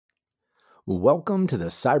Welcome to the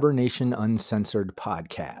Cybernation Uncensored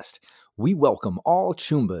podcast. We welcome all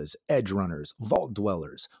Choombas, Edge Runners, Vault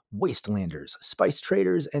Dwellers, Wastelanders, Spice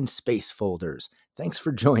Traders, and Space Folders. Thanks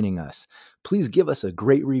for joining us. Please give us a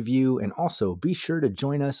great review and also be sure to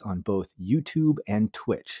join us on both YouTube and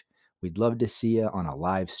Twitch. We'd love to see you on a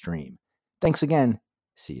live stream. Thanks again.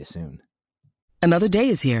 See you soon. Another day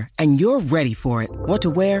is here, and you're ready for it. What to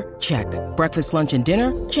wear? Check. Breakfast, lunch, and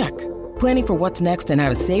dinner? Check. Planning for what's next and how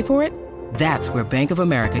to save for it? That's where Bank of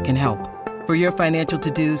America can help. For your financial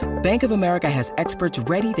to-dos, Bank of America has experts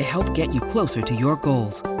ready to help get you closer to your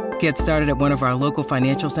goals. Get started at one of our local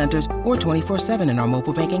financial centers or 24/7 in our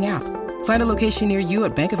mobile banking app. Find a location near you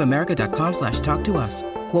at bankofamerica.com/talktous.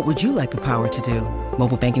 What would you like the power to do?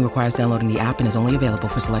 Mobile banking requires downloading the app and is only available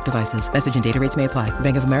for select devices. Message and data rates may apply.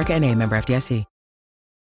 Bank of America N.A., member FDIC.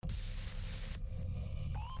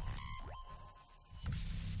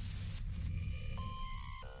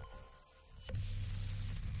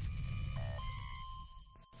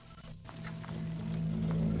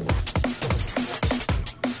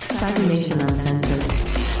 Cybernation Uncensored.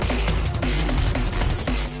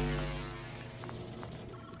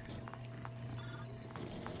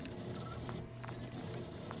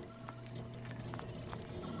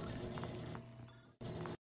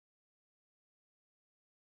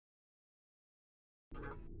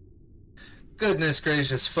 Goodness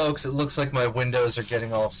gracious, folks, it looks like my windows are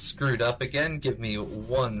getting all screwed up again. Give me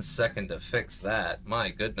 1 second to fix that.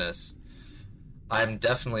 My goodness. I'm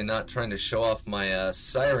definitely not trying to show off my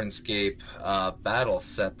Sirenscape battle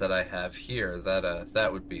set that I have here.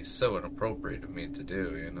 That would be so inappropriate of me to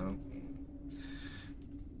do, you know?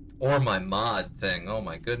 Or my mod thing. Oh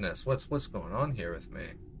my goodness, what's going on here with me?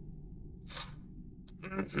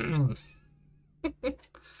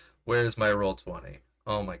 Where's my Roll20?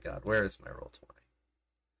 Oh my god, where is my Roll20?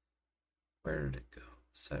 Where did it go?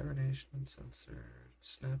 Cybernation Uncensored,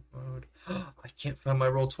 Snap Mode. I can't find my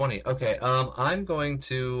Roll20. Okay, I'm going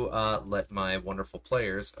to let my wonderful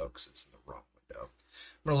players... Oh, because it's in the wrong window.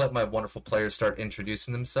 I'm going to let my wonderful players start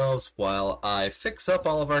introducing themselves while I fix up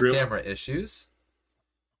all of our camera issues.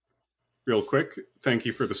 Real quick, thank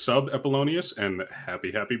you for the sub, Apollonius, and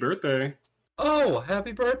happy birthday. Oh,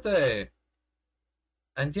 happy birthday!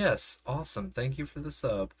 And yes, awesome. Thank you for the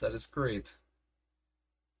sub. That is great.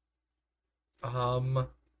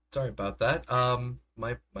 Sorry about that.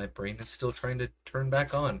 My brain is still trying to turn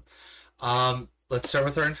back on. Let's start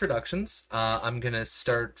with our introductions. I'm gonna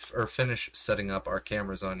start or finish setting up our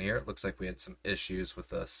cameras on here. It looks like we had some issues with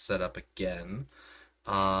the setup again.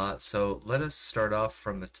 So let us start off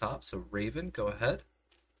from the top. So Raven, go ahead.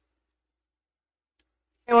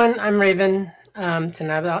 Hey everyone, I'm Raven.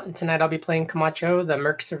 Tonight I'll be playing Camacho, the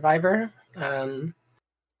Merc Survivor. Could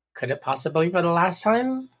it possibly be the last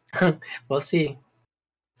time? We'll see.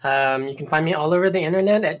 You can find me all over the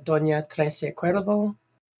internet at Doña Trece Cuervo.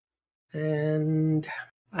 And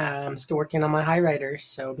I'm still working on my high riders,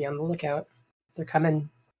 so be on the lookout. They're coming.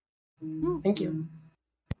 Thank you.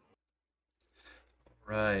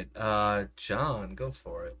 Right. John, go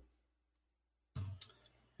for it.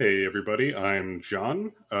 Hey everybody, I'm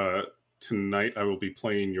John. Tonight I will be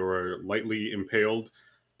playing your lightly impaled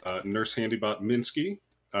Nurse Handybot Minsky.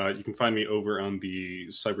 You can find me over on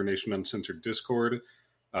the Cybernation Uncensored Discord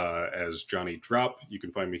as Johnny Drop. You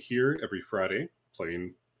can find me here every Friday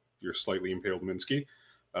playing your slightly impaled Minsky.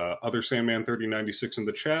 Other Sandman 3096 in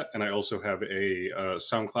the chat, and I also have a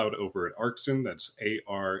SoundCloud over at Arxin. That's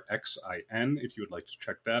ARXIN if you would like to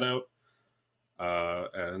check that out.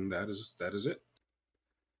 And that is it.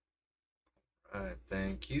 All right,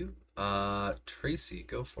 thank you. Tracy,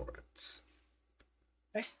 go for it.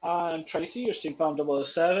 Hey, I'm Tracy, your Steampalm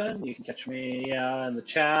 007. You can catch me in the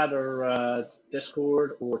chat or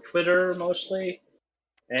Discord or Twitter mostly.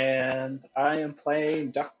 And I am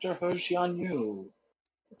playing Dr. He Jianyu.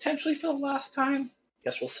 Potentially for the last time.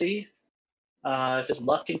 Guess we'll see if his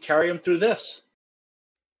luck can carry him through this.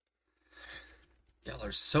 Y'all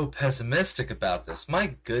are so pessimistic about this.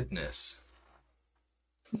 My goodness.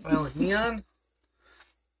 Violent Neon?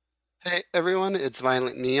 Hey everyone, it's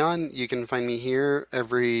Violent Neon. You can find me here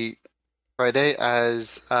every Friday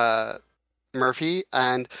as Murphy,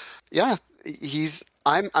 and yeah,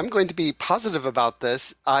 I'm going to be positive about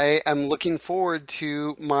this. I am looking forward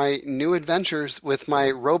to my new adventures with my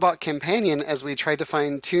robot companion as we try to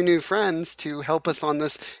find 2 new friends to help us on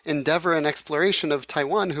this endeavor and exploration of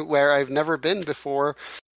Taiwan, where I've never been before.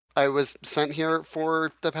 I was sent here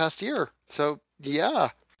for the past year. So yeah,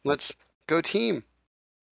 let's go team.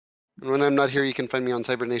 And when I'm not here, you can find me on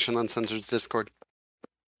Cybernation Uncensored's Discord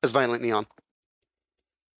as Violent Neon.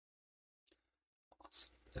 Awesome.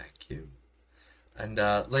 Thank you. And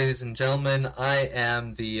ladies and gentlemen, I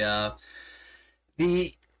am the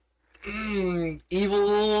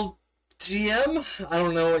evil GM? I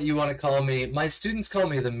don't know what you want to call me. My students call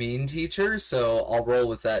me the mean teacher, so I'll roll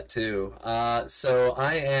with that too. So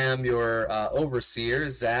I am your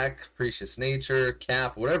overseer, Zach, Capricious Nature,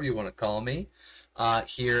 Cap, whatever you want to call me,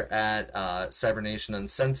 here at Cybernation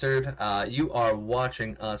Uncensored. You are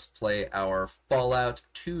watching us play our Fallout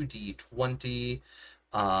 2D20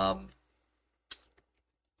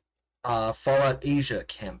 Fallout Asia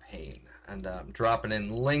campaign. And I'm dropping in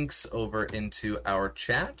links over into our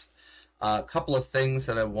chat. A couple of things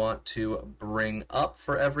that I want to bring up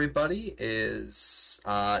for everybody is,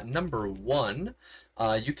 number one,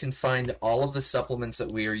 you can find all of the supplements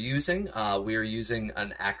that we are using. We are using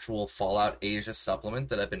an actual Fallout Asia supplement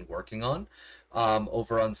that I've been working on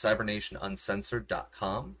over on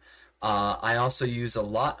CybernationUncensored.com. I also use a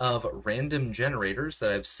lot of random generators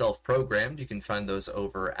that I've self-programmed. You can find those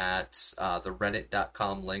over at the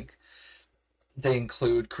reddit.com link. They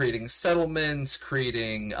include creating settlements,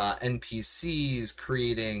 creating NPCs,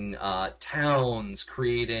 creating towns,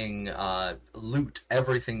 creating loot,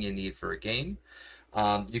 everything you need for a game.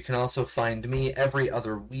 You can also find me every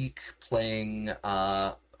other week playing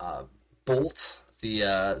Bolt,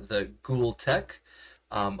 the Ghoul Tech,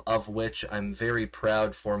 of which I'm very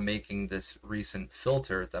proud for making this recent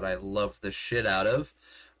filter that I love the shit out of.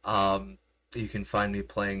 You can find me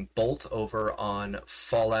playing Bolt over on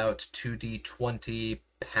Fallout 2D20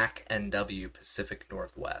 Pack NW Pacific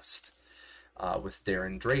Northwest with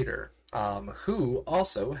Darren Drader, who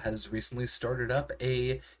also has recently started up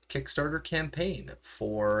a Kickstarter campaign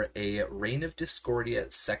for a Reign of Discordia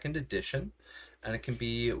 2nd edition, and it can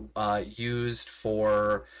be used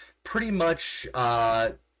for pretty much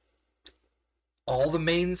all the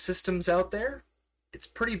main systems out there. It's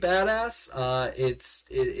pretty badass.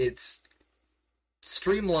 It's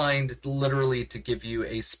streamlined literally to give you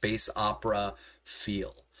a space opera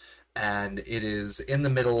feel, and it is in the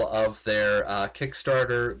middle of their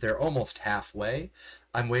Kickstarter. They're almost halfway.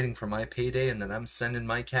 I'm waiting for my payday and then I'm sending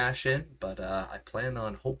my cash in, but I plan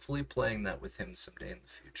on hopefully playing that with him someday in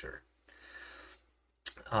the future.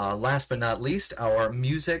 Last but not least, our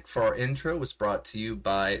music for our intro was brought to you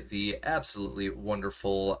by the absolutely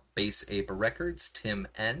wonderful Bass Ape Records, Tim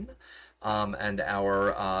N. And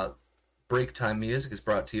our break time music is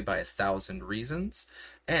brought to you by 1,000 Reasons.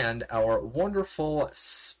 And our wonderful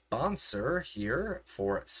sponsor here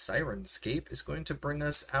for Syrinscape is going to bring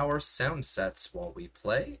us our sound sets while we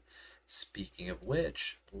play. Speaking of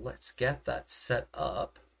which, let's get that set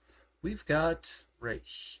up. We've got right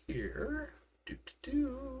here...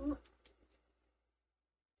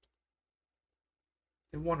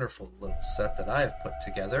 a wonderful little set that I've put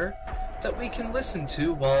together that we can listen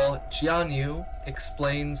to while Jianyu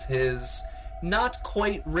explains his not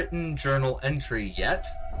quite written journal entry yet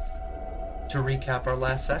to recap our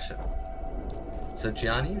last session. So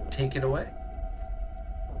Jianyu, take it away.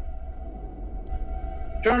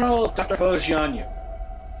 Journal of Dr. Ho Jianyu.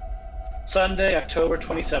 Sunday, October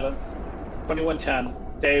 27th, 2110.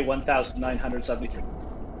 Day 1973.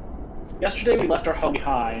 Yesterday we left our home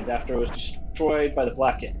behind after it was destroyed by the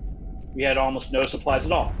Black Gate. We had almost no supplies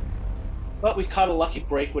at all. But we caught a lucky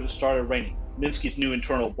break when it started raining. Minsky's new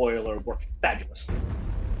internal boiler worked fabulously.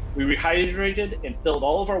 We rehydrated and filled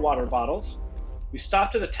all of our water bottles. We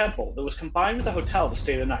stopped at a temple that was combined with a hotel to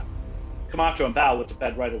stay the night. Camacho and Val went to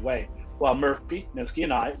bed right away, while Murphy, Minsky,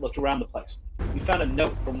 and I looked around the place. We found a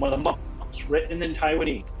note from one of the monks written in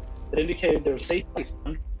Taiwanese that indicated there was a safe place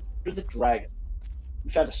under the dragon.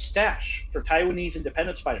 We found a stash for Taiwanese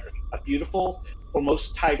independence fighters, a beautiful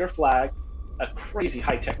Formosa tiger flag, a crazy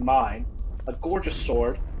high-tech mine, a gorgeous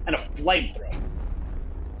sword, and a flamethrower.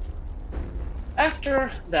 After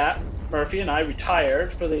that, Murphy and I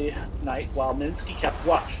retired for the night while Minsky kept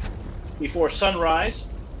watch. Before sunrise,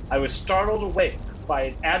 I was startled awake by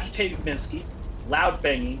an agitated Minsky, loud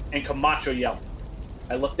banging, and Camacho yelling.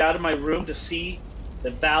 I looked out of my room to see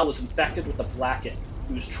that Val was infected with the Black Ink.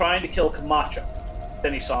 He was trying to kill Camacho.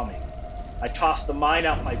 Then he saw me. I tossed the mine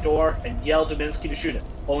out my door and yelled to Minsky to shoot it,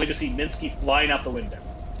 only to see Minsky flying out the window.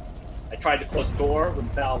 I tried to close the door when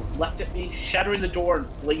Val leapt at me, shattering the door and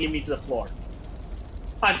flinging me to the floor.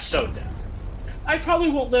 I'm so dead. I probably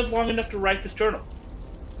won't live long enough to write this journal.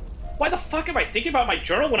 Why the fuck am I thinking about my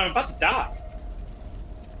journal when I'm about to die?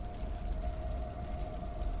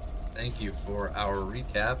 Thank you for our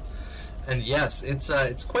recap. And yes, it's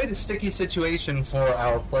quite a sticky situation for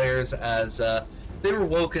our players as they were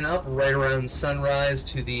woken up right around sunrise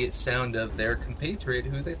to the sound of their compatriot,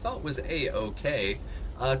 who they thought was A-OK,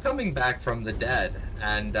 coming back from the dead.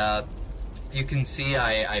 And you can see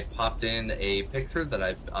I popped in a picture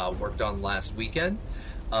that I worked on last weekend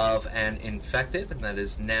of an infected, and that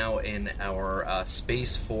is now in our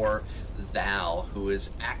space for Val, who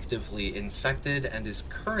is actively infected and is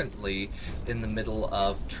currently in the middle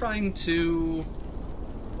of trying to,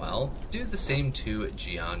 well, do the same to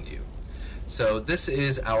Jianyu. So this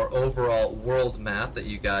is our overall world map that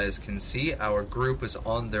you guys can see. Our group is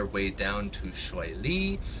on their way down to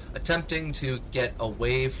Shuili, attempting to get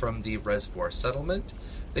away from the reservoir settlement.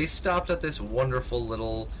 They stopped at this wonderful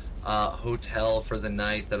little hotel for the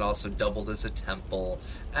night that also doubled as a temple,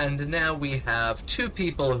 and now we have 2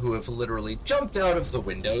 people who have literally jumped out of the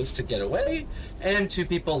windows to get away, and 2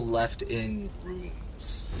 people left in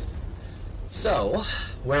rooms. So,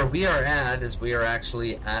 where we are at is we are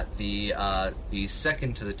actually at the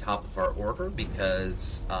second to the top of our order,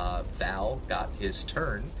 because Val got his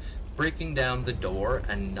turn, breaking down the door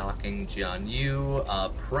and knocking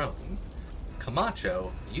Jianyu prone.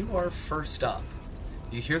 Camacho, you are first up.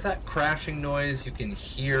 You hear that crashing noise, you can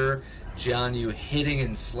hear Jianyu hitting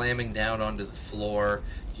and slamming down onto the floor.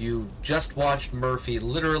 You just watched Murphy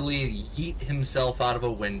literally yeet himself out of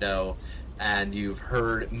a window, and you've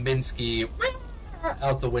heard Minsky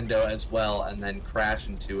out the window as well, and then crash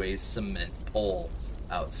into a cement pole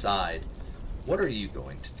outside. What are you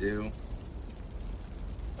going to do?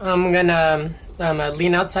 I'm gonna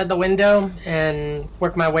lean outside the window and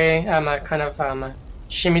work my way,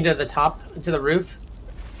 shimmy to the top, to the roof.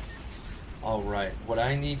 Alright, what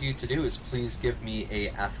I need you to do is please give me a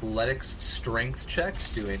athletics strength check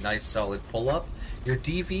to do a nice solid pull-up. Your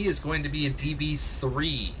DV is going to be a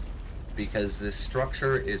DV3, because this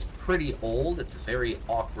structure is pretty old, it's a very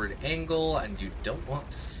awkward angle, and you don't want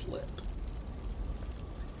to slip.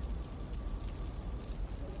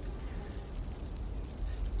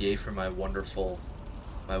 Yay for my wonderful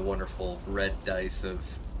red dice of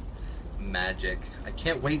magic. I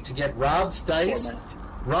can't wait to get Rob's dice.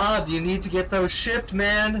 Rob, you need to get those shipped,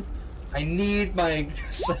 man. I need my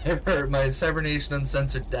Cybernation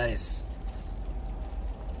Uncensored dice.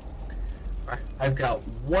 I've got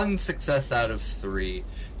 1 success out of 3.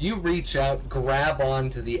 You reach out, grab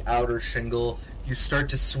onto the outer shingle, you start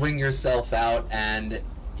to swing yourself out, and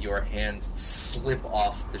your hands slip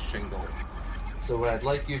off the shingle. So what I'd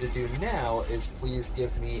like you to do now is please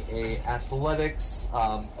give me a athletics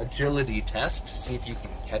agility test. See if you can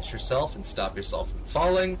catch yourself and stop yourself from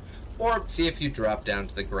falling, or see if you drop down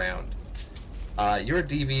to the ground. Your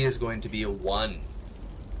DV is going to be a 1.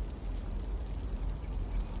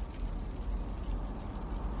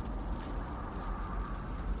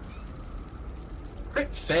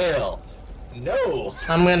 Crit fail. No.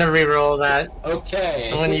 I'm gonna reroll that. Okay.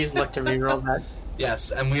 I'm gonna use luck to reroll that.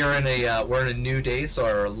 Yes, and we are in a we're in a new day, so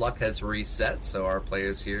our luck has reset, so our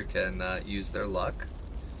players here can use their luck.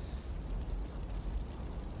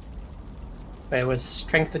 It was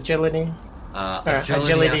strength, agility,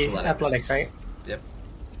 agility athletics, right? Yep,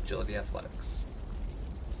 agility, athletics.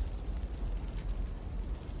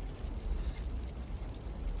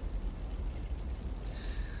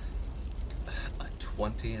 A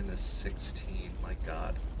 20 and a 16. My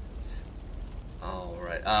God. All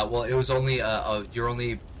right. Well, it was only you're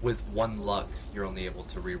only with 1 luck. You're only able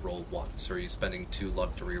to reroll once. Or are you spending 2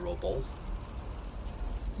 luck to reroll both?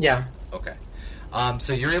 Yeah. Okay.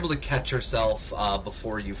 So you're able to catch yourself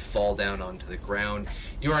before you fall down onto the ground.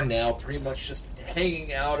 You are now pretty much just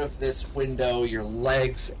hanging out of this window, your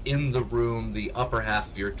legs in the room, the upper half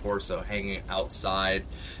of your torso hanging outside,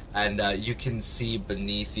 and you can see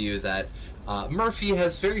beneath you that Murphy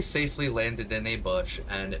has very safely landed in a bush,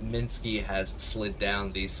 and Minsky has slid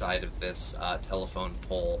down the side of this telephone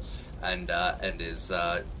pole and is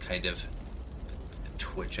kind of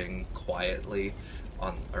twitching quietly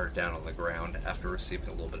on or down on the ground after receiving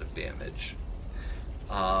a little bit of damage.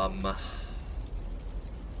 Our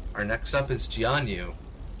next up is Jianyu.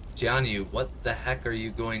 Jianyu, what the heck are you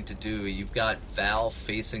going to do? You've got Val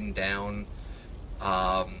facing down.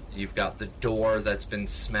 You've got the door that's been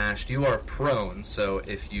smashed. You are prone, so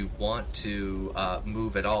if you want to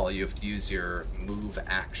move at all, you have to use your move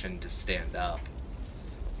action to stand up.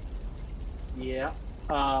 Yeah.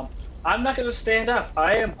 I'm not going to stand up.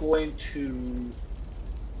 I am going to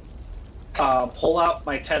pull out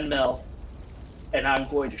my 10 mil, and I'm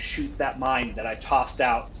going to shoot that mine that I tossed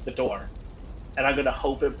out the door. And I'm going to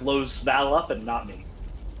hope it blows Val up and not me.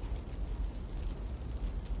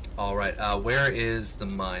 Alright, where is the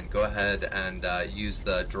mine? Go ahead and use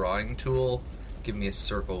the drawing tool. Give me a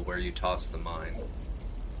circle where you toss the mine.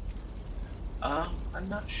 I'm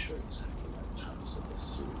not sure exactly what times of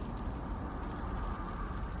this.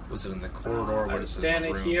 Was it in the corridor? What is it in the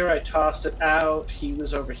room? Standing here, I tossed it out. He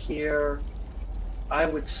was over here. I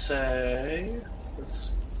would say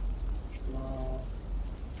this.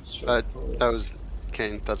 That was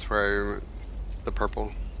Kane. That's where I remember the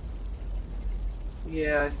purple.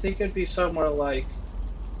 Yeah, I think it'd be somewhere like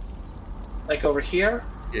over here.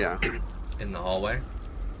 Yeah. In the hallway?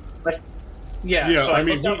 Yeah. Yeah, so I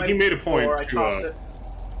mean, looked out my he made a point door, I tossed to. it.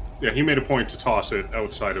 Yeah, he made a point to toss it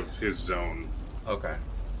outside of his zone. Okay.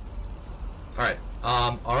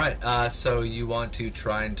 Alright. So you want to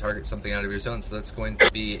try and target something out of your zone. So that's going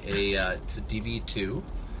to be it's a DV2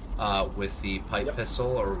 with the pipe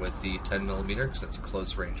pistol or with the 10mm because it's a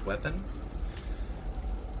close range weapon.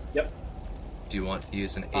 Yep. Do you want to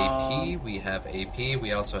use an AP? We have AP.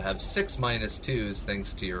 We also have 6 -2s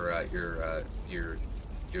thanks to your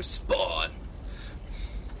spawn.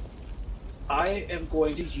 I am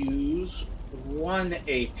going to use 1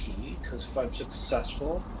 AP because if I'm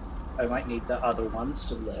successful, I might need the other ones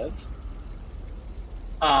to live.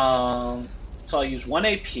 So I'll use 1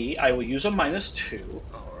 AP. I will use a -2.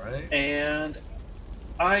 All right. And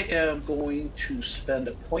I am going to spend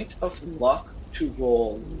a point of luck to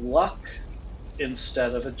roll luck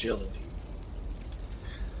instead of agility.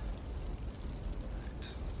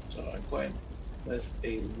 So I'm going with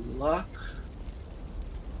a luck,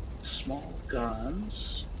 small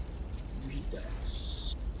guns,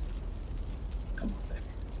 dice. Come on, baby.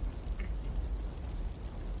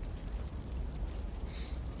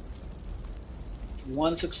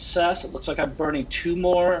 One success. It looks like I'm burning 2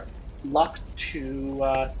 more luck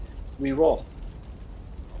to re-roll.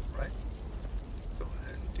 All right. Go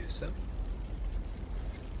ahead and do so.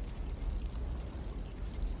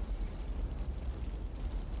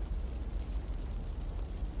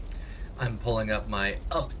 I'm pulling up my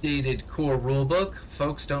updated core rulebook.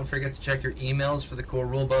 Folks, don't forget to check your emails for the core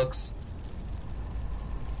rulebooks.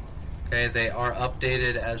 Okay, they are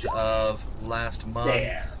updated as of last month.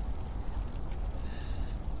 There.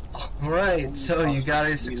 Alright, so you got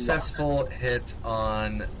a successful hit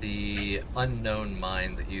on the unknown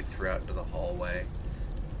mine that you threw out into the hallway.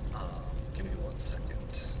 Give me 1 second.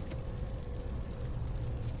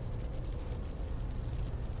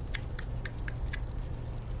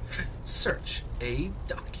 Search a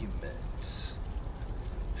document.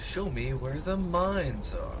 Show me where the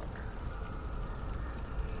mines are.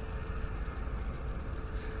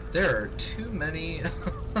 There are too many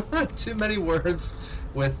words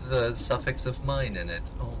with the suffix of mine in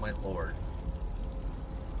it. Oh my lord.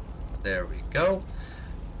 There we go.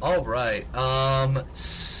 All right.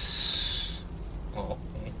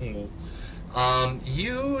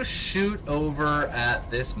 You shoot over at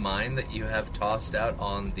this mine that you have tossed out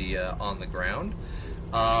on the ground.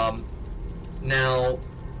 Now,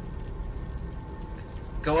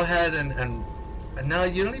 go ahead and now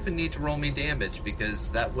you don't even need to roll me damage because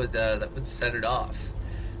that would set it off.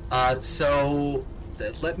 So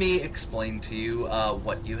let me explain to you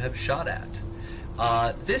what you have shot at.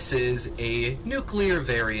 This is a nuclear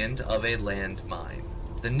variant of a landmine.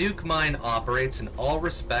 The nuke mine operates in all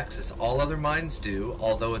respects as all other mines do,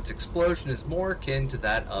 although its explosion is more akin to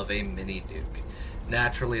that of a mini-nuke.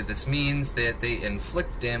 Naturally, this means that they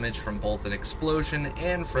inflict damage from both an explosion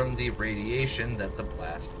and from the radiation that the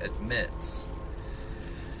blast emits.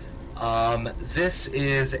 This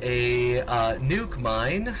is a nuke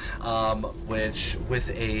mine, which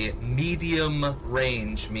with a medium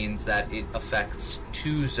range means that it affects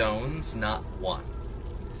 2 zones, not 1.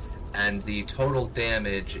 And the total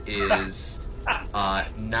damage is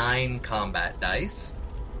 9 combat dice.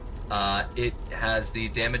 It has the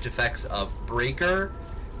damage effects of Breaker,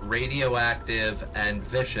 Radioactive, and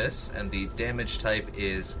Vicious, and the damage type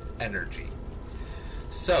is Energy.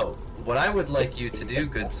 So, what I would like you to do,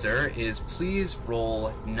 good sir, is please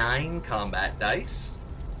roll 9 combat dice.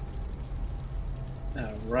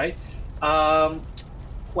 Alright.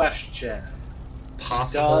 Question.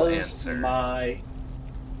 Possible Does answer. my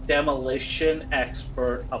demolition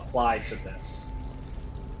expert apply to this?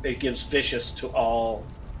 It gives vicious to all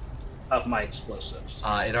of my explosives.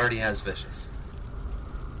 It already has Vicious.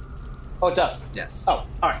 Oh, it does? Yes. Oh,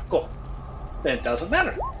 alright, cool. Then it doesn't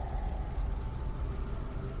matter.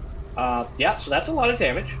 Yeah, so that's a lot of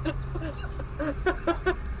damage.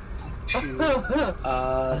 That's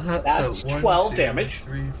So 1, 12 2, damage.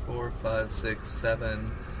 3, 4, 5, 6,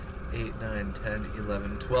 7, 8, 9, 10,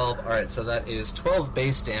 11, 12. Alright, so that is 12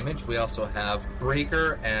 base damage. We also have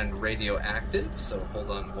Breaker and Radioactive, so hold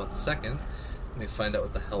on 1 second. Let me find out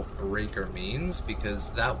what the hell Breaker means,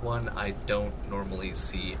 because that one I don't normally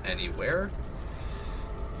see anywhere.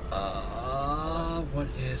 What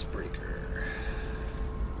is Breaker?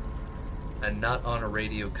 And not on a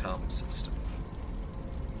radio comm system.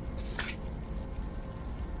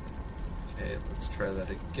 Okay, let's try that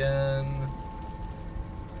again.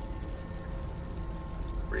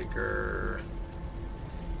 Breaker.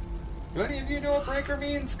 Do any of you know what breaker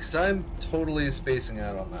means? Because I'm totally spacing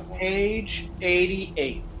out on that one. Page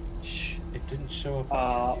 88. It didn't show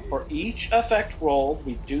up. For each effect rolled,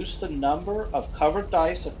 reduce the number of covered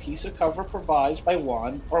dice a piece of cover provides by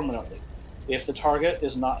 1 permanently. If the target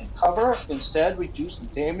is not in cover, instead reduce the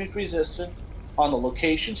damage resistance on the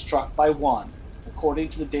location struck by 1, according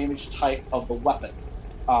to the damage type of the weapon.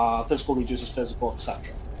 Physical reduces physical,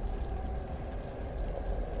 etc.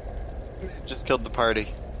 Just killed the party.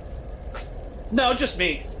 No, just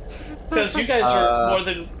me. Because you guys are more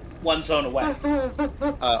than one zone away.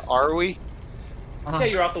 Are we? Yeah,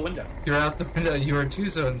 you're out the window. You're out the window. You are 2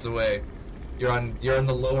 zones away. You're on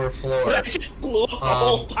the lower floor. But I just blew up the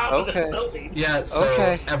whole top of the building. Yeah. So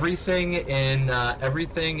Okay. everything in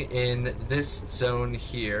this zone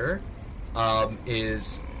here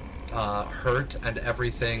is hurt, and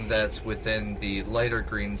everything that's within the lighter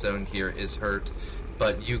green zone here is hurt.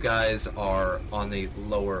 But you guys are on the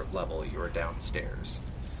lower level. You are downstairs.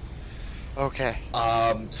 Okay.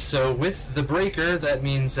 So with the breaker, that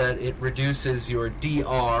means that it reduces your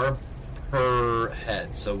DR per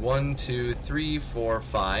head. So 1, 2, 3, 4,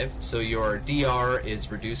 5. So your DR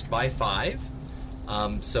is reduced by 5.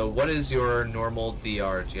 So what is your normal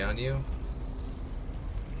DR, Jianyu?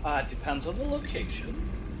 Depends on the location.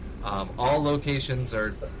 All locations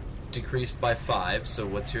are decreased by 5. So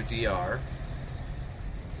what's your DR?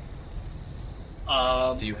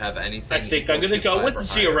 Do you have anything? I think I'm going to go with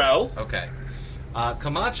 0. Higher? Okay.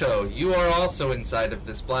 Camacho, you are also inside of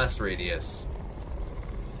this blast radius.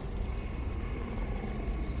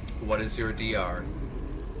 What is your DR?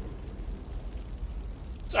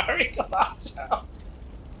 Sorry, Camacho.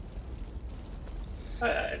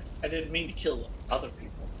 I didn't mean to kill other people.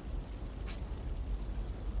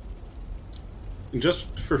 And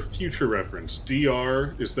just for future reference,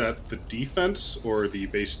 DR, is that the defense or the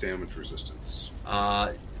base damage resistance?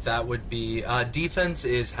 That would be... defense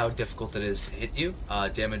is how difficult it is to hit you.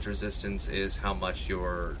 Damage resistance is how much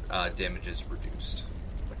your damage is reduced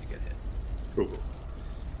when you get hit. Cool.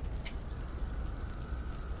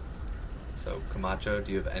 So, Camacho,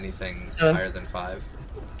 do you have anything So- higher than 5?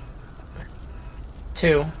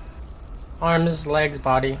 2. Arms, legs,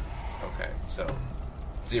 body. Okay, so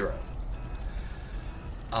 0.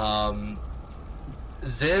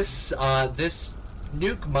 This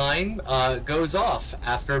nuke mine goes off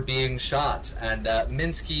after being shot, and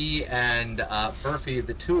Minsky and Murphy,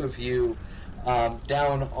 the two of you,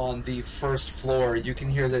 down on the first floor, you can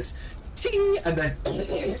hear this ting, and then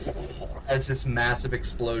as this massive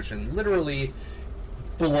explosion literally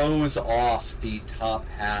blows off the top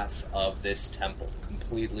half of this temple,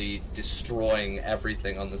 completely destroying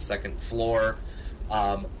everything on the second floor.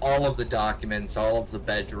 All of the documents, all of the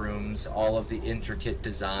bedrooms, all of the intricate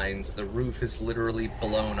designs. The roof is literally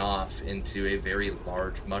blown off into a very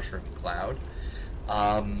large mushroom cloud.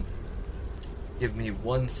 Give me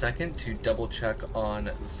 1 second to double check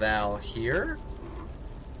on Val here.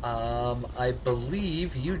 I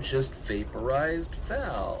believe you just vaporized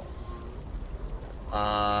Val.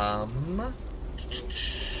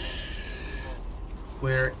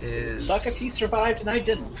 Where is... Suck if he survived and I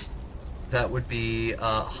didn't. That would be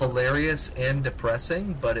hilarious and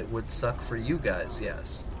depressing, but it would suck for you guys,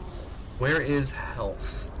 yes. Where is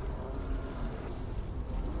health?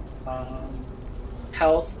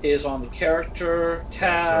 Health is on the character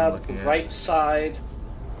tab, looking at. right side.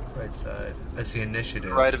 Right side. I see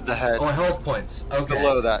initiative. Right of the head. Oh, health points. Okay.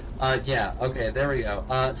 Below that. Yeah, okay, there we go.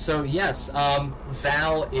 So, yes,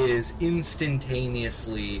 Val is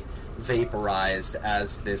instantaneously vaporized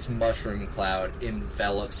as this mushroom cloud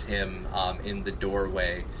envelops him in the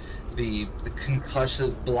doorway. The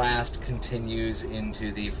concussive blast continues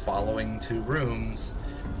into the following 2 rooms.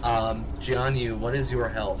 Jianyu, what is your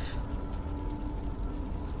health?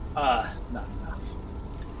 Not enough.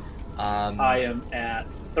 I am at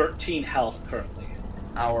 13 health currently.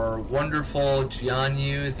 Our wonderful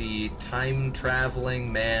Jianyu, the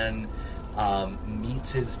time-traveling man,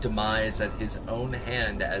 meets his demise at his own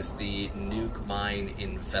hand as the nuke mine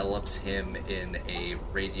envelops him in a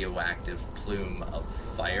radioactive plume of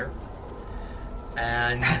fire.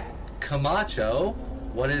 And Camacho,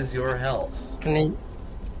 what is your health? Can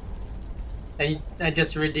I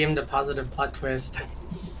just redeemed a positive plot twist.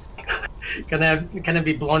 Can I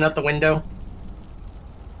be blown out the window?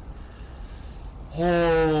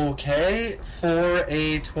 Okay, for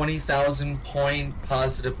a 20,000 point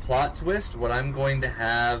positive plot twist, what I'm going to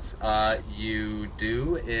have you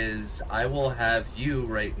do is I will have you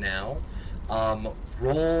right now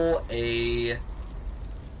roll a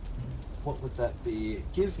what would that be?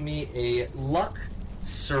 Give me a luck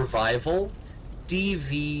survival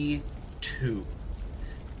DV2.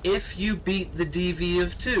 If you beat the DV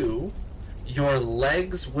of 2, your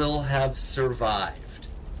legs will have survived.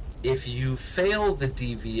 If you fail the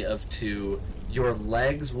DV of 2, your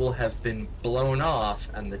legs will have been blown off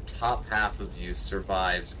and the top half of you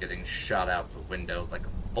survives getting shot out the window like a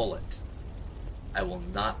bullet. I will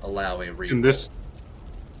not allow a reroll.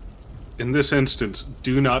 In this instance,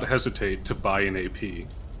 do not hesitate to buy an AP.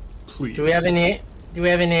 Please. Do we have any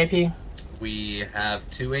AP? We have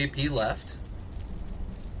 2 AP left.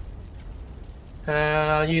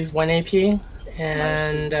 I'll use 1 AP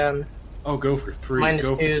and go for 3. minus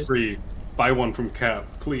Go twos. for 3. Buy one from Cap,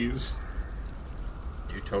 please.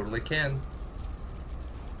 You totally can.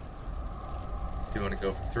 Do you want to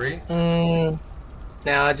go for 3? No,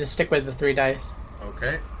 I'll just stick with the 3 dice.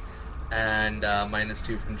 Okay. And minus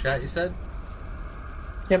 2 from chat, you said?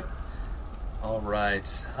 Yep. Alright.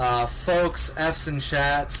 Folks, F's in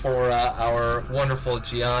chat for our wonderful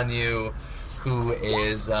Jianyu, who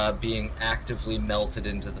is being actively melted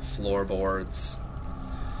into the floorboards.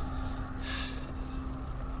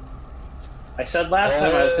 I said last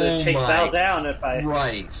time I was going to take Val down if I...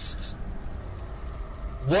 Christ.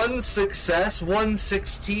 1 success, 1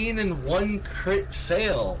 16, and 1 crit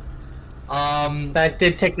fail. That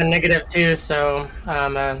did take the -2, so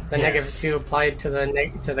the Yes. -2 applied to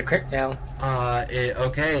the crit fail.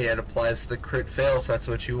 Okay, it applies to the crit fail if that's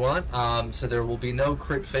what you want. So there will be no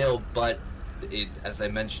crit fail, but as I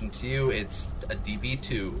mentioned to you, it's a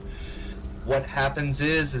DB2. What happens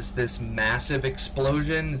is this massive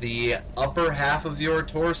explosion, the upper half of your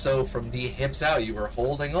torso from the hips out, you were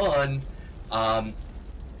holding on,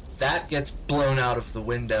 that gets blown out of the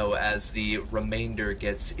window as the remainder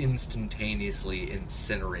gets instantaneously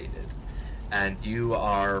incinerated. And you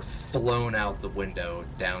are flown out the window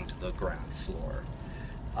down to the ground floor.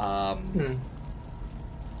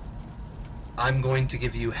 I'm going to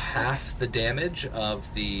give you half the damage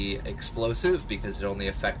of the explosive because it only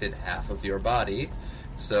affected half of your body.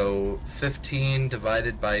 So 15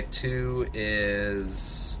 divided by 2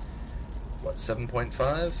 is,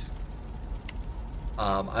 7.5?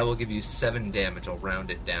 I will give you 7 damage. I'll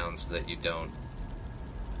round it down so that you don't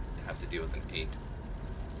have to deal with an 8.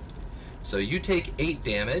 So you take 8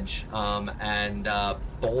 damage, and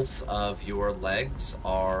both of your legs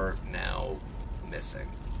are now missing.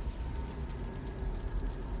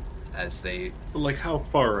 As they... Like, how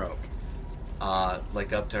far up?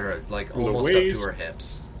 Like up to her, like From the almost up waist? to her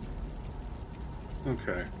hips.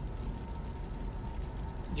 Okay.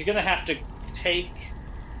 You're going to have to take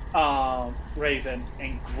Raven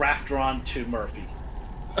and graft her onto Murphy.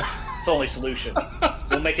 It's the only solution.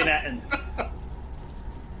 We'll make an end.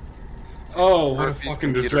 Oh, what a Murphy's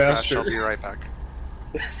fucking computer crash. disaster. I'll be right back.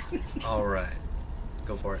 Alright.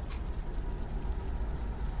 Go for it.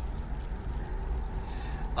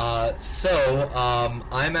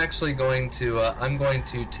 I'm actually going to I'm going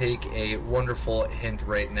to take a wonderful hint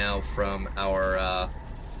right now from our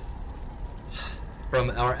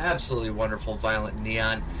absolutely wonderful Violent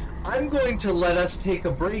Neon. I'm going to let us take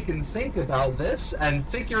a break and think about this and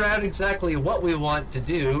figure out exactly what we want to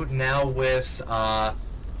do now with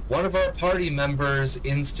one of our party members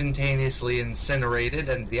instantaneously incinerated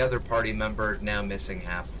and the other party member now missing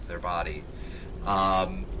half of their body.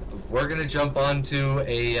 We're gonna jump onto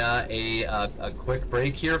a quick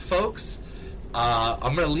break here, folks.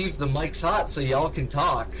 I'm gonna leave the mics hot so y'all can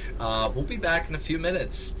talk. We'll be back in a few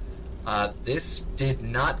minutes. This did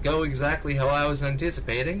not go exactly how I was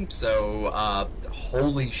anticipating, so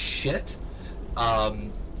holy shit. I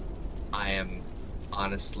am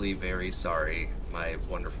honestly very sorry, my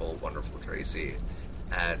wonderful, wonderful Tracy.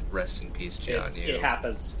 And rest in peace, John. It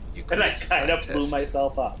happens. You And I crazy kind of blew scientist.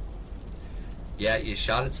 myself up. Yeah, you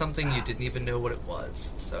shot at something you didn't even know what it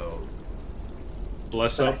was, so...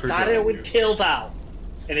 Bless But I up for thought John. it would kill Val.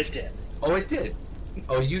 And it did. Oh, it did.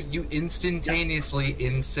 Oh, you instantaneously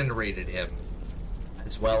incinerated him,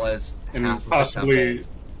 as well as And half of the temple.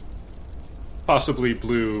 possibly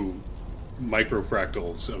blew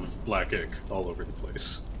microfractals of black ink all over the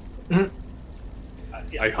place.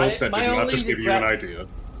 I hope that did not just give you an idea.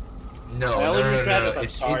 No, My only no, regret no, is I'm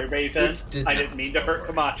it- sorry, it- Raven. it did I not, didn't mean to don't hurt worry.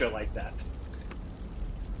 Camacho like that.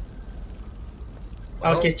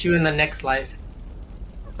 I'll Well, get you in the next life.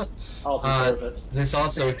 I'll deserve it. This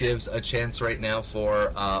also gives a chance right now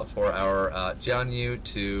for our Jianyu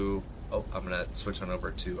to... Oh, I'm going to switch on over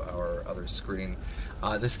to our other screen.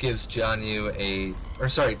 This gives Jianyu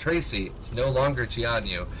Tracy. It's no longer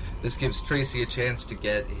Jianyu. This gives Tracy a chance to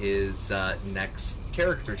get his next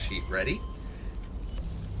character sheet ready.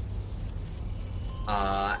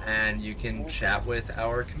 and you can chat with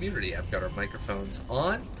our community. I've got our microphones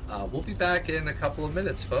on. We'll be back in a couple of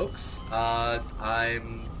minutes, folks. I'm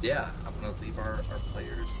gonna leave our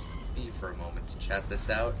players be for a moment to chat this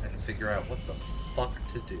out and figure out what the fuck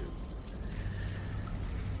to do.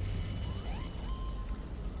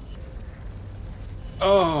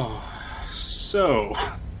 Oh, so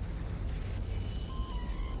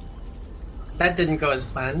That didn't go as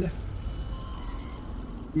planned.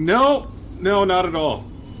 no, not at all.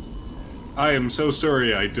 I am so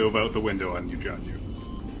sorry I dove out the window on you, John.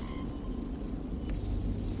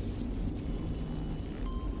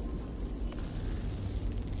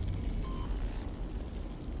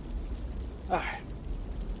 Alright.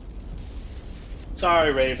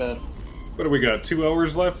 Sorry, Raven. What do we got? 2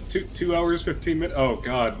 hours left? 2 hours, 15 minutes? Oh,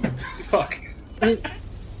 God. Fuck. I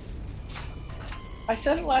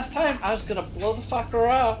said it last time. I was gonna blow the fucker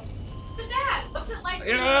up. So, Dad, what's it like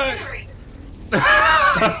Yeah.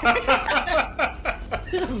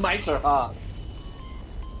 being a Mics are hot.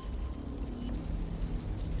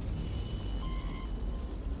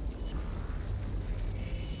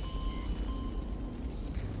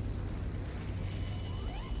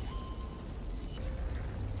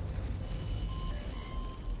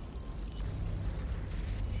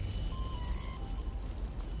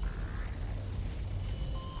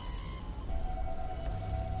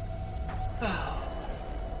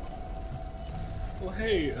 Well,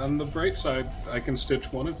 hey, on the bright side, I can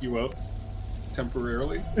stitch one of you up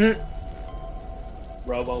temporarily.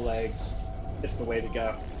 Robo legs. It's the way to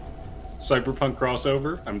go. Cyberpunk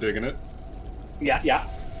crossover. I'm digging it. Yeah.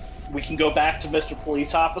 We can go back to Mr.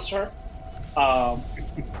 Police Officer.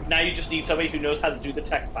 Now you just need somebody who knows how to do the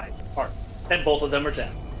tech fight part. And both of them are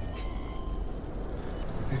dead.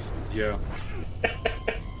 Yeah.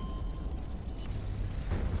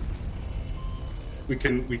 We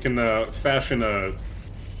can fashion a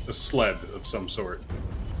sled of some sort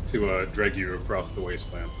to drag you across the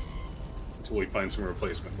wasteland until we find some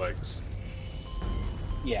replacement legs.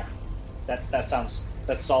 Yeah. That's a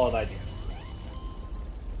solid idea.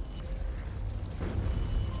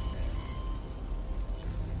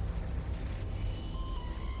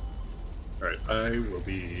 Alright, I will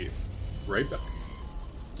be right back.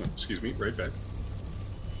 Oh, excuse me, right back.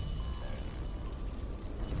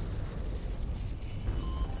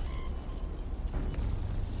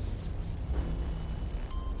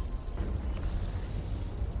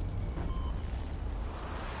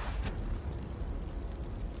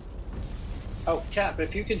 Oh, Cap,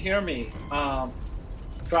 if you can hear me,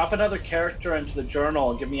 drop another character into the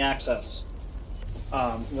journal and give me access.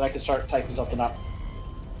 And then I can start typing something up.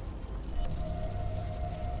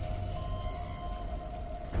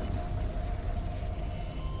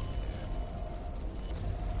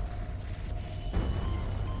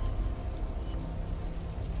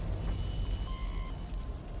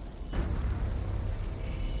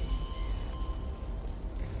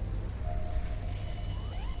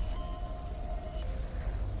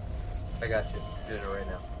 I got you. Doing it right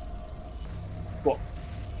now. Cool.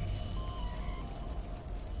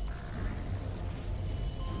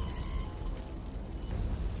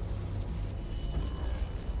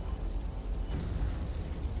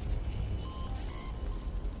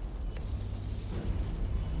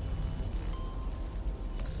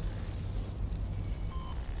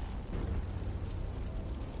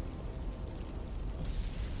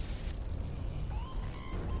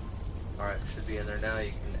 Alright, should be in there now.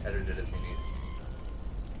 You can edit it as you need.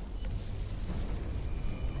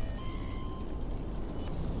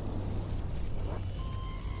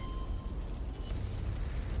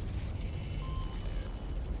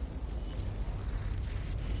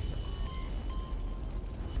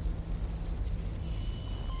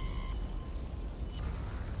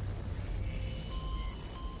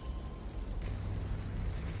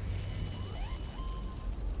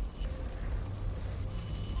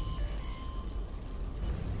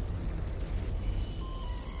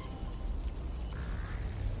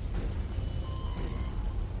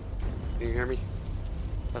 Can you hear me?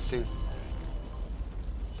 Testing.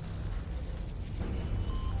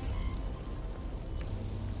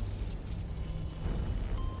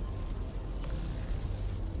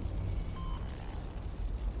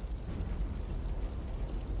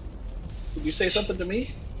 Did you say something to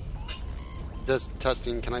me? Just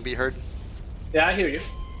testing. Can I be heard? Yeah, I hear you.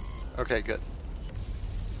 Okay, good.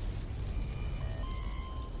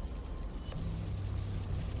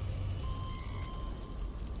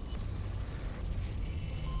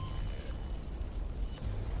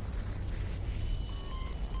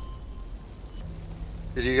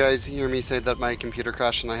 Did you guys hear me say that my computer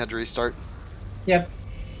crashed and I had to restart? Yep.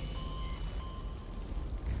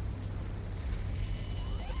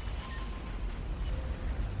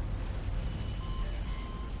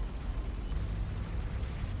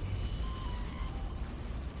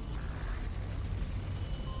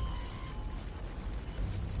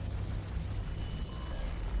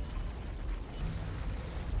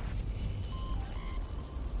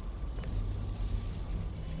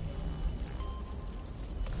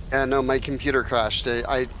 Yeah, no, my computer crashed.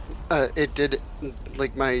 It did,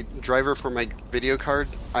 like, my driver for my video card,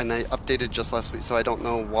 and I updated just last week, so I don't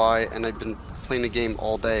know why, and I've been playing the game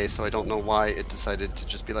all day, so I don't know why it decided to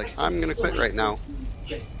just be like, I'm gonna quit right now.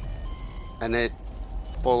 And it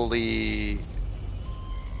fully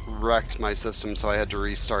wrecked my system, so I had to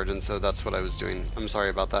restart, and so that's what I was doing. I'm sorry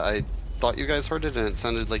about that. I thought you guys heard it, and it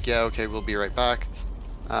sounded like, yeah, okay, we'll be right back.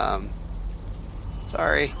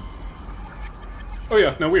 Sorry. Oh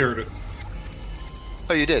yeah, no, we heard it.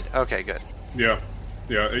 Oh, you did? Okay, good. Yeah,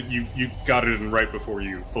 you got it in right before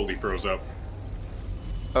you fully froze up.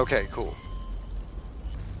 Okay, cool.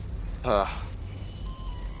 Oh,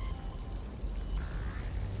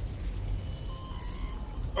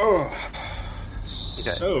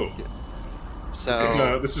 Okay.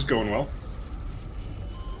 So this is going well.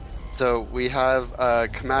 So we have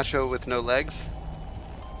Camacho with no legs.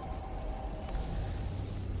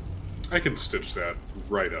 I can stitch that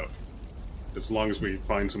right up, as long as we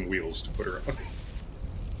find some wheels to put her on.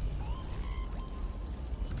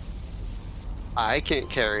 I can't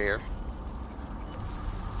carry her.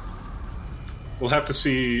 We'll have to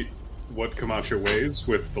see what Camacho weighs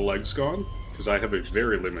with the legs gone, because I have a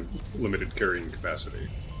very limited carrying capacity.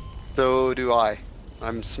 So do I.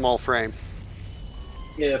 I'm small frame.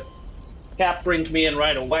 If Cap brings me in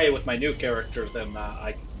right away with my new character, then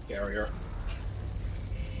I can carry her.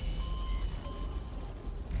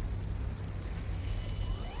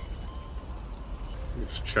 Let me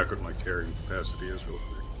just check what my carrying capacity is real quick.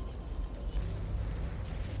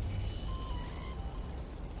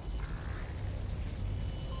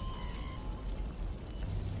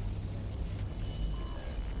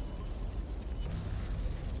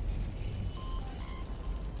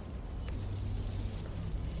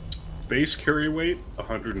 Base carry weight,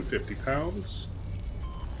 150 pounds.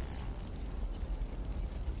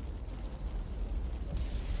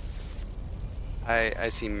 I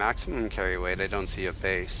see maximum carry weight. I don't see a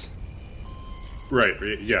base. Right,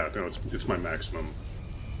 yeah, no, it's my maximum.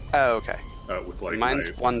 Oh, okay. With like mine's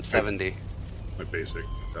 170. My basic.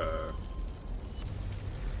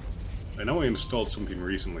 I know I installed something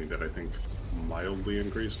recently that I think mildly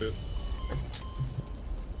increased it.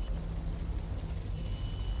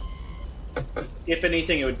 If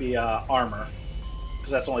anything, it would be armor,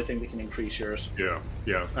 because that's the only thing that can increase yours. Yeah.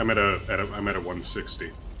 I'm at a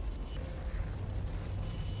 160.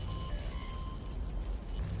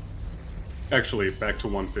 Actually, back to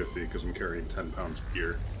 150 because I'm carrying 10 pounds of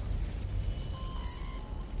gear.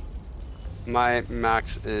 My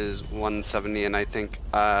max is 170, and I think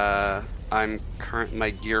my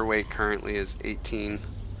gear weight currently is 18.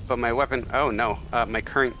 But my weapon, oh no, my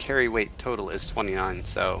current carry weight total is 29,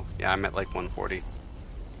 so yeah, I'm at like 140.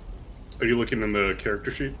 Are you looking in the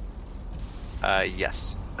character sheet?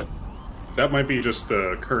 Yes. That might be just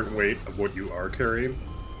the current weight of what you are carrying.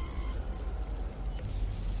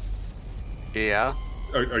 Yeah.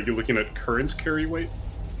 Are you looking at current carry weight?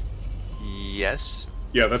 Yes.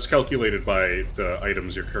 Yeah, that's calculated by the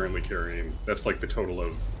items you're currently carrying. That's like the total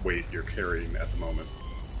of weight you're carrying at the moment.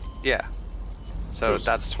 Yeah. So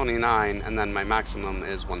that's 29, and then my maximum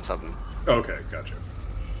is 170. Okay, gotcha.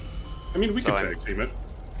 I mean, we could tag team it.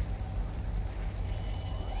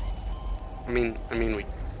 I mean, we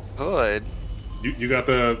could. You got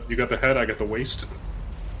the head. I got the waist.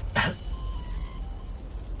 I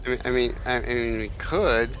mean, we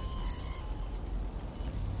could.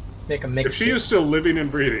 Make a mix. If she is still living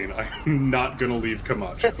and breathing, I'm not gonna leave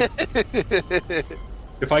Camacho.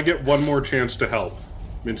 If I get one more chance to help,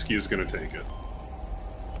 Minsky is gonna take it.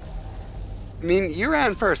 I mean, you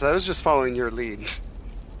ran first. I was just following your lead.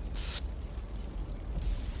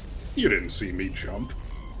 You didn't see me jump.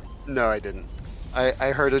 No, I didn't.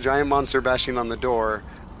 I heard a giant monster bashing on the door,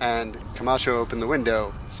 and Camacho opened the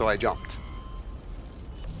window, so I jumped.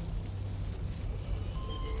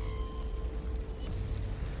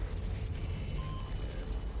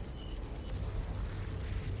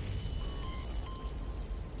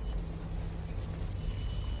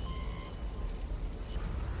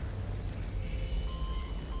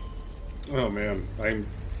 Oh man, I'm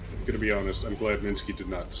gonna be honest. I'm glad Minsky did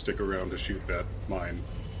not stick around to shoot that mine,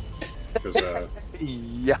 because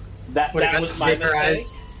yeah, that was my mistake.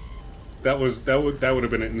 That would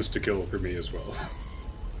have been an insta kill for me as well.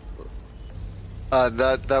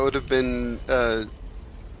 That would have been a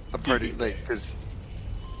party, like,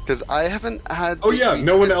 because I haven't had. Oh yeah,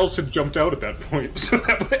 no one else had jumped out at that point, so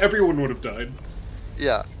everyone would have died.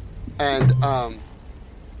 Yeah, and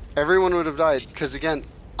everyone would have died because again,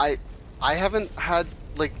 I haven't had,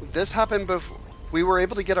 like, this happened before. We were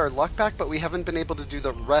able to get our luck back, but we haven't been able to do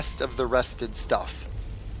the rest of the rested stuff.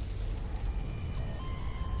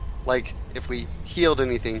 like if we healed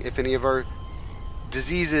anything, if any of our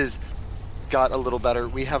diseases got a little better.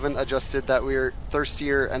 We haven't adjusted that we're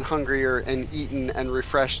thirstier and hungrier and eaten and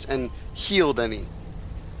refreshed and healed any.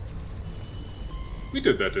 We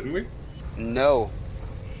did that, didn't we? No.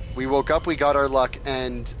 We woke up, we got our luck,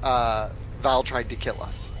 and Val tried to kill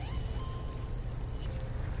us.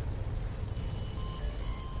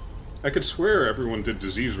 I could swear everyone did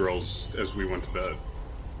disease rolls as we went to bed.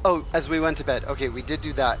 Oh, as we went to bed. Okay, we did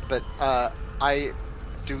do that, but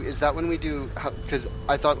is that when we do, because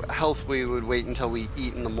I thought health we would wait until we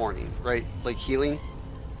eat in the morning, right? Like healing?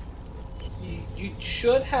 You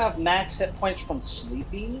should have max hit points from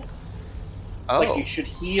sleeping. Oh. Like you should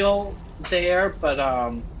heal there, but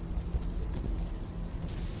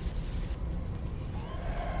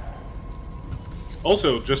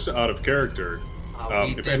Also, just out of character,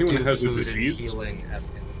 We if did anyone do has a food and disease, healing in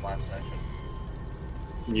the last session.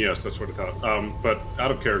 yes, that's what I thought. But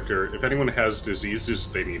out of character, if anyone has diseases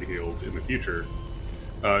they need healed in the future,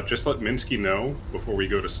 just let Minsky know before we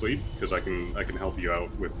go to sleep, because I can help you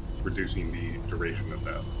out with reducing the duration of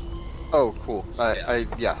that. Oh, cool.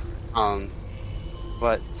 Yeah.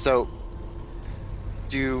 But so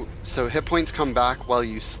hit points come back while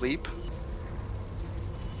you sleep?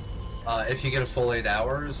 If you get a full 8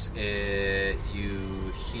 hours,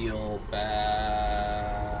 you heal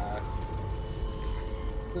back.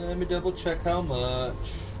 Let me double check how much.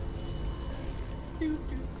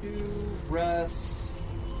 Rest.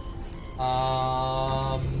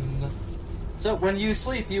 So when you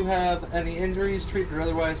sleep, you have any injuries, treated or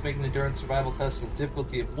otherwise, make an endurance survival test with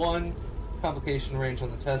difficulty of 1. Complication range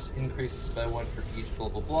on the test increases by 1 for each blah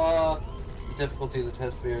blah blah. The difficulty of the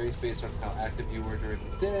test varies based on how active you were during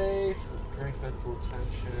the day. For drink, medical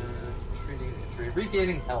attention, treating an injury,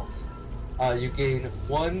 regaining health. You gain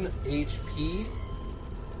 1 HP.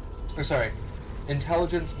 Or sorry,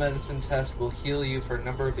 intelligence medicine test will heal you for a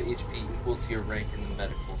number of HP equal to your rank in the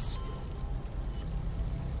medical skill.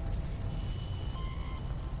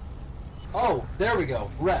 Oh, there we go.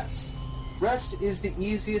 Rest. Rest is the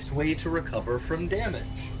easiest way to recover from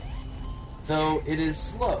damage, though it is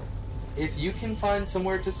slow. If you can find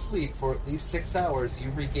somewhere to sleep for at least 6 hours,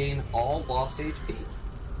 you regain all lost HP.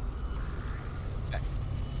 Okay.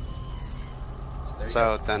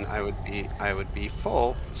 So Then I would be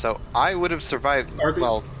full. So I would have survived.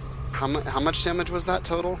 Well, how much damage was that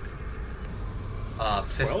total?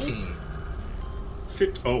 15.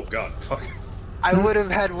 Oh god, fuck. I would have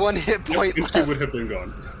had 1 hit point Minsky left. would have been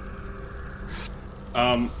gone.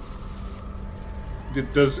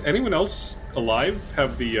 Does anyone else alive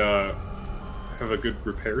have a good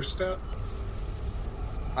repair stat?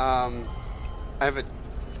 I have a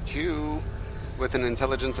 2 with an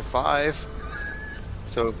intelligence of 5,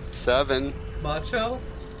 so 7. Macho?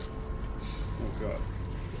 Oh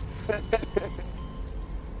god.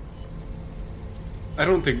 I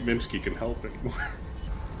don't think Minsky can help anymore.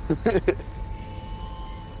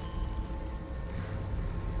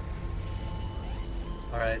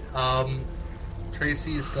 Alright,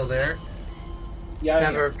 Tracy is still there? yeah, I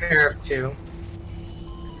have a repair of 2.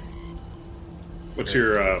 What's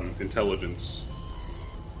your intelligence?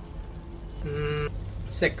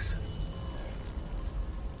 6.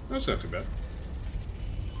 That's not too bad.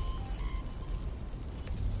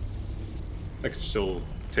 I could still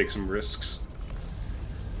take some risks.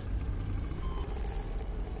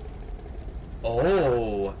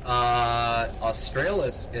 Oh,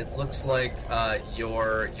 Australis, it looks like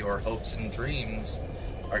your hopes and dreams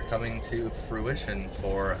are coming to fruition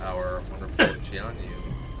for our wonderful Jianyu.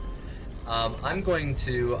 I'm going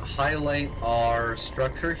to highlight our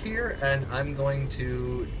structure here, and I'm going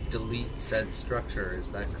to delete said structure. Is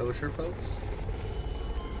that kosher, folks?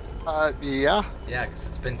 Yeah. Yeah, because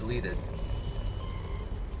it's been deleted.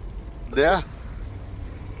 Yeah.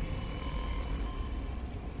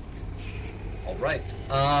 Alright,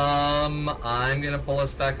 I'm gonna pull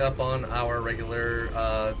us back up on our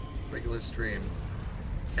regular stream.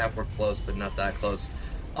 Cap, we're close, but not that close.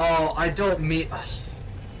 Oh, I don't mean...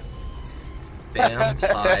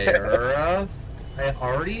 Vampire. I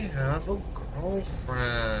already have a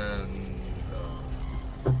girlfriend.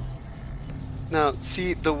 Now,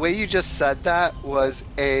 see, the way you just said that was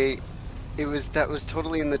that was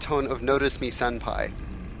totally in the tone of "Notice me, senpai."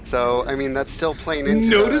 So, I mean, that's still playing into.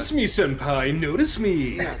 Notice me, senpai. Notice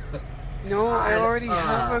me. Yeah. No, I already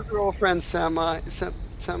have a girlfriend, senpai.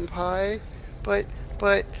 But,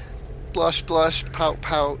 blush, blush, pout,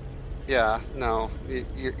 pout. Yeah, no,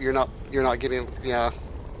 you're not getting. Yeah,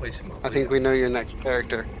 I think we know your next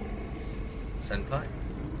character. Senpai?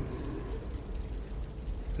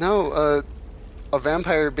 No, a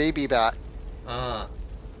vampire baby bat.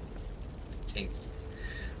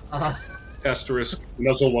 Asterisk,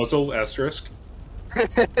 nuzzle wuzzle, asterisk.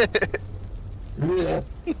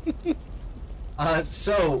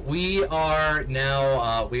 So we are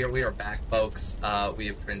now we are back, folks. We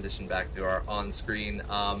have transitioned back to our on-screen.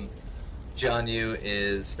 Jianyu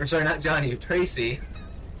is, or sorry, not Jianyu, Tracy.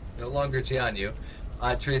 No longer Jianyu.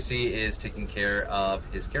 Tracy is taking care of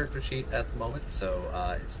his character sheet at the moment, so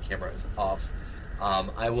his camera is off.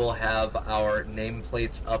 I will have our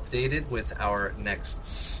nameplates updated with our next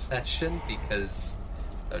session because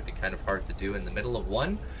that would be kind of hard to do in the middle of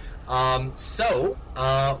one. What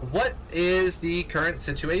is the current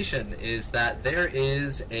situation is that there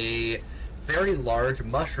is a very large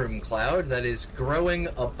mushroom cloud that is growing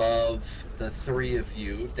above the three of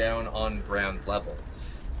you down on ground level.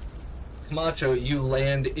 Camacho, you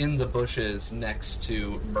land in the bushes next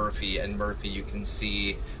to Murphy, and Murphy, you can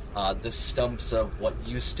see the stumps of what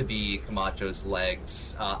used to be Camacho's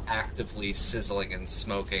legs actively sizzling and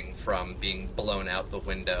smoking from being blown out the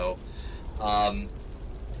window.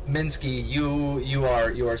 Minsky, you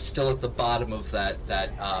are still at the bottom of that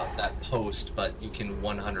post, but you can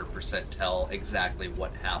 100% tell exactly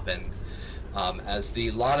what happened. As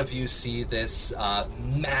the lot of you see this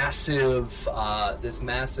massive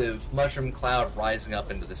mushroom cloud rising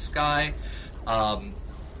up into the sky,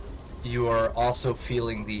 you are also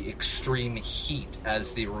feeling the extreme heat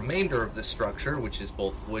as the remainder of the structure, which is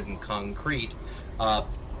both wood and concrete,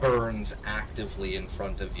 burns actively in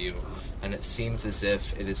front of you, and it seems as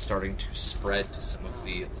if it is starting to spread to some of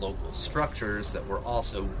the local structures that were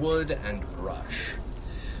also wood and brush.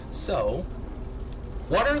 So,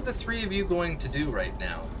 what are the three of you going to do right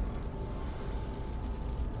now?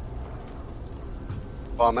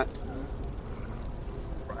 Vomit.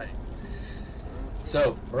 Right.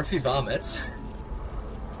 So, Murphy vomits.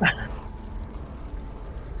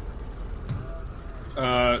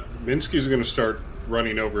 Minsky's going to start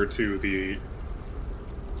running over to the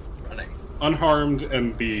Running. unharmed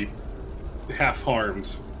and the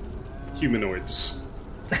half-harmed humanoids.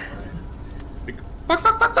 Like, fuck!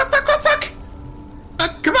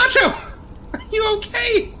 Camacho! Are you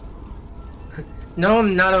okay? No,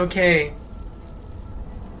 I'm not okay.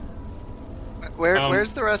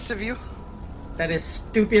 Where's the rest of you? That is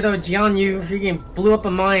stupido Jianyu freaking blew up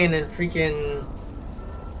a mine and freaking...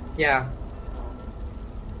 Yeah.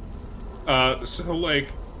 So, like...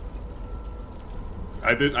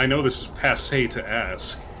 I know this is passé to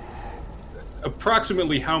ask.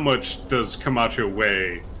 Approximately how much does Camacho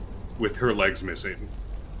weigh with her legs missing?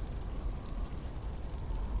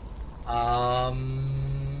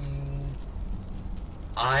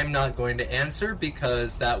 I'm not going to answer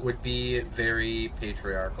because that would be very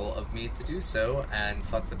patriarchal of me to do so, and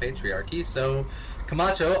fuck the patriarchy. So,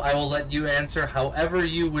 Camacho, I will let you answer however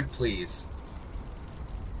you would please.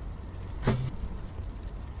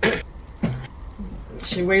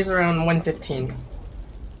 She weighs around 115.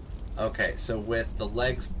 Okay, so with the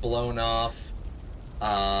legs blown off,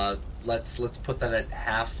 let's put that at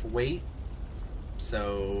half weight.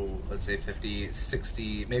 So, let's say 50,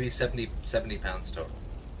 60, maybe 70 pounds total.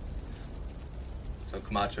 So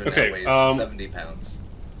Camacho now weighs 70 pounds.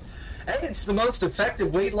 And it's the most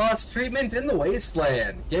effective weight loss treatment in the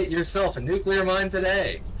wasteland. Get yourself a nuclear mine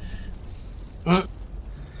today. So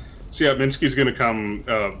yeah, Minsky's going to come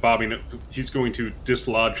bobbing. He's going to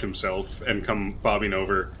dislodge himself and come bobbing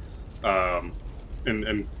over,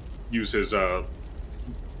 and use his. I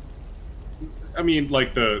mean,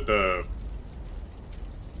 like the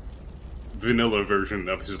vanilla version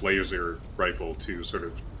of his laser rifle to sort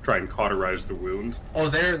of try and cauterize the wound. Oh,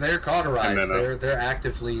 they're cauterized. Then, they're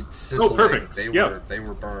actively sizzling. Oh, perfect. They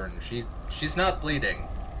were burned. She's not bleeding.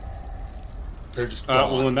 They're just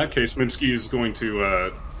gone. Well, in that case, Minsky is going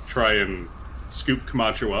to try and scoop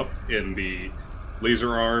Camacho up in the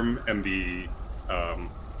laser arm and the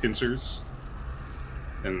pincers,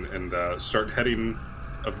 and start heading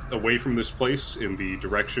away from this place in the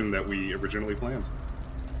direction that we originally planned.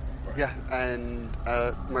 Yeah, and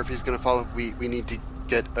Murphy's gonna follow. We need to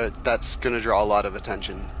get. That's gonna draw a lot of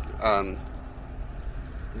attention.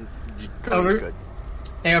 Good.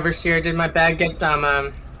 Hey, Overseer, did my bag get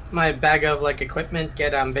my bag of like equipment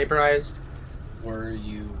get vaporized? Were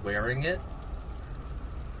you wearing it?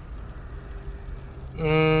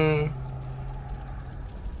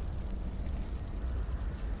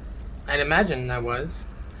 I'd imagine I was.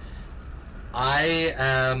 I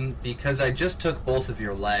am, because I just took both of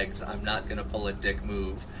your legs, I'm not going to pull a dick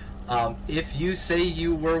move. If you say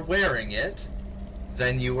you were wearing it,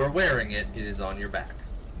 then you were wearing it. It is on your back.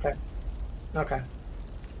 Okay.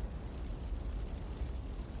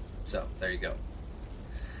 So, there you go.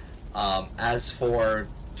 As for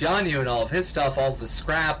Jianyu and all of his stuff, all of the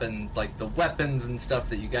scrap and like the weapons and stuff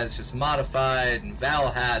that you guys just modified and Val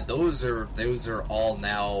had, those are all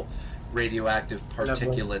now radioactive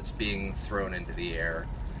particulates being thrown into the air.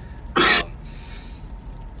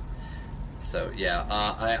 So yeah,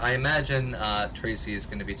 I imagine Tracy is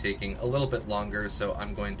going to be taking a little bit longer, so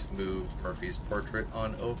I'm going to move Murphy's portrait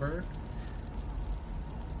on over.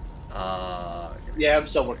 Yeah, I'm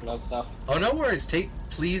still working on stuff. Oh, no worries.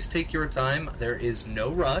 Please take your time. There is no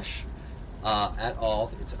rush at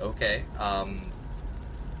all. It's okay.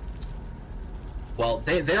 Well,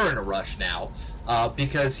 they're in a rush now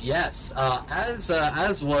because yes,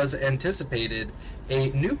 as was anticipated, a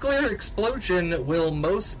nuclear explosion will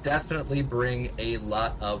most definitely bring a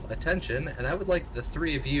lot of attention, and I would like the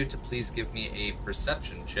three of you to please give me a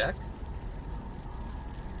perception check.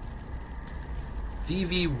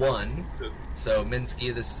 DV1. So,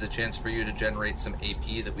 Minsky, this is a chance for you to generate some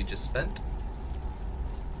AP that we just spent.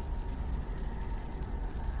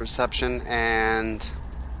 Perception and...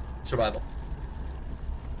 Survival.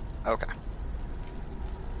 Okay.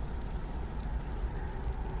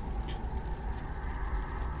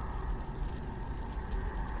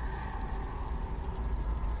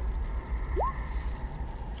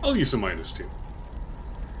 I'll use a -2.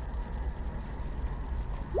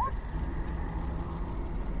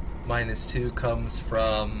 -2 comes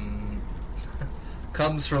from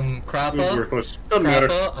Krappa. It was worthless. Doesn't matter.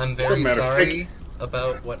 I'm very Doesn't matter. sorry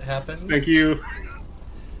about what happened. Thank you.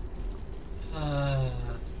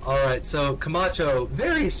 Alright, so Camacho,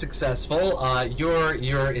 very successful.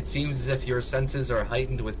 It seems as if your senses are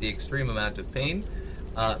heightened with the extreme amount of pain.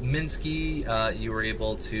 Minsky, you were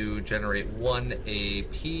able to generate 1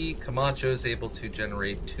 AP. Camacho is able to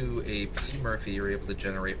generate 2 AP. Murphy, you were able to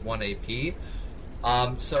generate 1 AP.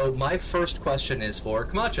 So my first question is for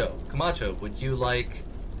Camacho. Camacho, would you like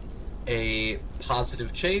a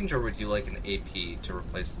positive change, or would you like an AP to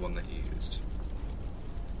replace the one that you used?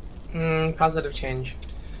 Positive change.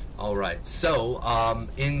 All right. So,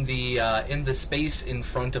 in the space in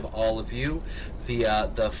front of all of you,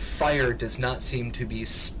 the fire does not seem to be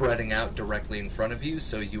spreading out directly in front of you,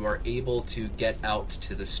 so you are able to get out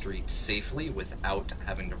to the street safely without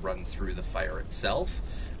having to run through the fire itself,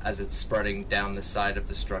 as it's spreading down the side of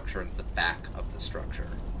the structure and the back of the structure.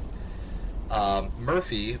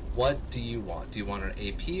 Murphy, what do you want? Do you want an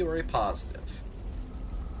AP or a positive?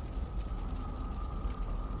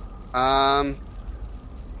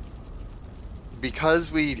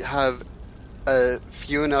 Because we have a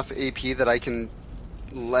few enough AP that I can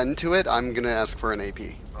lend to it, I'm going to ask for an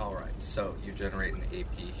AP. Alright, so you generate an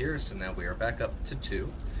AP here, so now we are back up to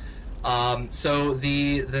 2. So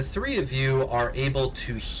the three of you are able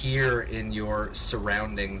to hear in your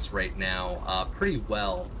surroundings right now pretty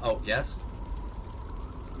well. Oh, yes?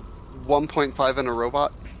 1.5 in a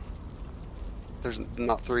robot? There's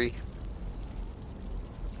not 3.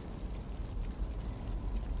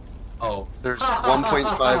 Oh. There's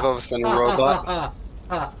 1.5 of us in a robot.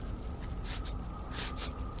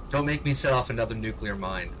 Don't make me set off another nuclear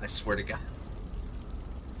mine, I swear to God.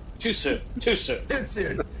 Too soon. Too soon. Too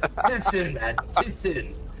soon. Too soon, man. Too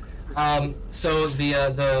soon. So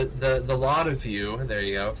the lot of you, there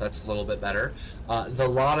you go, if that's a little bit better, the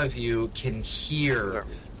lot of you can hear,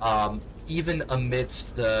 even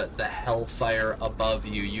amidst the hellfire above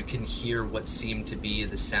you, you can hear what seem to be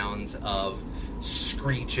the sounds of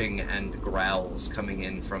screeching and growls coming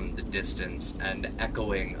in from the distance and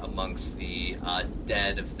echoing amongst the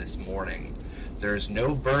dead of this morning. There's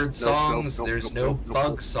no bird songs, there's no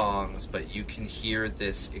bug songs, but you can hear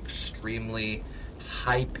this extremely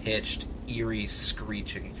high-pitched, eerie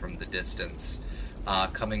screeching from the distance,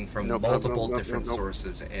 coming from multiple different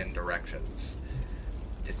sources and directions.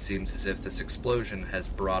 It seems as if this explosion has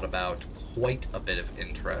brought about quite a bit of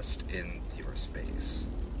interest in your space.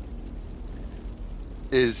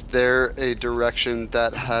 Is there a direction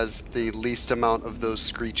that has the least amount of those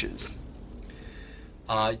screeches?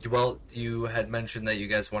 Well, you had mentioned that you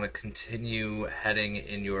guys want to continue heading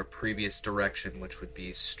in your previous direction, which would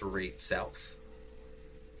be straight south.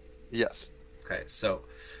 Yes. Okay, so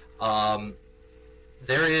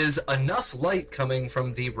there is enough light coming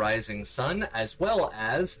from the rising sun, as well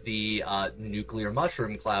as the nuclear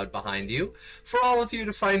mushroom cloud behind you, for all of you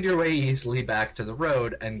to find your way easily back to the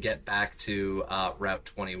road and get back to Route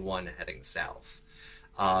 21 heading south.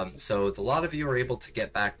 So the lot of you are able to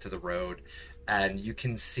get back to the road, and you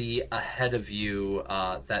can see ahead of you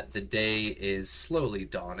that the day is slowly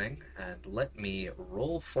dawning. And let me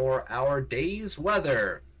roll for our day's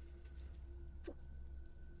weather.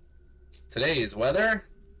 Today's weather,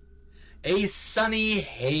 a sunny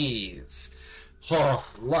haze. Oh,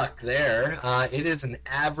 luck there. It is an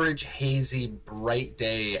average, hazy, bright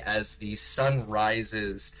day as the sun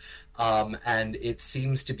rises, and it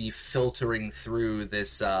seems to be filtering through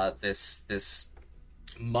this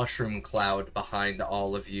mushroom cloud behind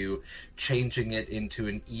all of you, changing it into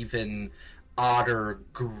an even odder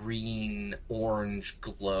green orange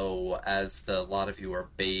glow as a lot of you are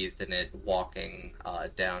bathed in it, walking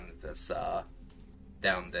down this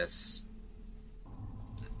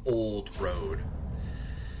old road.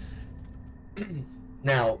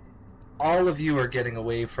 Now, all of you are getting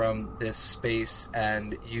away from this space,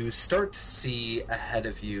 and you start to see ahead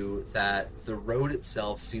of you that the road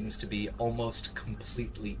itself seems to be almost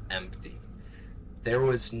completely empty. There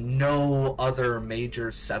was no other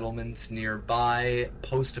major settlements nearby,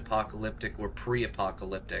 post-apocalyptic or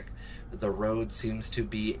pre-apocalyptic. The road seems to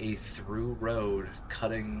be a through road,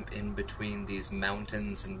 cutting in between these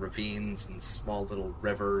mountains and ravines and small little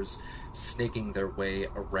rivers, snaking their way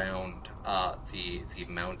around the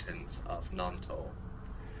mountains of Nanto.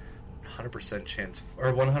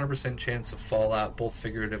 100% chance of fallout, both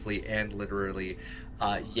figuratively and literally.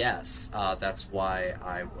 Yes, that's why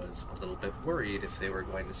I was a little bit worried if they were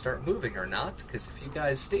going to start moving or not, because if you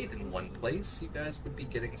guys stayed in one place, you guys would be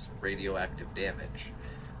getting some radioactive damage.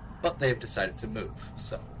 But they've decided to move,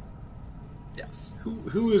 so yes.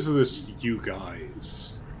 Who is this you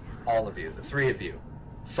guys? All of you, the three of you.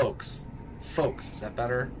 Folks, is that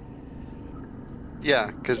better?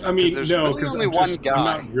 Yeah, because I mean, there's no, really because only I'm one guy.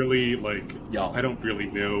 not really like. Yo. I don't really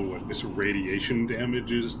know what this radiation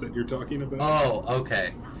damage is that you're talking about. Oh,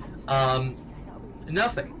 okay.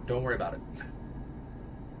 Nothing. Don't worry about it.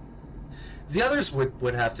 The others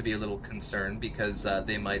would have to be a little concerned because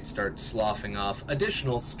they might start sloughing off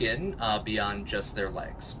additional skin beyond just their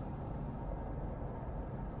legs.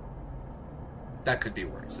 That could be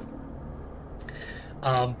worrisome.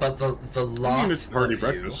 But the lot it's party of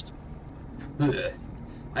breakfast. Ugh.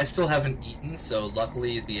 I still haven't eaten, so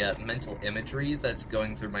luckily the mental imagery that's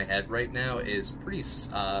going through my head right now is pretty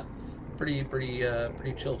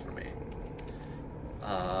chill for me.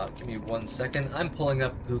 Give me 1 second. I'm pulling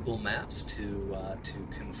up Google Maps to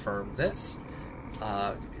confirm this. Give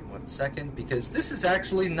me 1 second, because this is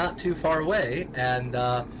actually not too far away. And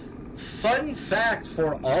fun fact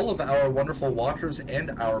for all of our wonderful watchers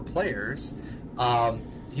and our players,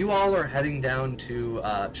 you all are heading down to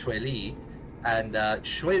Shuili. And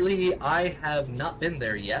Shuili, I have not been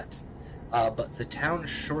there yet. But the town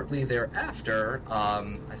shortly thereafter,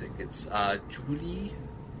 I think it's Jili.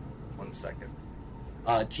 1 second.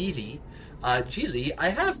 Jili, I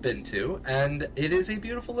have been to, and it is a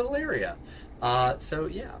beautiful little area. So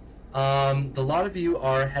yeah, the lot of you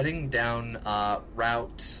are heading down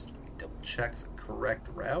route. Double check the correct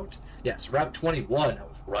route. Yes, Route 21. I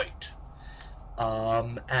was right.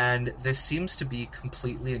 And this seems to be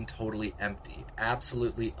completely and totally empty,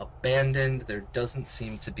 absolutely abandoned. There doesn't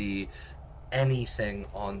seem to be anything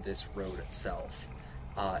on this road itself,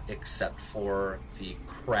 except for the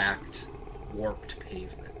cracked, warped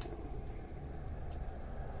pavement.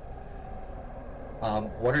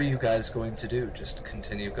 What are you guys going to do? Just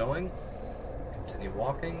continue going? Continue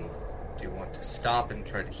walking? Do you want to stop and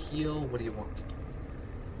try to heal? What do you want to do?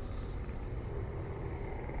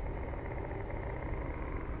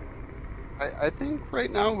 I think right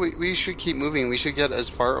now we should keep moving. We should get as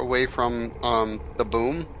far away from the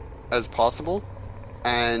boom as possible.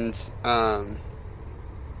 And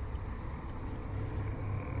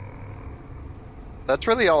that's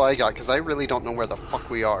really all I got, because I really don't know where the fuck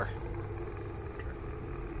we are.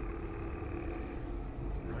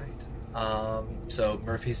 Right. So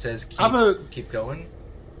Murphy says keep going.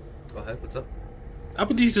 Go ahead, what's up?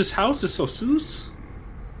 Abadiz's house is so soos.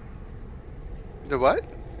 The what?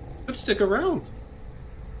 Let's stick around.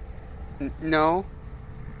 No.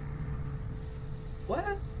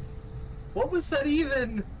 What? What was that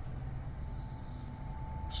even?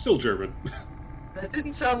 Still German. That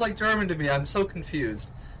didn't sound like German to me. I'm so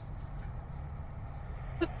confused.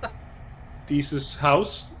 Deese's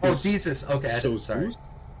house. Oh, Deese's. Okay, so sorry. soos.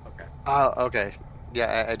 Okay. Okay.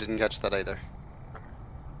 Yeah, I didn't catch that either.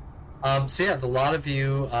 So yeah, the lot of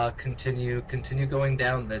you continue going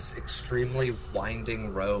down this extremely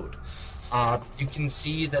winding road. You can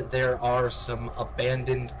see that there are some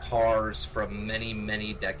abandoned cars from many,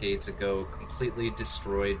 many decades ago, completely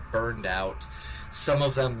destroyed, burned out. Some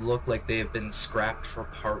of them look like they have been scrapped for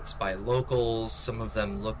parts by locals. Some of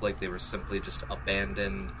them look like they were simply just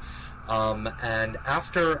abandoned. And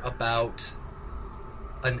after about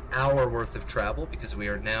an hour worth of travel, because we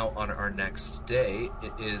are now on our next day,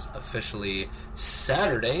 it is officially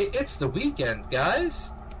Saturday. It's the weekend,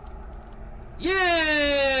 guys!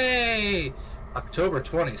 Yay! October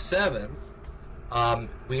 27th,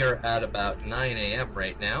 we are at about 9 a.m.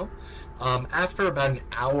 right now. After about an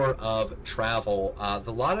hour of travel,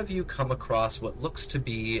 the lot of you come across what looks to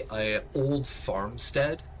be an old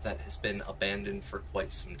farmstead that has been abandoned for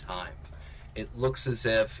quite some time. It looks as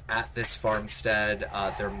if at this farmstead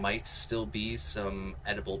there might still be some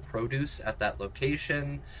edible produce at that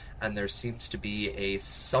location, and there seems to be a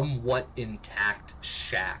somewhat intact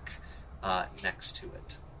shack next to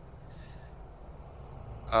it.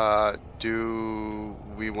 Do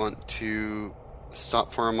we want to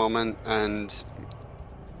stop for a moment and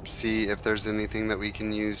see if there's anything that we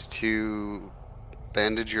can use to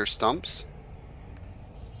bandage your stumps?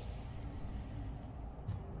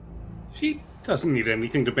 She doesn't need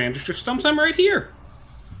anything to bandage her stumps. I'm right here.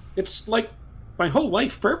 It's like my whole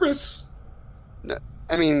life purpose. No,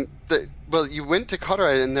 I mean, well, you went to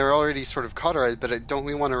cauterize and they're already sort of cauterized, but don't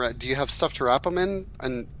we want to? Do you have stuff to wrap them in?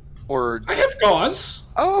 Or I have gauze.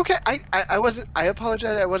 Oh, okay. I wasn't. I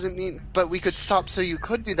apologize. I wasn't mean. But we could stop so you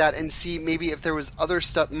could do that and see maybe if there was other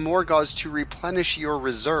stuff, more gauze to replenish your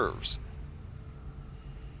reserves.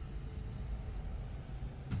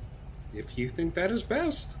 If you think that is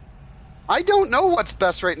best. I don't know what's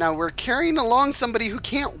best right now. We're carrying along somebody who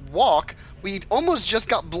can't walk. We almost just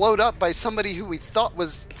got blowed up by somebody who we thought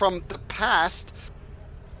was from the past.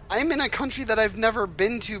 I'm in a country that I've never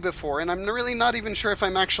been to before, and I'm really not even sure if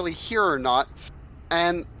I'm actually here or not.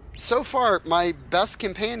 And so far, my best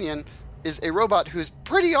companion is a robot who's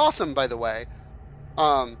pretty awesome, by the way.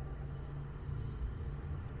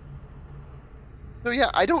 So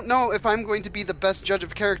yeah, I don't know if I'm going to be the best judge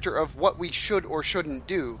of character of what we should or shouldn't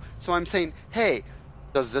do. So I'm saying, hey,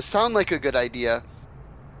 does this sound like a good idea?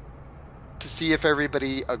 To see if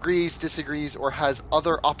everybody agrees, disagrees, or has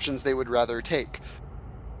other options they would rather take.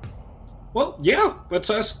 Well, yeah,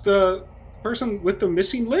 let's ask the person with the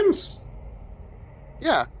missing limbs.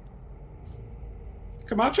 Yeah.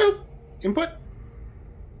 Camacho? Input?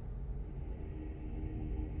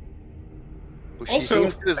 Well, she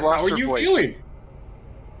seems to have lost her voice. How are you feeling?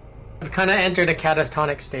 I've kind of entered a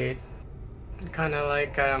catatonic state. Kind of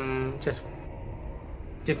like, just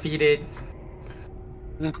defeated.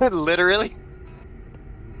 Literally?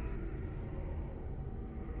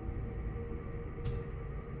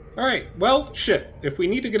 Alright, well, shit. If we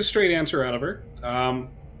need to get a straight answer out of her, I'm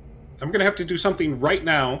gonna have to do something right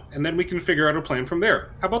now, and then we can figure out a plan from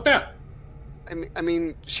there. How about that? I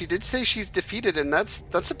mean, she did say she's defeated, and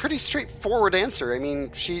that's a pretty straightforward answer. I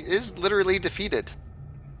mean, she is literally defeated.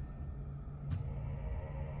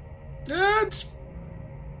 It's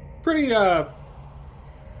pretty,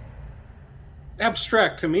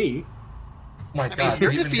 abstract to me. Oh my God, mean,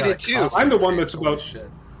 you're you even defeated got a too. costume I'm the one change. that's Holy about... shit.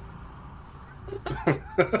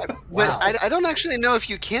 But Wow. I don't actually know if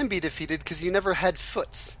you can be defeated, because you never had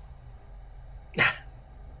foots.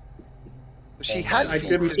 She had I feet,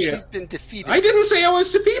 didn't so see it. she's been defeated. I didn't say I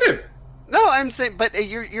was defeated! No, I'm saying, but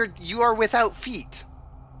you are without feet.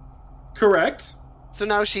 Correct. So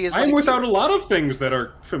now she is. I'm like without you. a lot of things that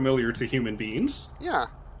are familiar to human beings. Yeah.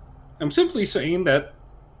 I'm simply saying that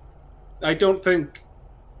I don't think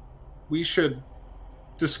we should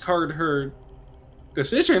discard her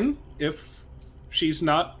decision if she's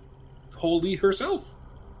not wholly herself.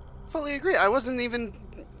 Fully agree. I wasn't even.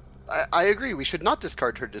 I agree. We should not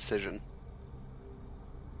discard her decision.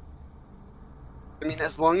 I mean,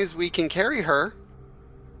 as long as we can carry her,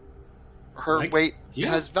 her weight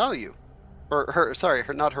has value. Or her, sorry,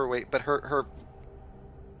 not her weight, but her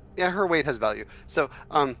weight has value. So,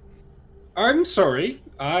 I'm sorry.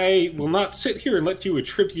 I will not sit here and let you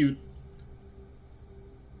attribute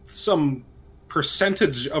some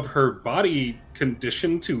percentage of her body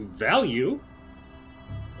condition to value.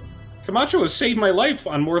 Camacho has saved my life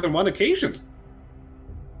on more than one occasion.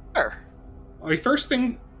 Sure. The first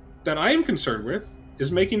thing that I am concerned with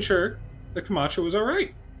is making sure that Camacho is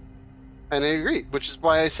alright. And I agree, which is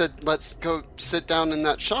why I said let's go sit down in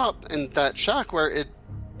that shop, in that shack, where it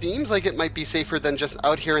seems like it might be safer than just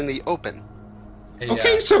out here in the open. Hey,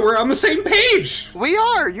 Okay, so we're on the same page! We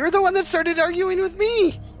are! You're the one that started arguing with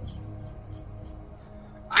me!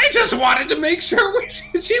 I just wanted to make sure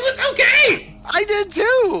she was okay! I did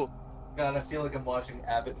too! God, I feel like I'm watching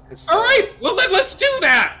Abbott and Costello. Alright, well then let's do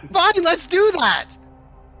that! Fine, let's do that!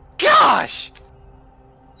 Gosh!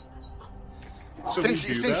 So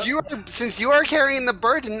Since you are carrying the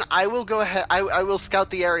burden, I will go ahead. I will scout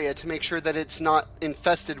the area to make sure that it's not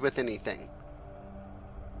infested with anything,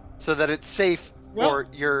 so that it's safe for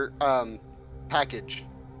your package.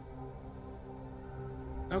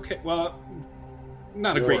 Okay, well,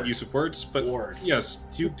 not a great use of words, but yes,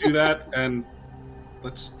 you do that and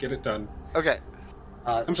let's get it done. Okay.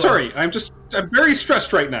 I'm sorry. I'm very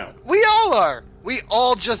stressed right now. We all are. We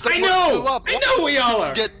all just I know. blew up. I know we all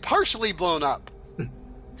are. Get partially blown up.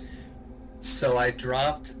 So I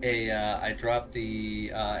dropped a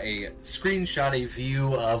screenshot, a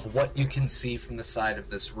view of what you can see from the side of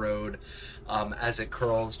this road as it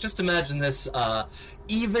curls. Just imagine this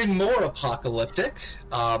even more apocalyptic.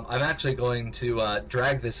 I'm actually going to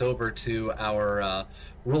drag this over to our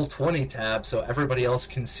Roll20 tab so everybody else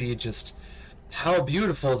can see just how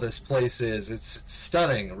beautiful this place is. It's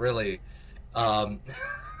stunning, really.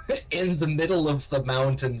 In the middle of the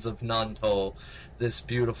mountains of Nantou, this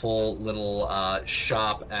beautiful little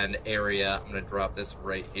shop and area. I'm going to drop this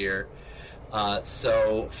right here.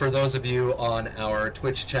 So for those of you on our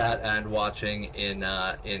Twitch chat and watching in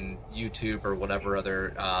YouTube or whatever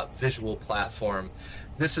other visual platform,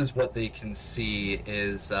 this is what they can see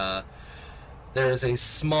is there is a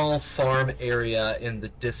small farm area in the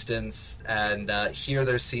distance, and here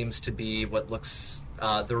there seems to be what looks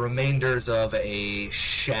the remainders of a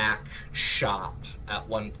shack shop at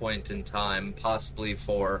one point in time, possibly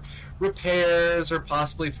for repairs or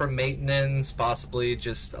possibly for maintenance, possibly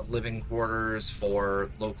just living quarters for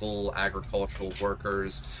local agricultural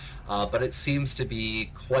workers. But it seems to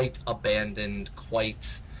be quite abandoned,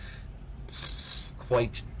 quite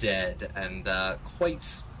dead, and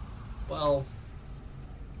quite, well,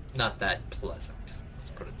 not that pleasant. Let's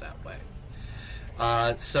put it that way.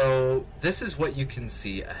 So this is what you can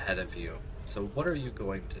see ahead of you. So what are you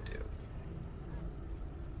going to do?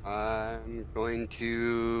 I'm going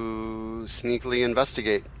to sneakily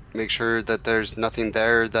investigate. Make sure that there's nothing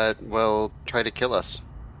there that will try to kill us.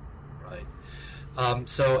 Right.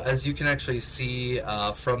 So as you can actually see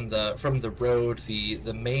from the road,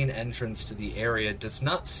 the main entrance to the area does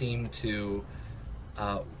not seem to...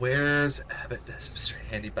 where's Abbott? Mr.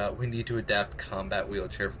 Handybot? We need to adapt combat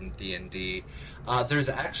wheelchair from D&D. There's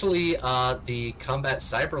actually the combat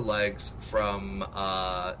cyber legs from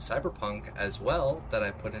Cyberpunk as well that I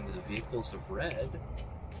put into the vehicles of red.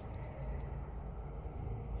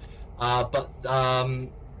 But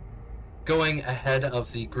going ahead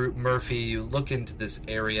of the group, Murphy, you look into this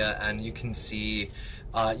area and you can see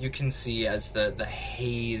as the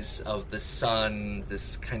haze of the sun,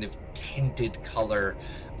 this kind of tinted color,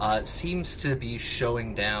 seems to be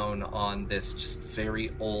showing down on this just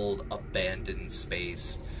very old, abandoned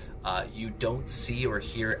space. You don't see or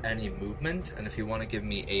hear any movement, and if you want to give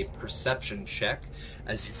me a perception check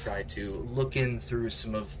as you try to look in through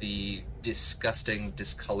some of the disgusting,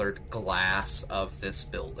 discolored glass of this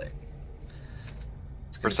building.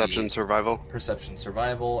 Perception survival? Perception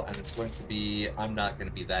survival, and it's going to be... I'm not going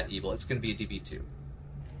to be that evil. It's going to be a DB2.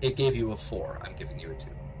 It gave you a 4. I'm giving you a 2.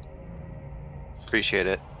 Appreciate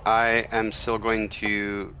it. I am still going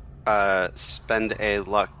to spend a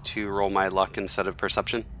luck to roll my luck instead of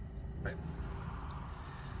perception. Right.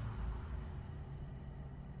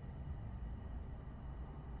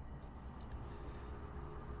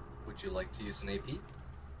 Would you like to use an AP?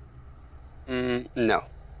 No.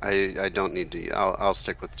 I don't need to. I'll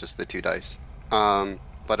stick with just the 2 dice.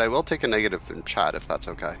 But I will take a negative in chat if that's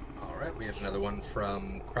okay. All right, we have another one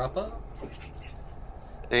from Krappa.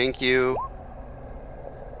 Thank you.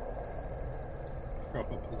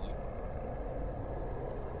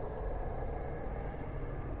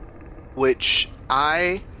 Which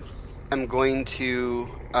I am going to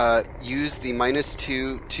use the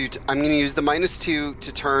 -2 to. I'm going to use the -2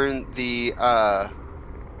 to turn the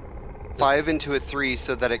 5 into a 3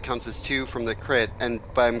 so that it counts as 2 from the crit,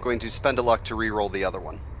 but I'm going to spend a luck to re-roll the other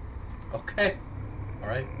one. Okay.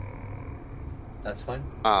 Alright. That's fine.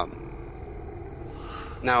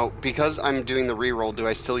 Now, because I'm doing the re-roll, do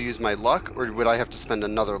I still use my luck, or would I have to spend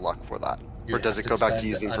another luck for that? Or does it go back to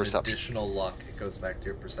using perception? Additional luck, it goes back to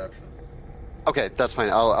your perception. Okay, that's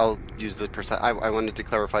fine. I'll use the perception. I wanted to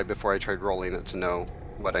clarify before I tried rolling it to know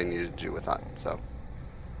what I needed to do with that, so...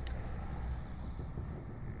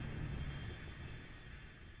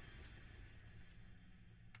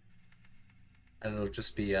 And it'll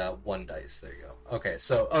just be 1 dice. There you go. Okay,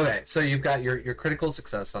 so you've got your critical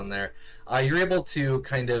success on there. You're able to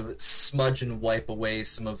kind of smudge and wipe away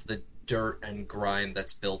some of the dirt and grime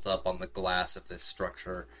that's built up on the glass of this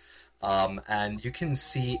structure. And you can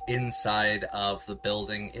see inside of the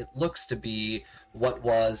building, it looks to be what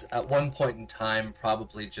was, at one point in time,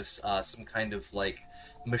 probably just some kind of, like,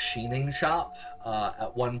 machining shop.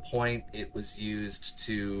 At one point, it was used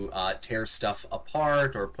to tear stuff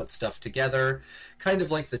apart or put stuff together, kind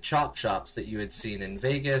of like the chop shops that you had seen in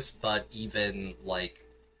Vegas, but even, like,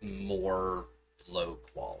 more low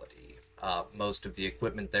quality. Most of the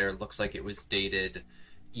equipment there looks like it was dated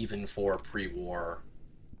even for pre-war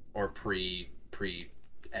or pre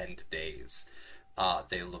pre-end days.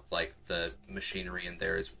 They look like the machinery in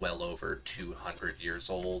there is well over 200 years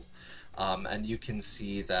old. And you can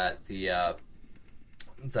see that the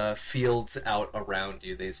fields out around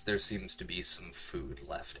you, there seems to be some food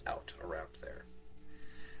left out around there.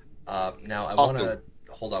 Now, I want to...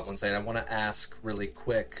 Hold on one second. I want to ask really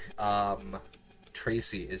quick,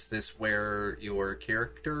 Tracy, is this where your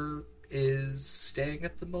character is staying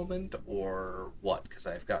at the moment, or what? Because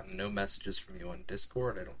I've gotten no messages from you on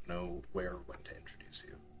Discord. I don't know where or when to introduce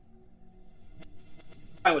you.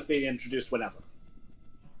 Fine with being introduced whenever.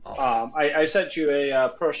 Oh. I sent you a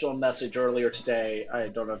personal message earlier today. I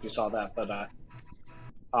don't know if you saw that, but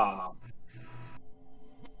I'll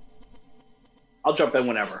jump in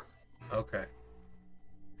whenever. Okay.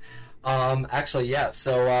 Actually, yeah.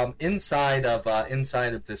 So, inside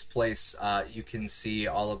of this place, you can see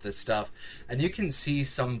all of this stuff, and you can see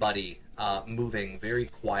somebody moving very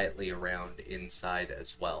quietly around inside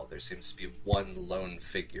as well. There seems to be one lone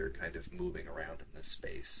figure kind of moving around in this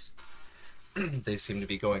space. They seem to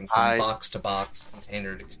be going from box to box,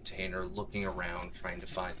 container to container, looking around, trying to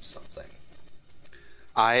find something.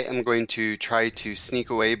 I am going to try to sneak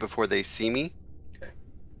away before they see me. Okay.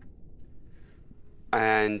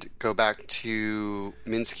 And go back to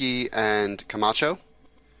Minsky and Camacho.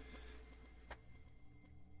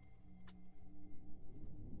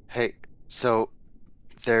 Hey, so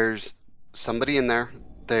there's somebody in there.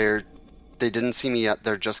 They didn't see me yet.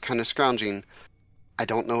 They're just kind of scrounging. I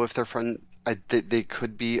don't know if they're friend. They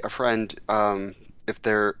could be a friend. If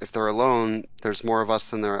they're alone, there's more of us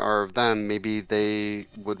than there are of them. Maybe they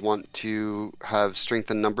would want to have strength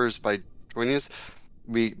in numbers by joining us.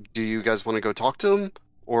 Do you guys want to go talk to them,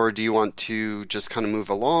 or do you want to just kind of move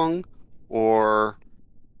along, or?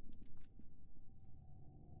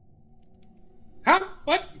 Huh?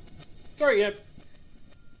 What? Sorry, I'm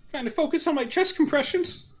trying to focus on my chest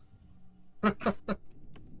compressions.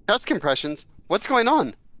 Chest compressions? What's going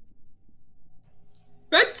on?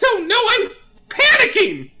 I don't know. I'm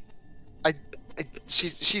panicking.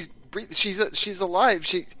 She's alive.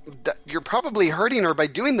 You're probably hurting her by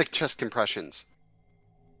doing the chest compressions.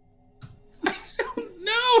 I don't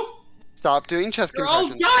know. Stop doing chest They're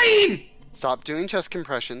compressions. all dying. Stop doing chest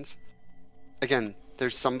compressions. Again,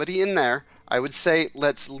 there's somebody in there. I would say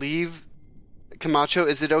let's leave. Camacho,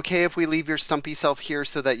 is it okay if we leave your stumpy self here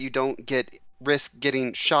so that you don't risk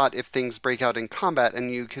getting shot if things break out in combat,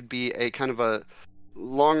 and you could be a kind of a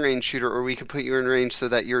long-range shooter, or we could put you in range so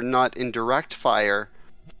that you're not in direct fire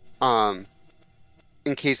in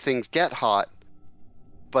case things get hot.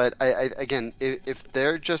 But again, if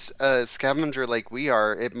they're just a scavenger like we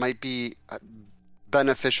are, it might be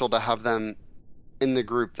beneficial to have them in the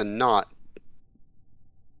group than not.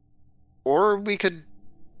 Or we could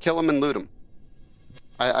kill them and loot them.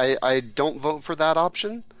 I don't vote for that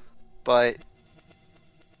option, but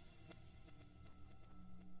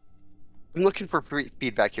I'm looking for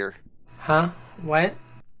feedback here. Huh? What?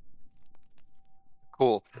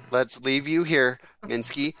 Cool. Let's leave you here.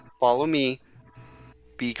 Minsky, follow me.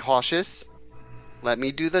 Be cautious. Let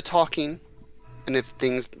me do the talking. And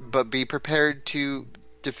but be prepared to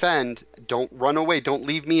defend. Don't run away. Don't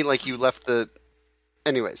leave me like you left the...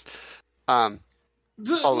 Anyways. I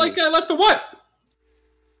left the what?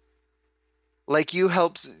 Like you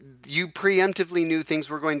preemptively knew things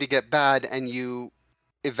were going to get bad and you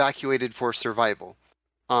evacuated for survival.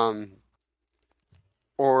 Or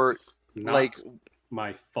Not like...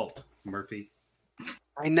 my fault, Murphy.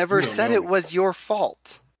 I never said it was your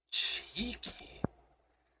fault. Cheeky.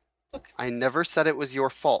 Look at I never said it was your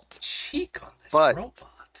fault. cheek on this But-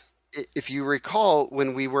 robot. If you recall,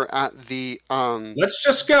 when we were at the Let's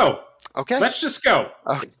just go. okay, Let's just go.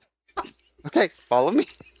 okay, follow me,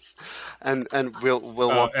 and we'll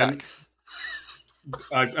walk and back.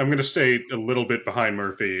 I'm going to stay a little bit behind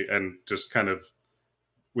Murphy and just kind of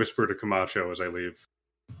whisper to Camacho as I leave.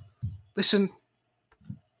 Listen,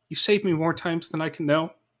 you saved me more times than I can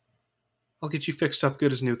know. I'll get you fixed up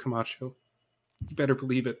good as new, Camacho. You better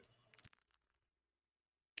believe it.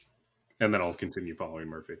 And then I'll continue following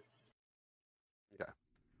Murphy.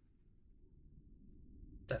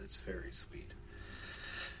 That is very sweet.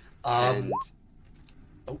 And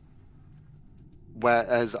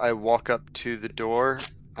as I walk up to the door,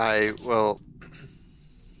 I will.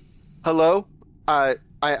 Hello, I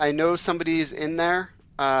know somebody's in there.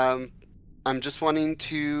 I'm just wanting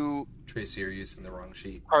to Tracy, you're using the wrong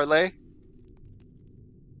sheet. parlay.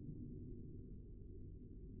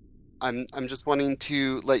 I'm just wanting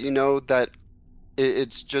to let you know that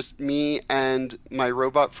it's just me and my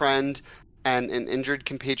robot friend and an injured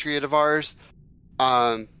compatriot of ours.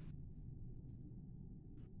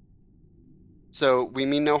 So we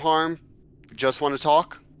mean no harm. Just want to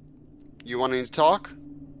talk. You wanting to talk? Open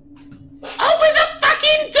the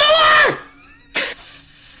fucking door!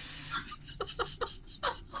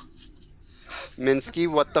 Minsky,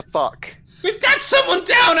 what the fuck? We've got someone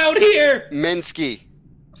down out here! Minsky,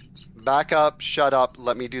 back up, shut up,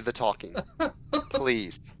 let me do the talking.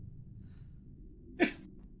 Please.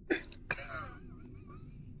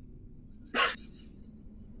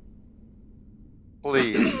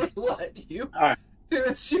 Please. Let you Alright. do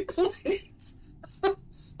as you please.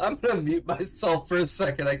 I'm gonna mute myself for a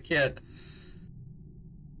second. I can't.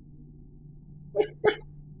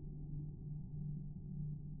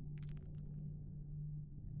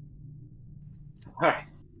 Alright.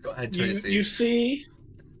 Go ahead, You, Tracy. you see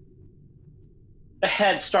a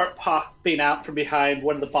head start popping out from behind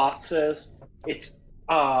one of the boxes. It's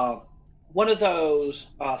one of those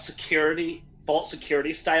vault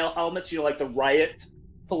security style helmets, like the riot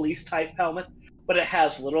police type helmet, but it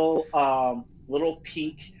has little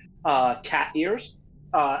pink cat ears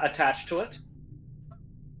attached to it.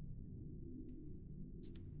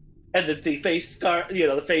 And the face guard,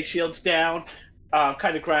 the face shield's down,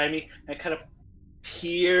 kind of grimy, and kind of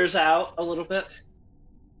peers out a little bit.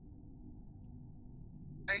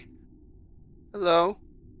 Hello?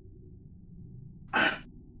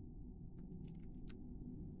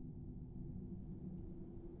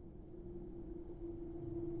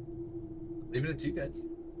 Leaving it to you guys.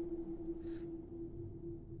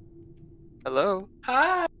 Hello?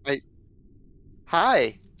 Hi.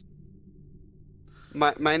 Hi.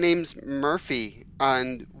 My name's Murphy,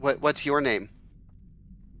 and what's your name?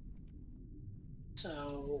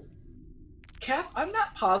 So, Cap, I'm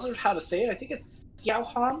not positive how to say it. I think it's Xiao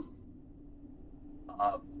Han.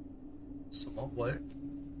 Somewhat what?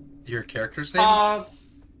 Your character's name?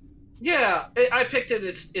 Yeah, I picked it.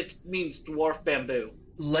 It means dwarf bamboo.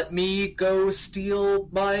 Let me go steal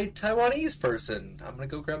my Taiwanese person. I'm gonna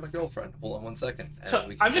go grab my girlfriend. Hold on one second. and So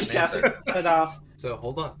we can I'm just get an answer. guessing, but So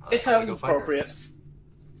hold on. it's I'm gonna go find her. appropriate.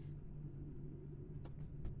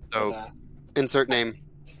 So, But, insert name.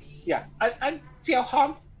 yeah, I'm Xiao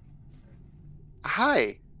Han.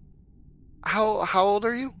 Hi. How old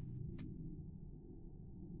are you?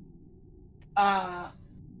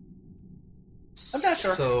 I'm not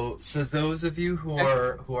sure. So those of you who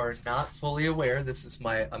are not fully aware, this is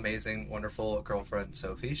my amazing, wonderful girlfriend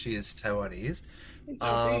Sophie. She is Taiwanese.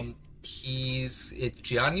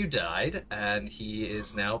 Jian Yu died, and he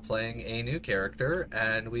is now playing a new character,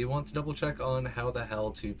 and we want to double check on how the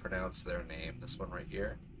hell to pronounce their name. This one right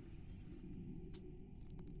here.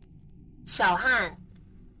 小汉.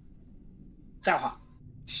 Xiao Han.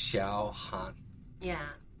 Xiao Han. Yeah.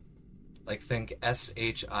 Like think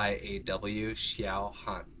SHIAW, Xiao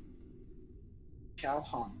Han. Xiao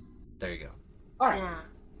Han. There you go. All right. Yeah.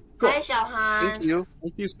 Cool. Hi, 小汉. Thank you.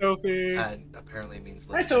 Thank you, Sophie. And apparently it means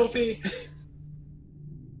Hi, Sophie.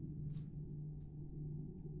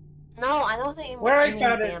 No, I don't think Where it I means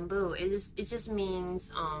found it- bamboo. It just means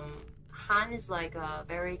Han is like a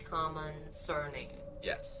very common surname.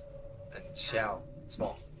 Yes. And Xiao,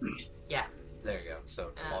 small. Yeah. There you go.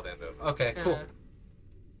 So small bamboo. Okay, cool.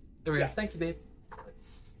 There we go. Yeah. Thank you, babe.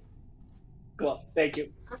 Cool. Thank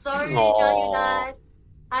you. I'm sorry, Aw. John, you died.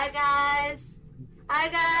 Hi, guys. Hi,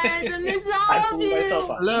 guys. I miss all I of pulled myself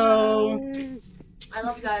you. up. Hello. I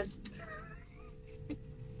love you guys.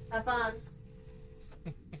 Have fun.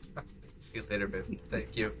 See you later, babe.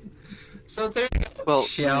 Thank you. So there you go. Well,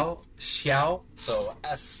 Xiao. So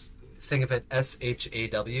think of it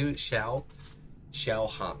SHAW. Xiao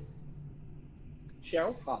Han.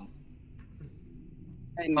 Xiao Han.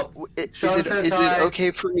 and Oh, is Sean it says is hi. it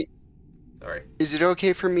okay for me? Sorry. Is it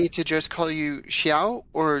okay for me to just call you Xiao,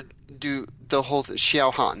 or do the whole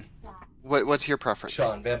Xiao Han? What's your preference?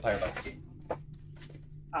 Sean, Vampire Bite.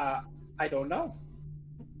 I don't know.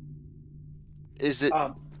 Is it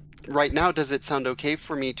right now? Does it sound okay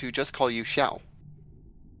for me to just call you Xiao?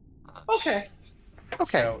 Okay.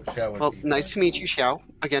 Okay. Xiao would Well, be nice to meet you, Xiao.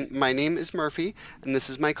 Again, my name is Murphy, and this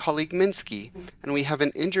is my colleague Minsky, and we have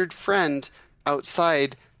an injured friend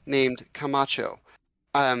outside named Camacho.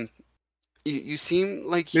 You seem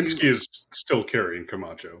like you... Minsky is still carrying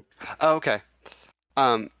Camacho. Oh, okay.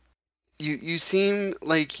 You seem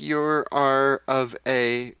like you are of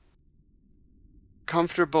a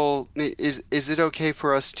comfortable... Is it okay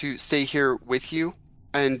for us to stay here with you?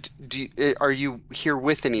 And are you here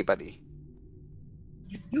with anybody?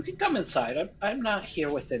 You can come inside. I'm not here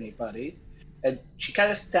with anybody. And she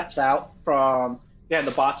kind of steps out from behind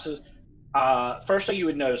the boxes. First thing you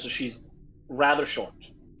would notice is she's rather short.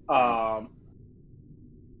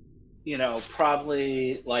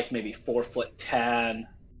 Probably like maybe 4'10",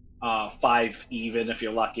 5 even if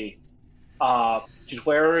you're lucky. She's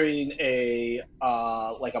wearing a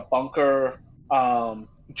like a bunker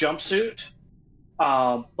jumpsuit,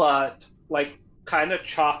 but like kind of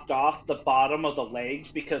chopped off the bottom of the legs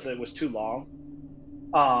because it was too long,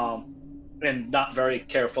 and not very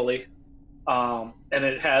carefully. And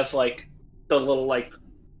it has like the little like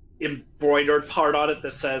embroidered part on it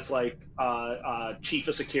that says like Chief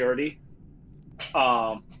of Security.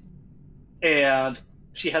 And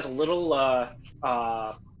she has a little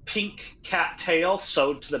pink cat tail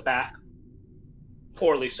sewed to the back,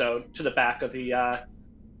 poorly sewed to the back of the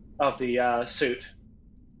suit.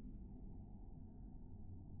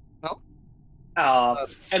 Oh.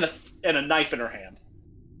 And a knife in her hand.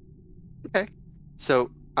 Okay.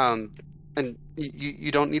 So, and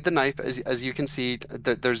you don't need the knife, as you can see.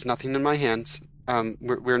 There's nothing in my hands.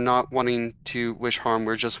 We're not wanting to wish harm.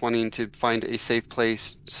 We're just wanting to find a safe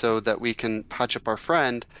place so that we can patch up our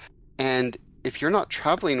friend. And if you're not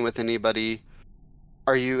traveling with anybody,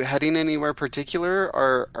 are you heading anywhere particular,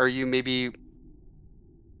 or are you maybe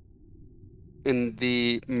in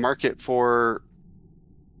the market for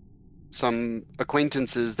some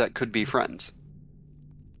acquaintances that could be friends?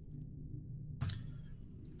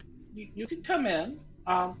 You can come in.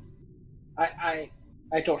 I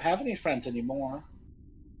don't have any friends anymore.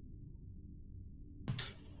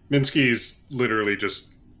 Minsky's literally just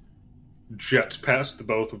jets past the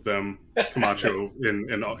both of them, Camacho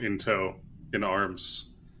in tow, in arms.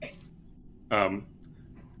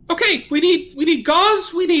 Okay, we need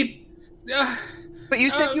gauze. We need. But you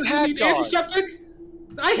said you had gauze. Antiseptic.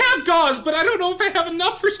 I have gauze, but I don't know if I have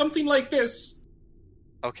enough for something like this.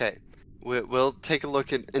 Okay, we'll take a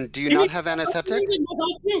look at. And do you not have antiseptic?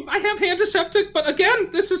 I have antiseptic, but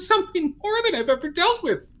again, this is something more than I've ever dealt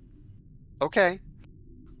with. Okay.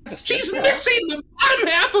 She's missing the bottom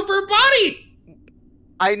half of her body!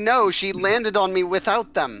 I know, she landed on me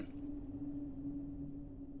without them.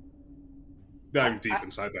 I'm deep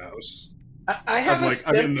inside the house. I have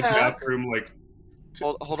I'm in the bathroom, like...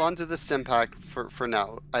 Hold on to the Simpack for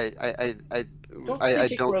now. I don't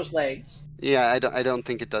think it grows legs. Yeah, I don't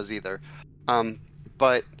think it does either.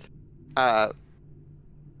 But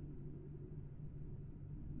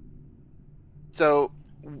so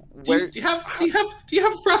where do you have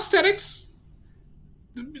prosthetics?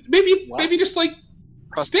 Maybe just like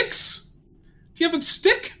sticks? Do you have a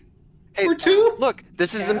stick? Hey, or two? Look,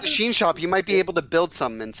 this is a machine shop. You might be able to build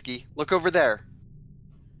some, Minsky. Look over there.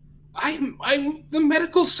 I'm the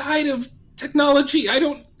medical side of technology. I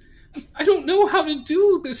don't know how to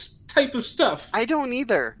do this type of stuff. I don't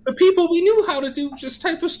either. The people we knew how to do this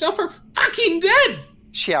type of stuff are fucking dead.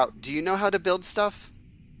 Xiao, do you know how to build stuff?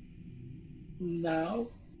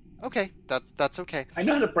 No. Okay, that's okay. I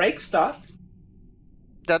know how to break stuff.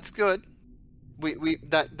 That's good.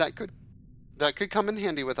 That could come in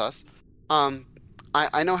handy with us.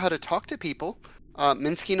 I know how to talk to people.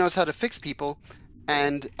 Minsky knows how to fix people,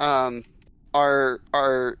 and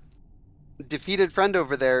our defeated friend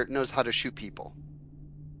over there knows how to shoot people.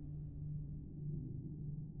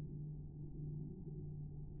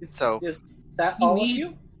 So is that all of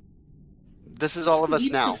you? This is all of us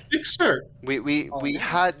now. Fix her.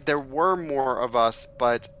 There were more of us,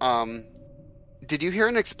 but did you hear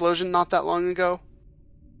an explosion not that long ago?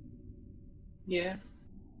 Yeah.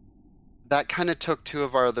 That kind of took two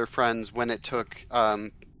of our other friends when it took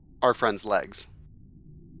our friend's legs.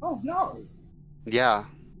 Oh no. Yeah.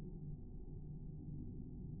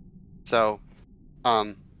 So,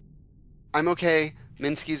 I'm okay.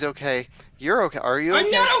 Minsky's okay. You're okay. Are you okay?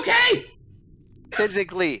 I'm not okay!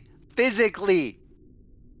 Physically.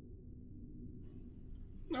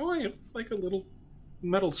 No, I have like a little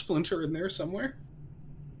metal splinter in there somewhere.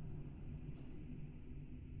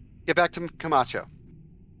 Get back to Camacho.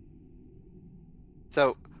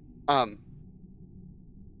 So,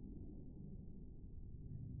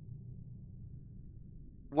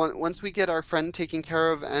 once we get our friend taken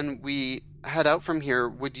care of and we head out from here,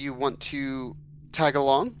 would you want to tag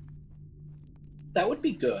along? That would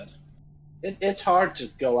be good. It's hard to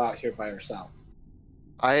go out here by yourself.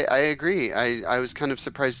 I agree. I was kind of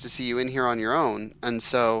surprised to see you in here on your own, and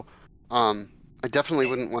so I definitely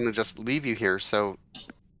wouldn't want to just leave you here. So,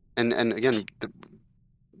 and again,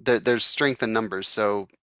 there's strength in numbers, so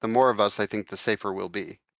the more of us, I think, the safer we'll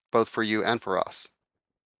be, both for you and for us.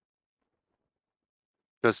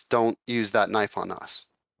 Just don't use that knife on us.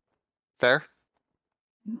 Fair?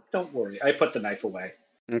 Don't worry. I put the knife away.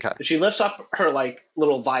 Okay. She lifts up her like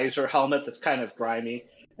little visor helmet that's kind of grimy,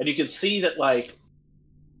 and you can see that like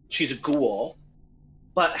she's a ghoul,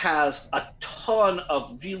 but has a ton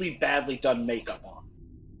of really badly done makeup on.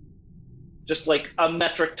 just like a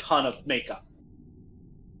metric ton of makeup.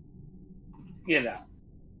 You know.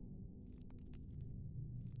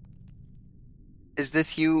 Is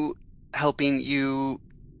this you helping you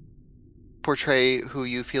portray who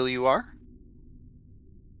you feel you are?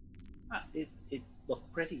 It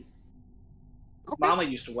looked pretty. Okay. Mama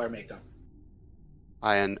used to wear makeup.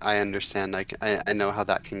 I understand. I know how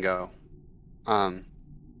that can go.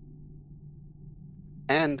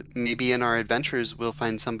 And maybe in our adventures we'll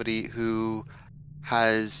find somebody who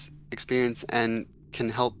has experience and can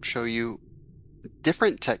help show you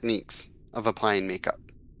different techniques of applying makeup.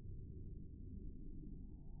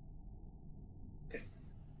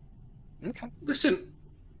 Okay. Listen,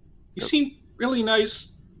 you seem really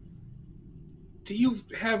nice. Do you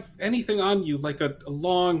have anything on you, like a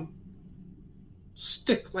long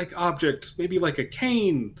stick-like object, maybe like a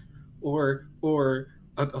cane or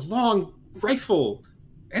a long rifle?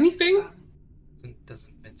 Anything?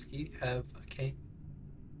 Doesn't Minsky have a cane?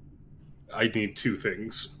 I need 2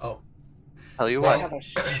 things. Oh. Tell you I what. have a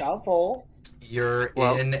shovel. You're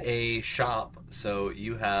in a shop, so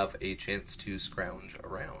you have a chance to scrounge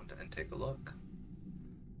around and take a look.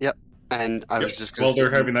 Yep. And I was just going While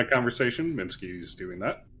they're having that conversation, Minsky's doing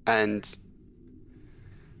that. And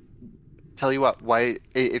tell you what, why,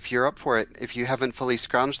 if you're up for it, if you haven't fully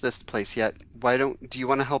scrounged this place yet, do you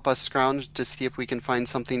want to help us scrounge to see if we can find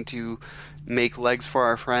something to make legs for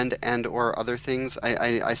our friend and or other things?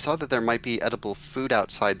 I saw that there might be edible food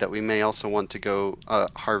outside that we may also want to go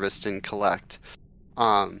harvest and collect.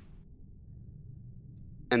 And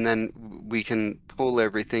then we can pull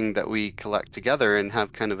everything that we collect together and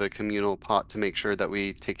have kind of a communal pot to make sure that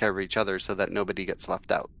we take care of each other so that nobody gets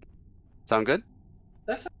left out. Sound good?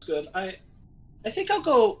 That sounds good. I think I'll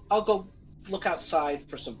go look outside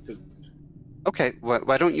for some food. Okay,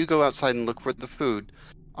 why don't you go outside and look for the food,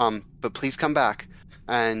 but please come back.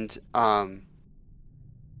 And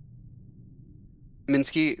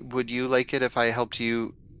Minsky, would you like it if I helped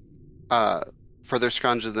you further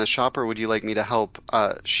scrounge in the shop, or would you like me to help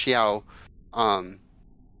Xiao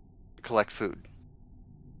collect food?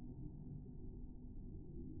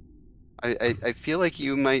 I feel like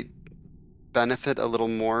you might benefit a little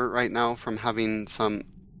more right now from having some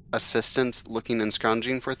assistance looking and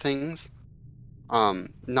scrounging for things.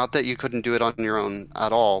 Not that you couldn't do it on your own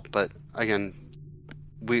at all, but again,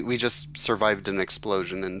 we just survived an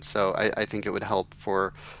explosion, and so I think it would help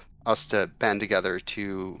for us to band together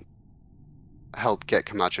to help get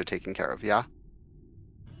Camacho taken care of, yeah?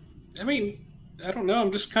 I mean, I don't know,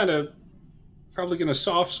 I'm just kind of probably going to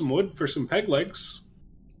saw off some wood for some peg legs.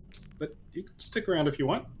 But you can stick around if you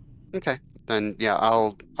want. Okay, then yeah,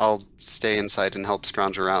 I'll stay inside and help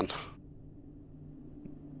scrounge around.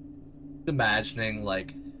 Imagining,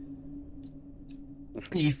 like,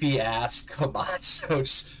 beefy ass Camacho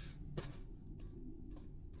just...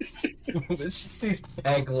 It's just these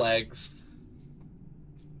peg legs.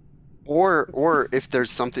 Or if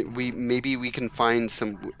there's something maybe we can find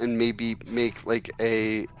some and maybe make like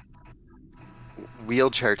a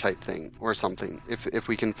wheelchair type thing or something. If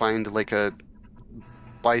we can find like a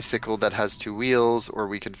bicycle that has 2 wheels, or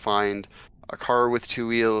we could find a car with 2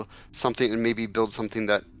 wheel, something, and maybe build something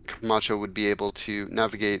that Camacho would be able to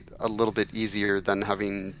navigate a little bit easier than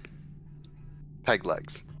having peg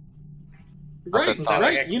legs.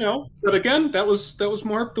 Right, you know. But again, that was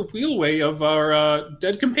more the wheelway of our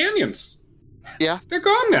dead companions. Yeah, they're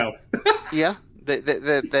gone now. Yeah,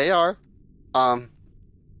 they are. Have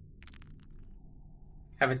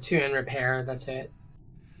a 2 in repair. That's it.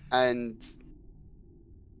 And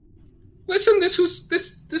listen,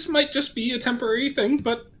 this might just be a temporary thing,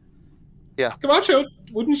 but yeah, Camacho,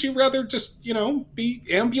 wouldn't you rather just be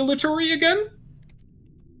ambulatory again?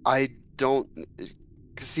 I don't.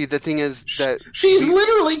 See, the thing is that... She's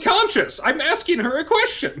literally conscious! I'm asking her a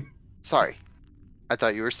question! Sorry. I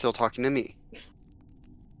thought you were still talking to me.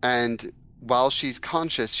 And while she's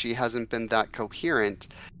conscious, she hasn't been that coherent.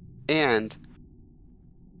 And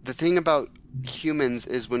the thing about humans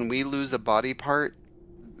is when we lose a body part,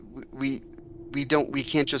 we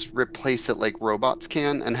can't just replace it like robots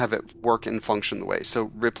can and have it work and function the way.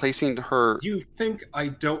 So replacing her... You think I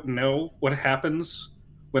don't know what happens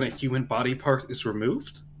when a human body part is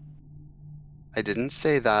removed? I didn't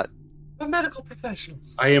say that. A medical professional.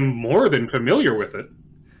 I am more than familiar with it.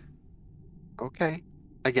 Okay.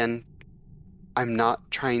 Again, I'm not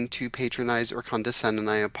trying to patronize or condescend, and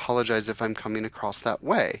I apologize if I'm coming across that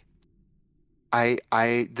way.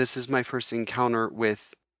 This is my first encounter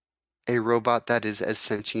with a robot that is as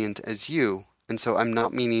sentient as you, and so I'm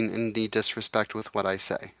not meaning any disrespect with what I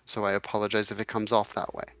say. So I apologize if it comes off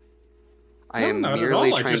that way. I am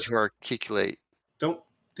merely trying to articulate. Don't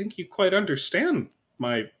think you quite understand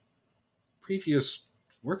my previous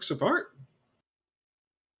works of art.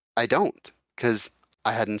 I don't, because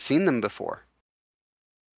I hadn't seen them before.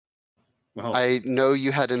 Well, I know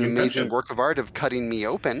you had an you amazing mentioned- work of art of cutting me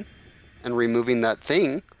open and removing that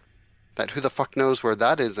thing, but who the fuck knows where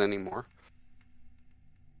that is anymore?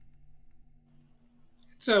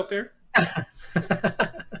 It's out there.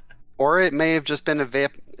 Or it may have just been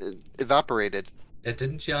evaporated. Yeah,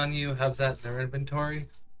 didn't Jianyu have that in their inventory?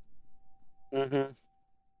 Mm-hmm.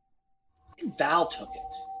 Val took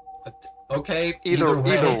it. Okay. Either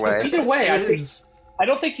way. Either way, It is. I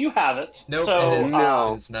don't think you have it. Nope, So, it is.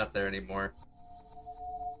 No. It's not there anymore.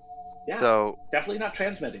 yeah, So definitely not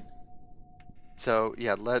transmitting.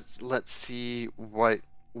 yeah, let's see what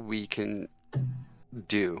we can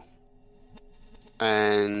do.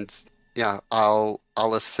 And yeah, I'll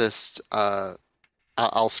assist.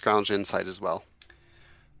 I'll scrounge inside as well.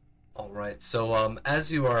 All right. So,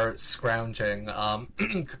 as you are scrounging,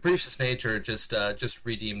 capricious nature just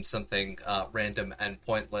redeemed something random and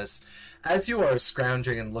pointless. As you are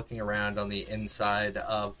scrounging and looking around on the inside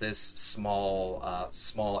of this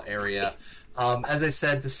small area, as I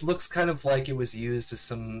said, this looks kind of like it was used as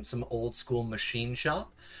some old school machine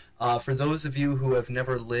shop. For those of you who have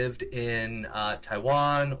never lived in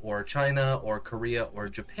Taiwan or China or Korea or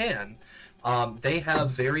Japan, they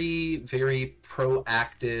have very, very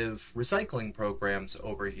proactive recycling programs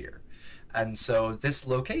over here. And so this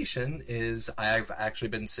location is, I've actually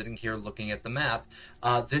been sitting here looking at the map,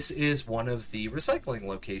 this is one of the recycling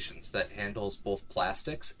locations that handles both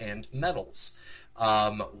plastics and metals.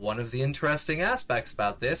 One of the interesting aspects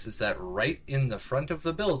about this is that right in the front of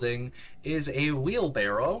the building is a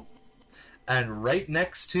wheelbarrow, and right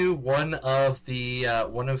next to one of their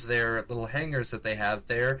little hangars that they have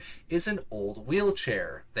there is an old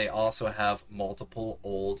wheelchair. They also have multiple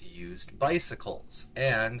old used bicycles,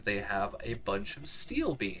 and they have a bunch of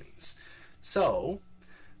steel beams. So,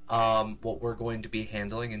 what we're going to be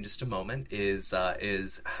handling in just a moment is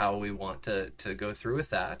how we want to go through with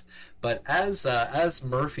that. But as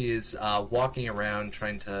Murphy is walking around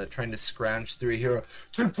trying to scrounge through here,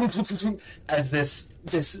 as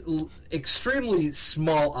this extremely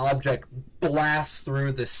small object blasts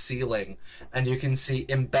through the ceiling, and you can see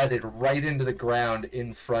embedded right into the ground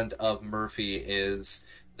in front of Murphy is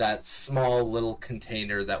that small little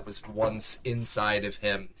container that was once inside of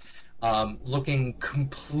him. Looking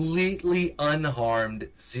completely unharmed,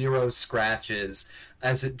 0 scratches,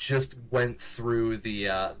 as it just went through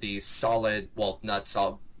the solid, well, not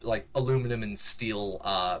solid, like aluminum and steel,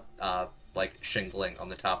 like shingling on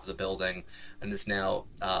the top of the building, and is now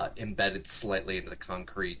embedded slightly into the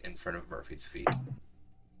concrete in front of Murphy's feet.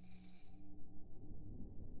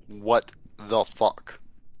 What the fuck?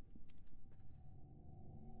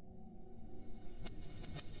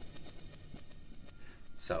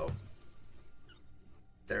 So,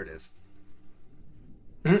 there it is.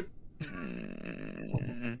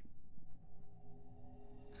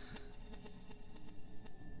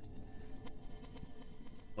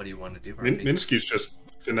 What do you want to do, Murphy? Minsky's just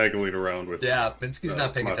finagling around with. Yeah, Minsky's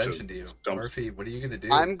not paying Camacho attention to you. dumps. Murphy, what are you gonna do?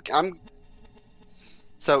 I'm.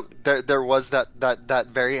 So there was that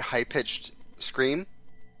very high pitched scream.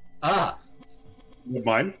 Ah,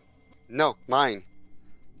 Mine? No, mine.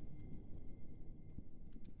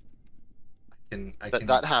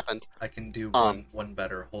 That happened. I can do Um, one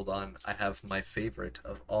better. Hold on. I have my favorite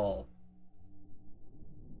of all.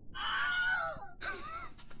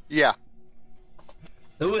 Yeah.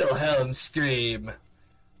 The Wilhelm scream.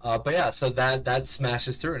 But yeah, so that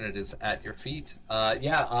smashes through and it is at your feet.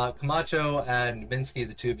 Camacho and Minsky,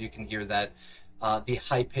 the two of you can hear that the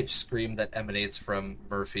high-pitched scream that emanates from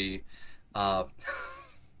Murphy.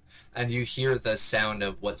 And you hear the sound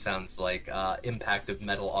of what sounds like impact of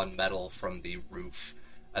metal on metal from the roof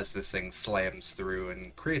as this thing slams through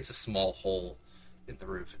and creates a small hole in the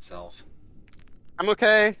roof itself. I'm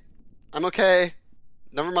okay.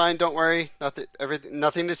 Never mind. Don't worry.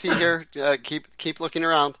 Nothing to see here. Keep looking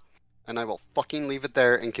around, and I will fucking leave it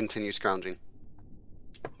there and continue scrounging.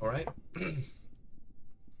 All right.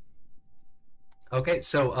 Okay,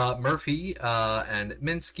 so Murphy and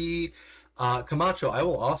Minsky, Camacho, I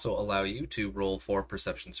will also allow you to roll for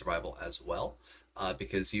perception survival as well,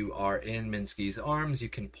 because you are in Minsky's arms. You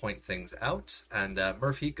can point things out, and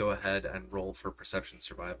Murphy, go ahead and roll for perception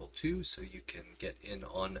survival too, so you can get in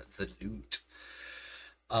on the loot.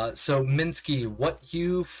 So Minsky, what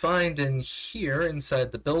you find in here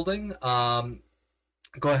inside the building, go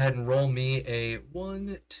ahead and roll me a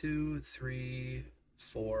 1, 2, 3,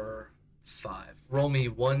 4, 5. Roll me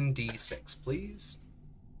 1d6, please.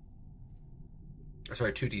 Or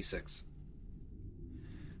sorry, 2d6.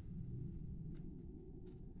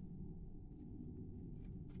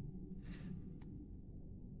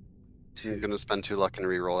 I'm going to spend 2 luck and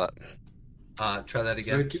reroll it. Try that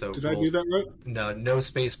again. Did I do that right? No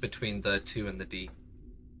space between the 2 and the D.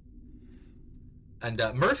 And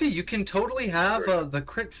Murphy, you can totally have the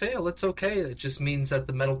crit fail. It's okay. It just means that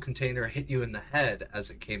the metal container hit you in the head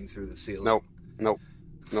as it came through the ceiling. Nope.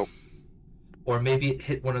 Or maybe it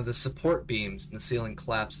hit one of the support beams and the ceiling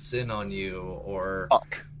collapses in on you. Or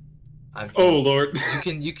fuck. Oh Lord!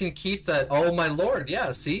 You can keep that. Oh my Lord!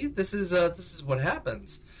 Yeah. See, this is what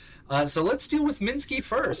happens. So let's deal with Minsky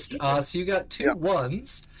first. So you got 2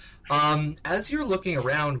 ones. As you're looking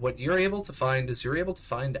around, what you're able to find is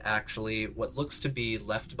actually what looks to be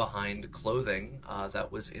left behind clothing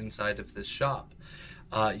that was inside of this shop.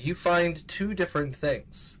 You find 2 different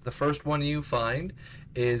things. The first one you find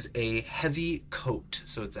is a heavy coat.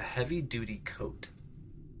 So it's a heavy duty coat.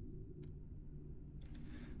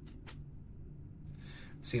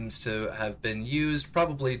 Seems to have been used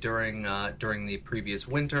probably during the previous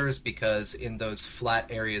winters, because in those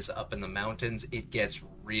flat areas up in the mountains, it gets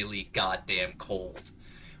really goddamn cold.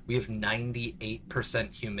 We have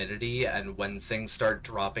 98% humidity, and when things start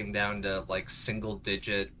dropping down to like single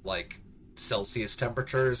digit like Celsius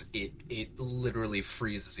temperatures, it literally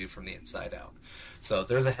freezes you from the inside out. So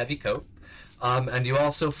there's a heavy coat. And you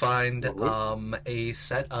also find a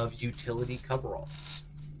set of utility coveralls.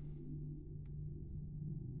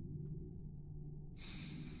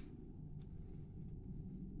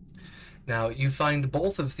 Now, you find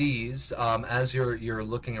both of these as you're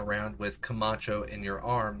looking around with Camacho in your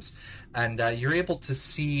arms, and you're able to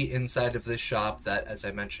see inside of this shop that, as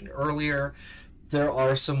I mentioned earlier, there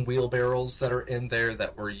are some wheelbarrows that are in there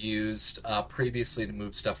that were used previously to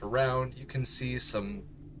move stuff around. You can see some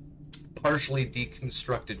partially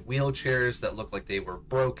deconstructed wheelchairs that look like they were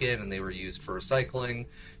broken and they were used for recycling.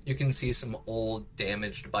 You can see some old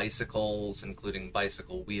damaged bicycles, including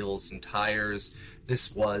bicycle wheels and tires.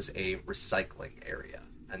 This was a recycling area.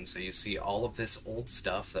 And so you see all of this old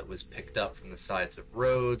stuff that was picked up from the sides of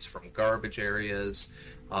roads, from garbage areas,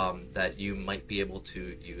 that you might be able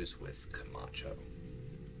to use with Camacho.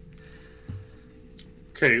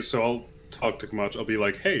 Okay, so I'll talk to Camacho. I'll be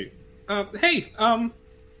like, hey,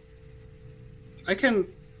 I can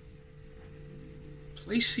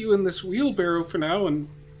place you in this wheelbarrow for now, and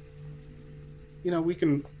we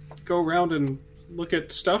can go around and look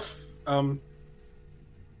at stuff. In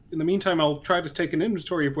the meantime, I'll try to take an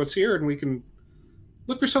inventory of what's here, and we can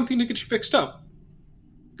look for something to get you fixed up.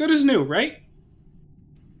 Good as new, right?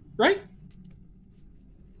 Right?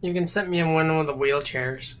 You can set me in one of the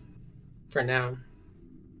wheelchairs for now.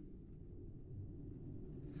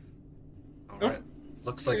 All right.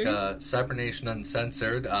 Looks like Cybernation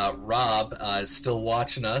Uncensored. Rob is still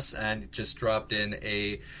watching us and just dropped in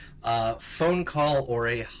a phone call or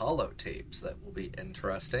a holotape, so that will be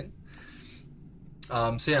interesting.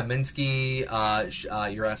 So yeah, Minsky,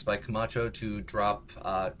 you're asked by Camacho to drop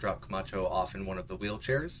Camacho off in one of the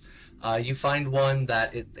wheelchairs. You find one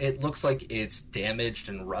that it looks like it's damaged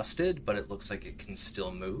and rusted, but it looks like it can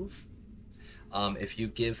still move. If you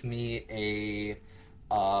give me a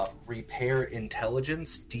repair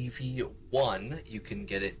intelligence DV1, you can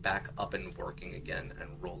get it back up and working again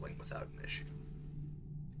and rolling without an issue.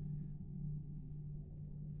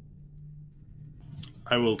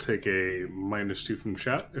 I will take a -2 from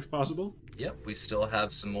chat if possible. Yep, we still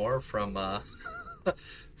have some more from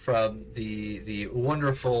from the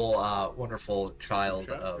wonderful child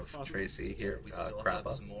of Tracy here. We still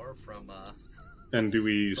have some more from. And do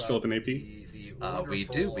we still have an AP? We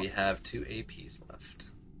do. We have 2 APs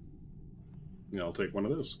left. Yeah, I'll take one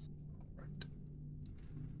of those.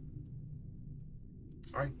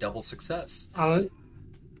 All right, double success.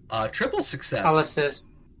 Triple success. I'll assist.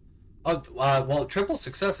 Oh, well, triple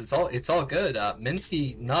success. It's all good.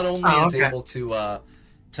 Minsky not only is able to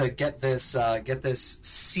get this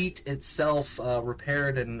seat itself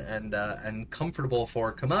repaired and comfortable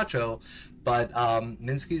for Camacho, but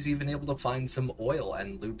Minsky's even able to find some oil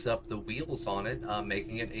and lubes up the wheels on it,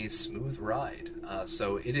 making it a smooth ride.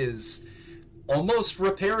 So it is almost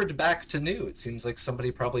repaired back to new. It seems like somebody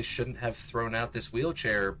probably shouldn't have thrown out this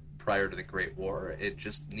wheelchair prior to the Great War. It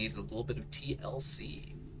just needed a little bit of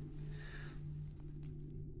TLC.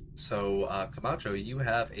 So, Camacho, you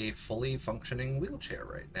have a fully functioning wheelchair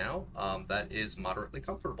right now that is moderately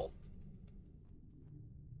comfortable.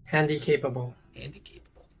 Handy capable. And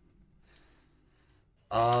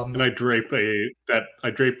I drape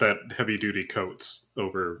that heavy duty coat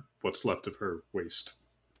over what's left of her waist.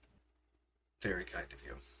 Very kind of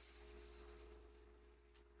you.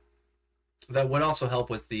 That would also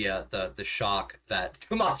help with the shock that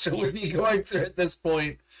Camacho would be going through at this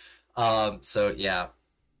point. So yeah.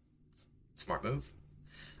 Smart move.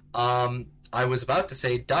 I was about to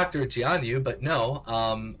say Dr. Jianyu, but no.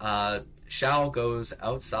 Shao goes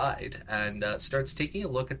outside and starts taking a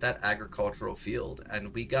look at that agricultural field,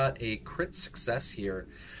 and we got a crit success here.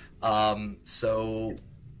 So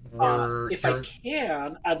we're if I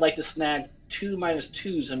can, I'd like to snag 2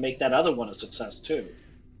 -2s and make that other one a success too.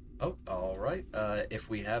 Oh, all right. If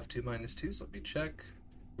we have 2 -2s, let me check.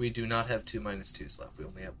 We do not have 2 -2s left. We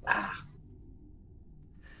only have 1.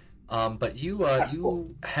 But you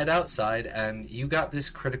head outside and you got this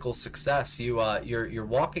critical success. You're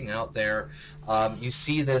walking out there. You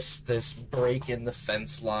see this break in the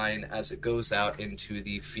fence line as it goes out into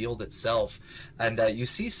the field itself, and you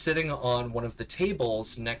see sitting on one of the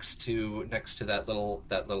tables next to that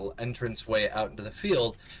little entranceway out into the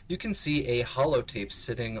field. You can see a holotape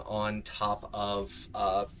sitting on top of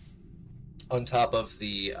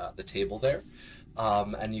the table there.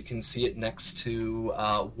 And you can see it next to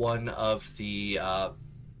one of the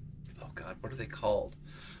what are they called?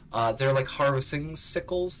 They're like harvesting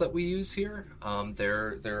sickles that we use here.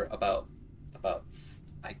 They're about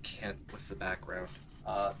I can't with the background.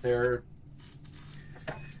 They're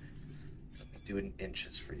let me do in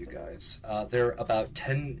inches for you guys. They're about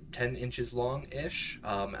 10 inches long ish,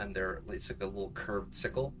 and it's like a little curved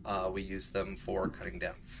sickle. We use them for cutting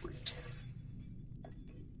down fruit.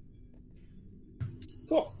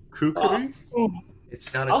 Cool. Kukri?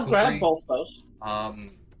 It's not a I'll grab kukri. both those. Hold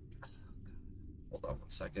on 1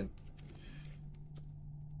 second.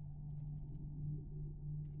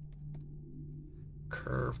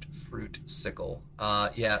 Curved fruit sickle.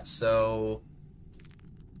 Yeah, so...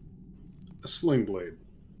 A sling blade.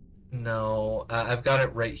 No, I've got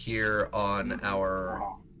it right here on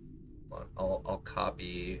our... I'll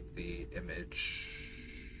copy the image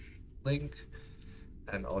link,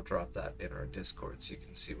 and I'll drop that in our Discord so you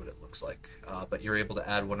can see what it looks like. But you're able to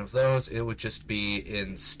add one of those. It would just be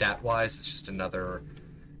in stat-wise. It's just another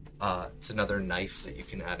knife that you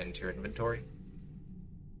can add into your inventory.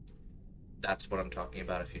 That's what I'm talking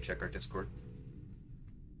about if you check our Discord.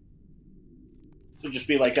 So just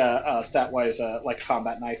be like a stat-wise, like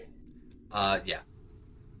combat knife. Yeah.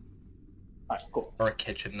 Alright, cool. Or a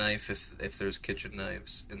kitchen knife if there's kitchen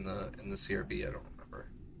knives in the CRB. I don't remember.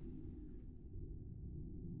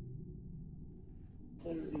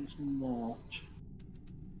 There is not.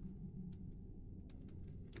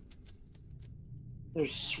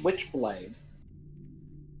 There's Switchblade.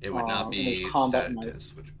 It would not be combat static to knife.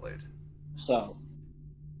 Switchblade. So,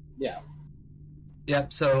 yeah.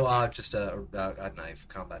 Yep, so just a knife,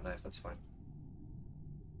 combat knife, that's fine.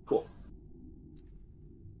 Cool.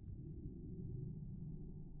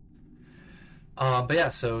 But yeah,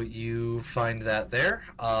 so you find that there,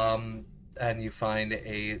 and you find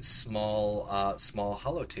a small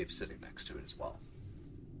holotape sitting next to it as well.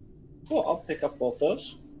 Cool, I'll pick up both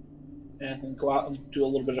those. And then go out and do a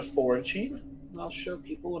little bit of foraging. And I'll show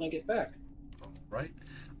people when I get back. All right.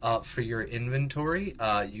 For your inventory,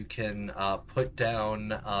 you can put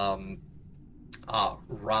down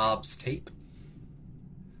Rob's tape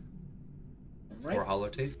Right. or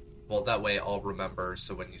holotape. Well, that way I'll remember.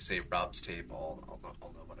 So when you say Rob's tape, I'll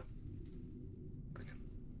know what I'm bringing.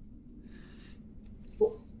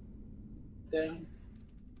 Cool. Then.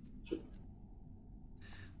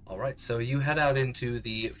 All right, so you head out into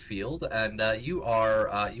the field, and you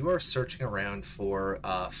are searching around for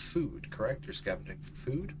food. Correct? You're scavenging for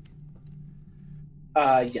food.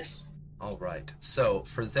 Yes. All right. So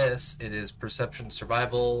for this, it is Perception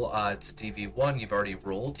Survival. It's a DV1. You've already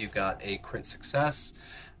rolled. You got a crit success.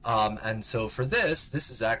 And so for this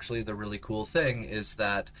is actually the really cool thing, is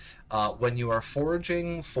that when you are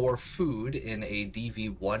foraging for food in a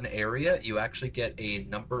DV1 area, you actually get a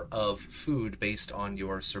number of food based on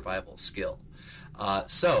your survival skill.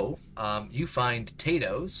 So you find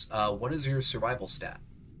potatoes. What is your survival stat?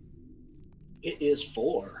 It is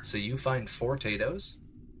 4. So you find 4 potatoes.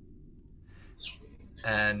 Sweet.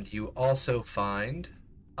 And you also find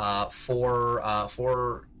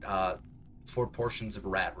 4 portions of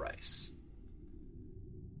rat rice.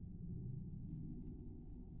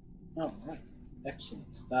 All right. Excellent.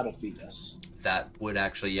 That'll feed us. That would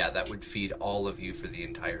actually, that would feed all of you for the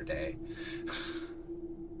entire day.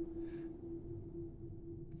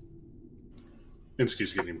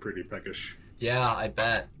 Insky's getting pretty peckish. Yeah, I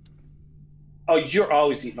bet. Oh, you're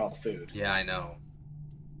always eating all the food. Yeah, I know.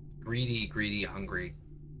 Greedy, hungry.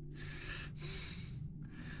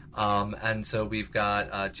 And so we've got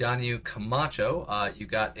Jianyu Camacho. You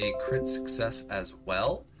got a crit success as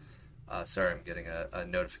well. Sorry, I'm getting a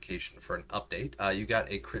notification for an update. You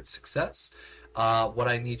got a crit success. What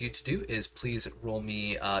I need you to do is please roll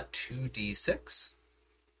me 2d6.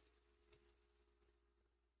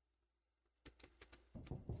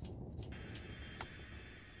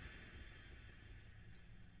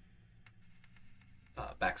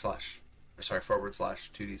 forward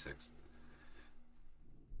slash 2d6.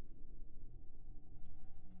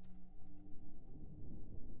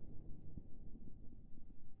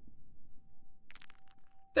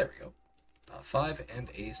 There we go. 5 and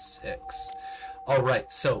a 6. All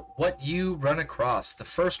right, so what you run across, the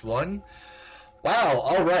first one, wow,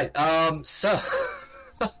 all right, so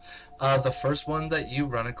the first one that you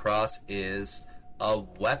run across is a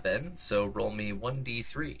weapon, so roll me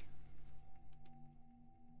 1d3.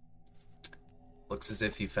 Looks as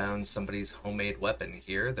if you found somebody's homemade weapon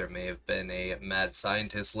here. There may have been a mad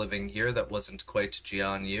scientist living here that wasn't quite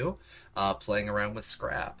Jian Yu, playing around with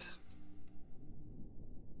scrap.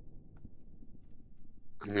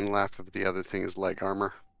 I'm gonna laugh if the other thing is leg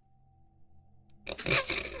armor.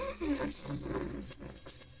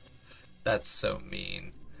 That's so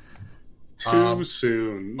mean. Too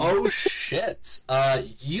soon. Oh shit!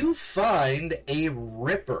 You find a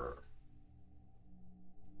Ripper.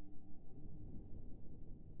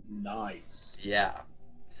 Nice. Yeah.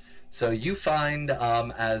 So you find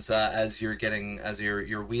as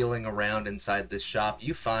you're wheeling around inside this shop,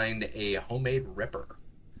 you find a homemade Ripper.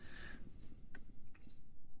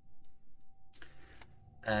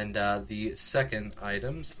 And the second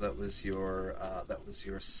item, so that was your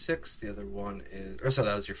 6. The other one is,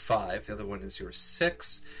 that was your 5. The other one is your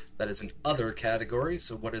 6. That is an other category.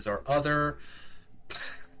 So what is our other?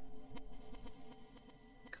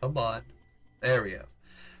 Come on, there we go.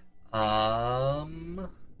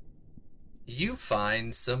 You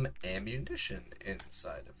find some ammunition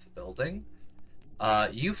inside of the building.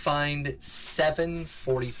 You find 7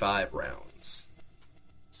 45 rounds.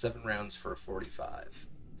 7 rounds for a 45.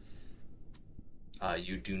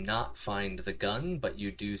 You do not find the gun, but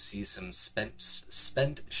you do see some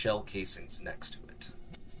spent shell casings next to it.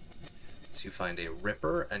 So you find a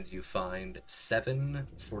Ripper, and you find 7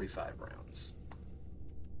 45 rounds.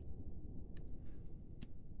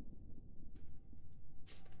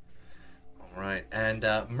 Alright, and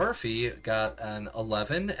Murphy got an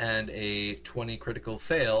 11 and a 20 critical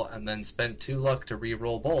fail, and then spent 2 luck to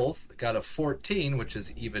re-roll both. Got a 14, which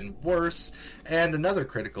is even worse, and another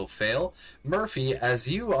critical fail. Murphy, as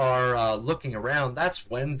you are looking around, that's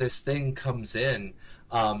when this thing comes in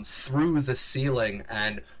through the ceiling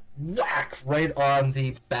and whack right on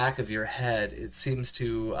the back of your head. It seems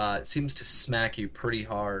to smack you pretty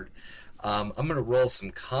hard. I'm going to roll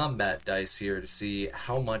some combat dice here to see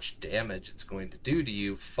how much damage it's going to do to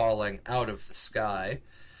you falling out of the sky.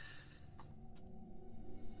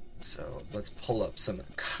 So let's pull up some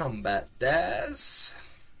combat dice.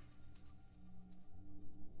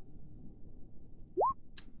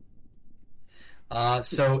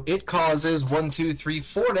 So it causes 4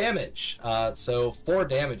 damage. So 4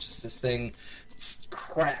 damage as this thing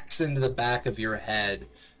cracks into the back of your head.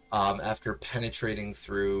 After penetrating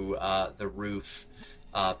through the roof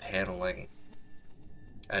paneling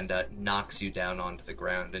and knocks you down onto the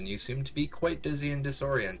ground, and you seem to be quite dizzy and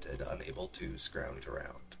disoriented, unable to scrounge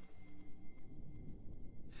around.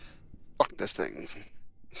 Fuck this thing.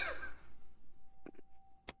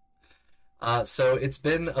 So it's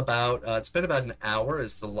been about an hour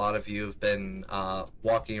as the lot of you have been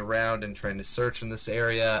walking around and trying to search in this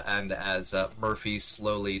area, and as Murphy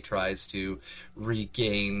slowly tries to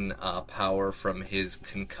regain power from his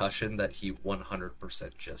concussion that he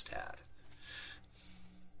 100% just had.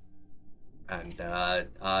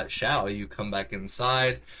 And Shao, you come back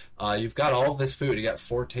inside. You've got all of this food. You got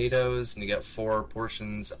 4 potatoes, and you got 4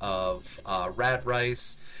 portions of rad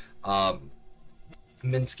rice.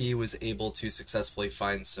 Minsky was able to successfully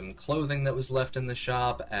find some clothing that was left in the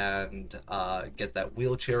shop and get that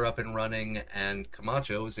wheelchair up and running, and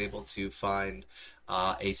Camacho was able to find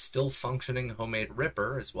a still functioning homemade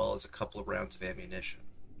Ripper as well as a couple of rounds of ammunition.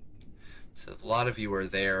 So a lot of you are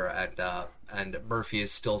there, and Murphy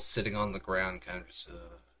is still sitting on the ground, kind of,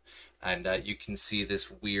 and you can see this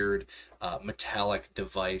weird metallic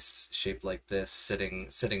device shaped like this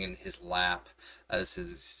sitting in his lap as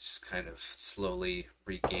he's just kind of slowly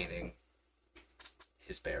regaining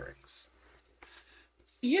his bearings.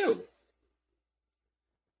 You.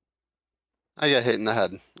 I got hit in the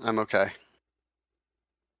head. I'm okay.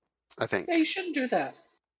 I think. Yeah, you shouldn't do that.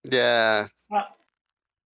 Yeah.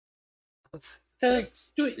 Do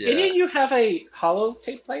any of you have a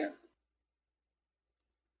holotape player?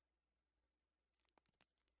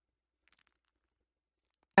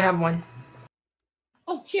 I have one.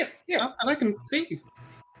 Oh, here. And I can see.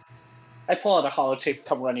 I pull out a holotape,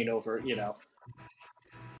 come running over,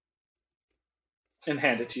 and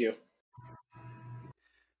hand it to you.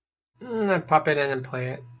 I pop it in and play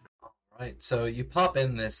it. Right, so you pop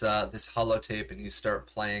in this this holotape and you start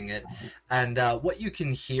playing it, and what you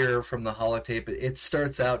can hear from the holotape, it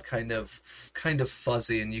starts out kind of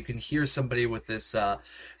fuzzy, and you can hear somebody with this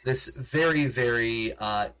this very very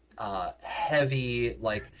heavy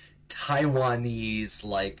like Taiwanese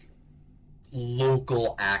like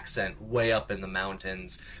local accent way up in the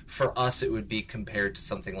mountains. For us, it would be compared to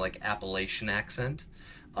something like Appalachian accent.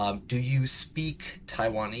 Do you speak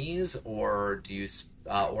Taiwanese, or do you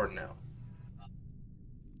or no?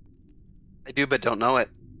 I do, but don't know it.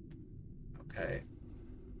 Okay.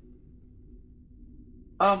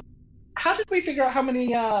 How did we figure out how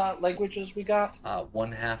many languages we got?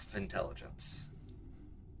 1/2 intelligence.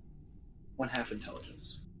 1/2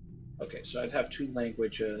 intelligence. Okay, so I'd have 2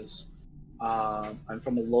 languages. I'm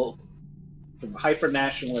from a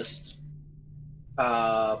hyper-nationalist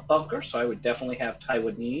bunker, so I would definitely have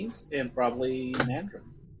Taiwanese and probably Mandarin.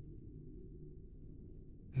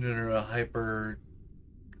 No, hyper...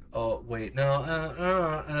 Oh, wait, no,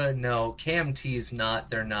 no, KMT is not,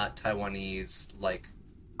 they're not Taiwanese, like...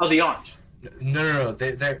 Oh, they aren't? No,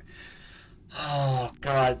 they're... Oh,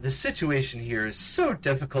 God, the situation here is so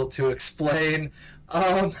difficult to explain.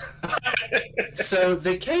 So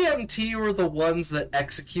the KMT were the ones that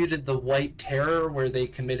executed the White Terror, where they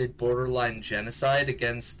committed borderline genocide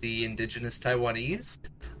against the indigenous Taiwanese.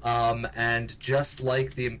 And just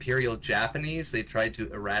like the Imperial Japanese, they tried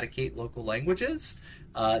to eradicate local languages.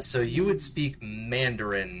 So you would speak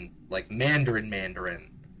Mandarin, like Mandarin.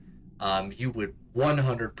 You would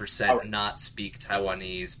 100% not speak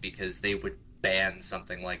Taiwanese because they would ban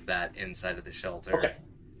something like that inside of the shelter. Okay.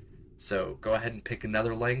 So go ahead and pick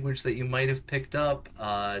another language that you might have picked up.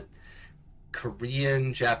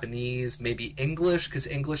 Korean, Japanese, maybe English, because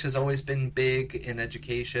English has always been big in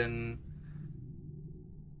education.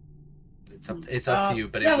 It's up to you,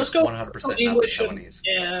 but yeah, it would 100% not be English Taiwanese.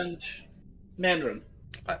 And Mandarin.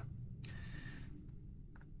 Okay.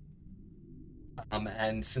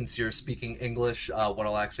 And since you're speaking English, what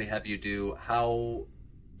I'll actually have you do, how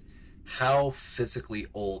physically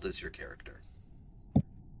old is your character?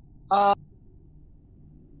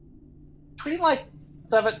 Between like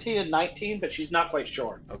 17 and 19, but she's not quite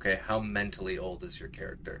sure. Okay, how mentally old is your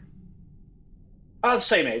character? The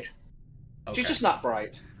same age. Okay. She's just not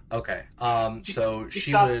bright. Okay, so she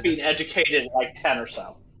she stopped would... being educated at like 10 or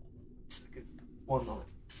so. One moment.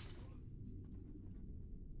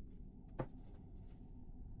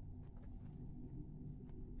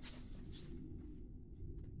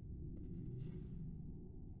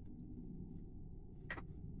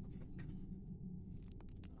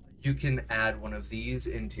 You can add one of these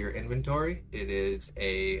into your inventory. It is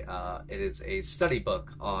a study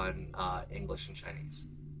book on English and Chinese.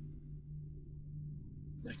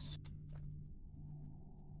 Nice.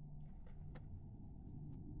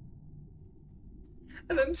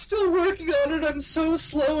 And I'm still working on it. I'm so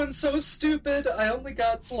slow and so stupid. I only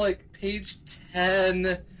got to like page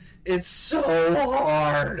 10. It's so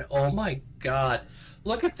hard. Oh my god.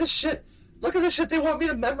 Look at this shit. Look at this shit. They want me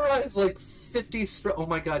to memorize like 50 strokes. Oh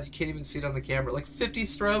my god, you can't even see it on the camera. Like 50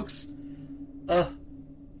 strokes.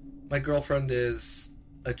 My girlfriend is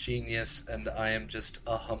a genius, and I am just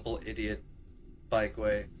a humble idiot.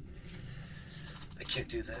 Bikeway. I can't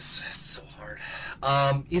do this. It's so hard.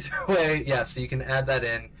 Either way, yeah, so you can add that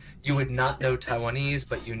in. You would not know Taiwanese,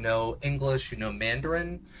 but you know English, you know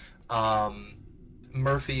Mandarin.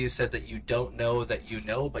 Murphy, you said that you don't know that you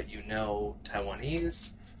know, but you know Taiwanese.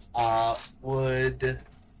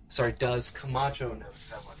 Does Camacho know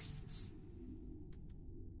Taiwanese?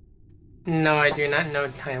 No, I do not know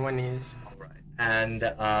Taiwanese. All right. And,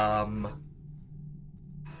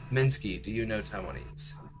 Minsky, do you know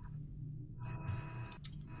Taiwanese?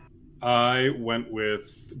 I went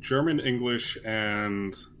with German, English,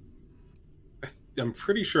 and I'm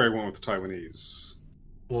pretty sure I went with Taiwanese.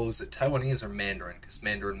 Well, was it Taiwanese or Mandarin? Because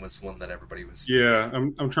Mandarin was one that everybody was... Yeah,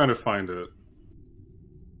 I'm trying to find it.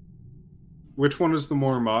 Which one is the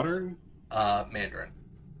more modern? Mandarin.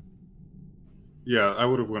 Yeah, I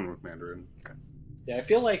would have went with Mandarin. Okay. Yeah, I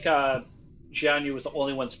feel like Jianyu was the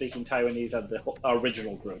only one speaking Taiwanese of the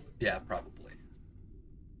original group. Yeah, probably.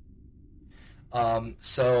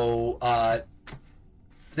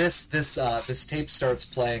 This tape starts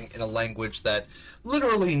playing in a language that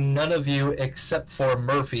literally none of you, except for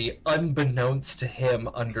Murphy, unbeknownst to him,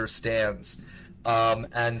 understands.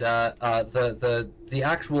 The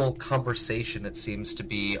actual conversation, it seems to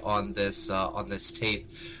be on this tape.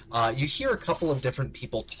 You hear a couple of different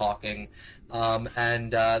people talking,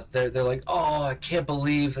 and they're like, "Oh, I can't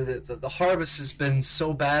believe the harvest has been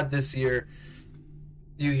so bad this year.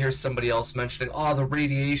 you hear somebody else mentioning, "Oh, the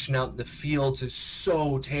radiation out in the fields is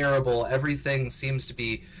so terrible. Everything seems to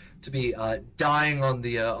be dying on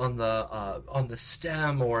the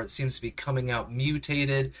stem, or it seems to be coming out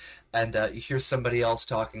mutated." And you hear somebody else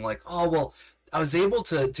talking like, "Oh, well, I was able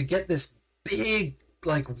to get this big,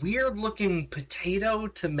 like, weird-looking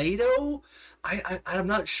tomato. I'm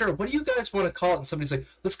not sure. What do you guys want to call it?" And somebody's like,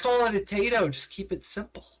 "Let's call it a tato. Just keep it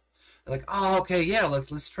simple." I'm like, "Oh, okay, yeah.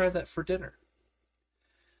 Let's try that for dinner."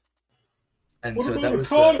 And What so about that a was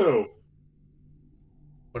tato?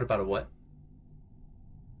 What about a what?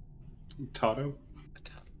 Tato?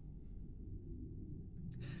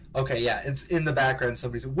 Okay, yeah, it's in the background.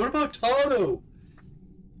 Somebody's like, "What about Tato?"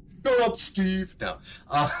 Shut up, Steve. No.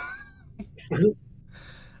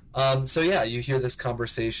 So yeah, you hear this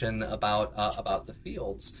conversation about the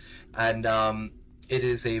fields, and it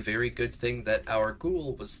is a very good thing that our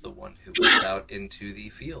ghoul was the one who went out into the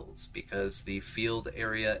fields, because the field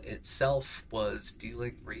area itself was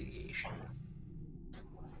dealing radiation.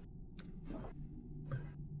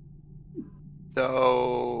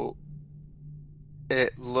 So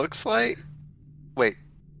it looks like. Wait.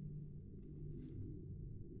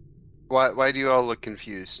 Why do you all look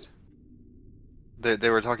confused? They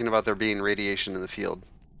were talking about there being radiation in the field.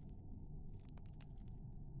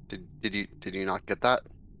 Did you not get that?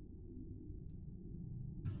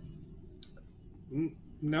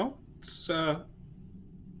 No, it's not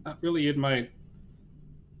really in my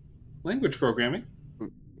language programming.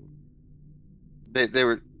 They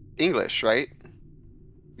were English, right?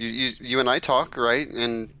 You and I talk, right?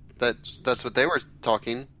 And that's what they were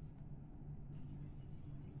talking.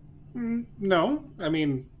 No, I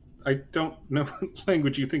mean, I don't know what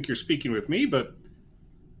language you think you're speaking with me, but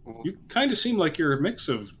you kind of seem like you're a mix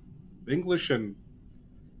of English and...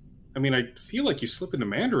 I mean, I feel like you slip into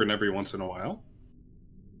Mandarin every once in a while.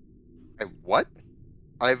 What?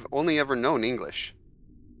 I've only ever known English.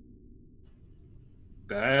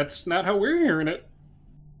 That's not how we're hearing it.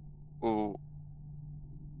 Ooh.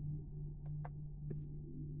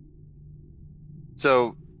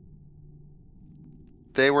 So,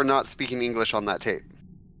 they were not speaking English on that tape?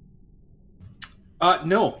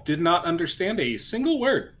 No, did not understand a single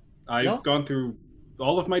word. I've gone through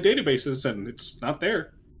all of my databases, and it's not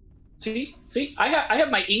there. See, I have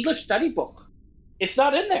my English study book. It's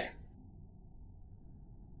not in there.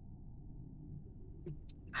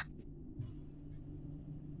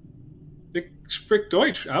 Ich spreche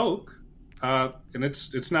Deutsch auch, and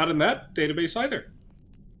it's not in that database either.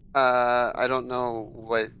 I don't know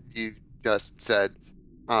what you just said.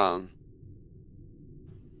 Oh,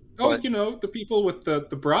 What? you know, the people with the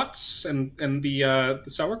brats and the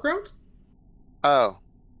sauerkraut? Oh,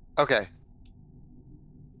 okay.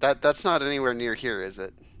 That's not anywhere near here, is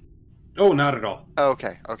it? Oh, not at all.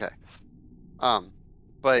 Okay.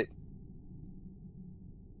 But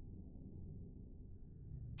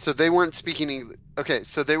so they weren't speaking English. Okay,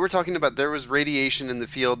 so they were talking about there was radiation in the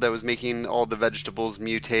field that was making all the vegetables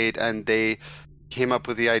mutate, and they came up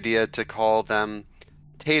with the idea to call them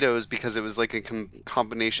potatoes because it was like a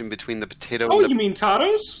combination between the potato Oh, and the... you mean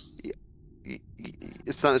tatos?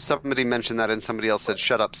 Somebody mentioned that, and somebody else said,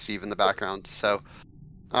 "Shut up, Steve," in the background. So,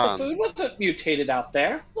 The food wasn't mutated out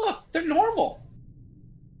there. Look, they're normal.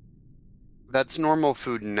 that's normal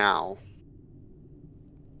food now.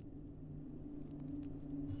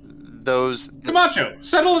 Camacho,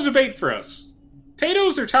 settle a debate for us.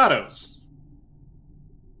 Tatoes or tatos?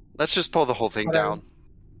 Let's just pull the whole thing down.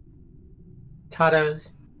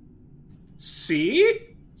 Tatos.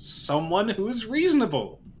 See? Someone who is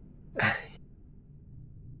reasonable.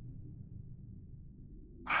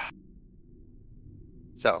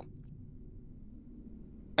 So,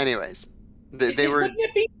 anyways, they were... Wouldn't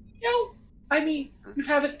it be, I mean, you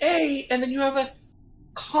have an A, and then you have a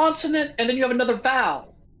consonant, and then you have another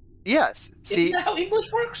vowel. Yes. See, Isn't that how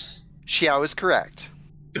English works? Xiao is correct.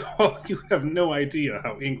 Oh, you have no idea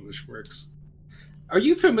how English works. Are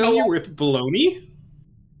you familiar with baloney?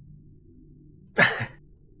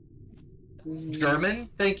 German,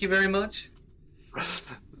 thank you very much.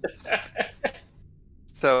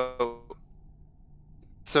 But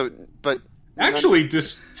actually,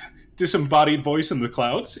 disembodied voice in the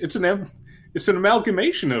clouds. It's an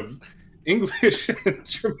amalgamation of English and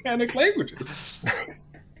Germanic languages.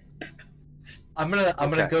 I'm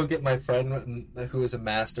gonna go get my friend who is a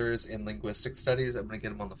master's in linguistic studies. I'm gonna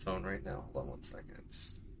get him on the phone right now. Hold on 1 second.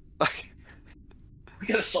 We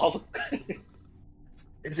gotta solve it.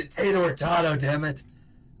 Is it Tato or Tato? Damn it!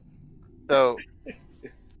 So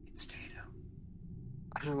it's Tato.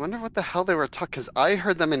 I wonder what the hell they were talking. Because I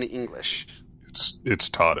heard them in English. It's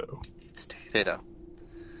Tato. Tato.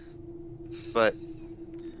 But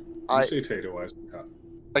You say Tato, I say Tato.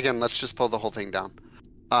 Again, let's just pull the whole thing down.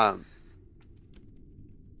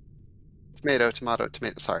 Tomato.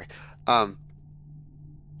 Sorry.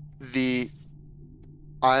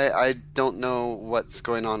 I don't know what's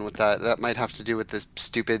going on with that. That might have to do with this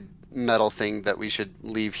stupid metal thing that we should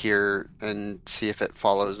leave here and see if it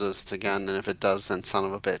follows us again. And if it does, then son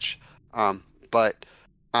of a bitch.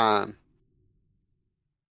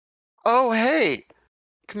 Oh, hey!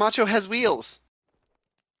 Camacho has wheels.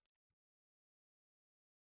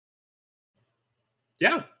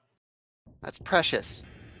 Yeah. That's precious.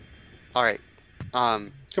 All right.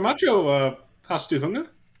 Camacho, hast du Hunger?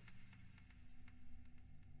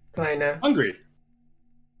 Kleiner. Hungry.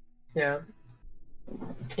 Ja.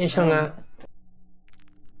 Ich Hunger.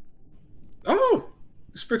 Oh,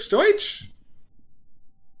 du sprichst Deutsch?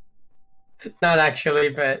 Not actually,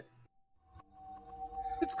 but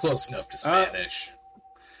It's close enough to Spanish.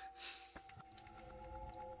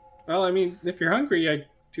 Well, I mean, if you're hungry, I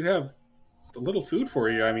do have a little food for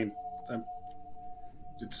you. I mean,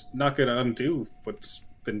 it's not going to undo what's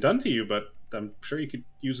been done to you, but I'm sure you could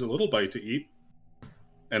use a little bite to eat.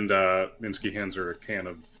 And Minsky hands her a can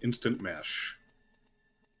of instant mash.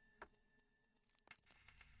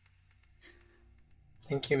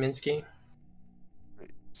 thank you, Minsky.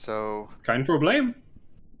 So, Kein Problem.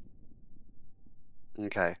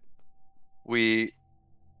 okay. We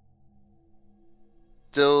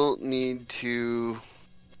still need to...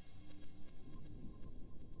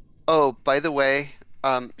 Oh, by the way,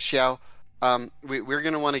 Xiao, we're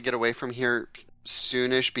going to want to get away from here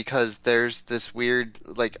soonish because there's this weird,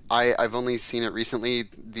 like, I've only seen it recently.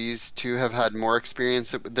 These two have had more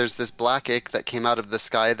experience. There's this black ick that came out of the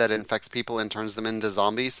sky that infects people and turns them into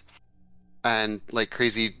zombies. And, like,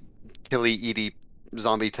 crazy killy-eaty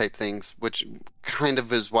zombie type things, which kind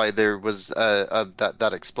of is why there was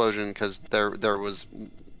that explosion, because there was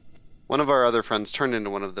one of our other friends turned into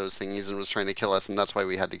one of those thingies and was trying to kill us, and that's why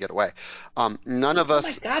we had to get away. None of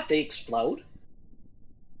us. Oh my god, they explode?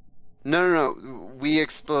 No. We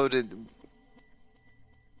exploded.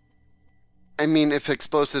 I mean, if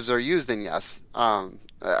explosives are used, then yes.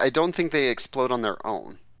 I don't think they explode on their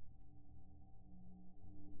own.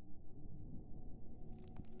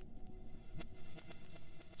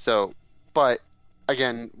 So, but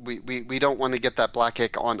again, we don't want to get that black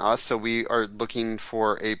ick on us, so we are looking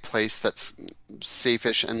for a place that's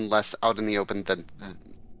safe-ish and less out in the open than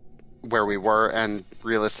where we were, and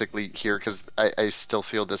realistically here, because I still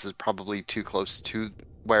feel this is probably too close to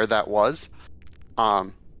where that was. Yeah.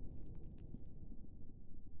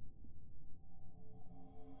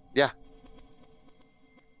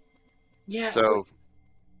 Yeah. So,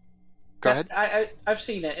 go ahead. I've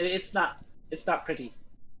seen it. It's not pretty.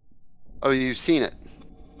 Oh, you've seen it.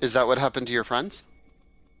 Is that what happened to your friends?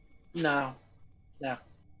 No.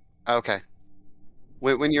 Okay.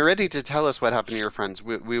 When you're ready to tell us what happened to your friends,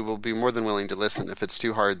 we will be more than willing to listen. If it's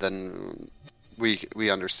too hard, then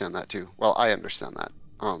we understand that too. Well, I understand that.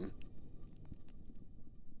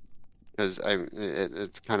 Because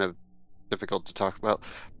it's kind of difficult to talk about.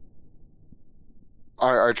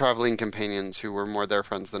 Our traveling companions who were more their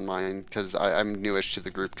friends than mine, because I'm newish to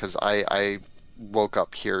the group, because I woke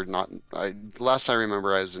up here. Last I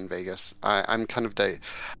remember, I was in Vegas. I'm kind of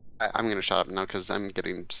I'm gonna shut up now because I'm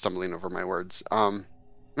stumbling over my words.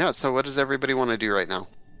 Yeah. So what does everybody want to do right now?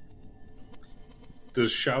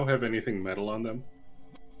 Does Xiao have anything metal on them?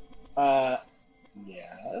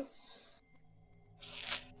 Yes.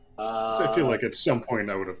 So I feel like at some point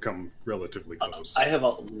I would have come relatively close. I have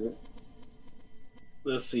a.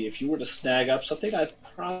 Let's see. If you were to snag up something, I'd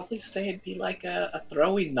probably say it'd be like a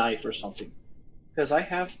throwing knife or something, because I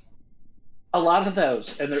have a lot of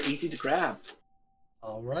those, and they're easy to grab.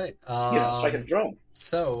 All right. So I can throw them.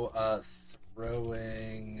 So,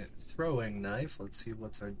 throwing knife. Let's see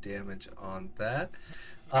what's our damage on that.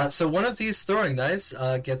 So one of these throwing knives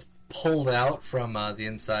gets pulled out from the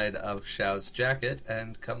inside of Xiao's jacket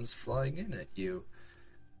and comes flying in at you.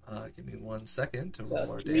 Give me 1 second to roll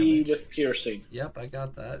more damage. 3 with piercing. Yep, I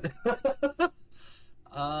got that.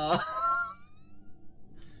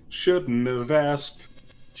 Shouldn't have asked.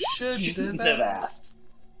 Shouldn't have asked.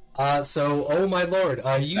 So, oh my lord,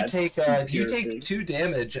 you take 2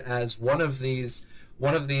 damage as one of these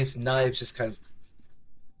knives just kind of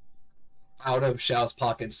out of Xiao's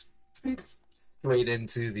pockets, straight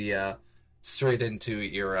into your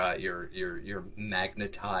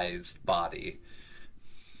magnetized body.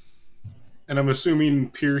 And I'm assuming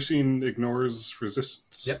piercing ignores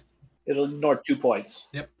resistance. Yep. It'll ignore 2 points.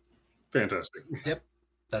 Yep. Fantastic. Yep.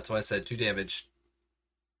 That's why I said 2 damage.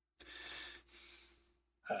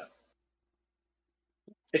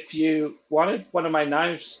 If you wanted one of my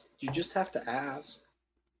knives You just have to ask.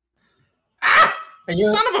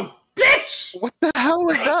 Son of a bitch! What the hell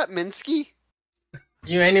was that, Minsky?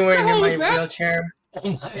 You anywhere What the near hell my is that? wheelchair?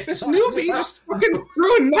 Oh my This God. newbie just fucking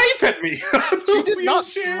threw a knife at me. She did not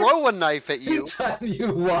throw a knife at you. Every time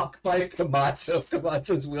you walk by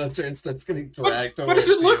Camacho's wheelchair starts getting dragged over. What does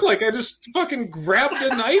it to look you. like? I just fucking grabbed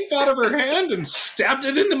a knife out of her hand and stabbed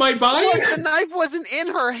it into my body? Look, the knife wasn't in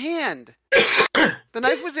her hand. The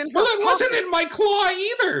knife was in her Well, it wasn't pocket. in my claw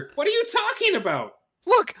either. What are you talking about?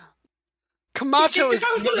 Look, Camacho is If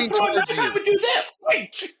I was gonna moving throw a towards knife, I you. would do this.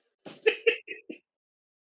 Wait.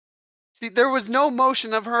 See, there was no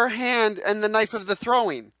motion of her hand and the knife of the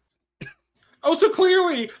throwing. Oh, so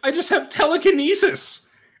clearly I just have telekinesis.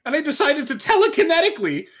 And I decided to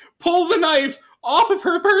telekinetically pull the knife off of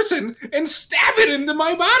her person and stab it into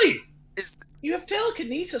my body. You have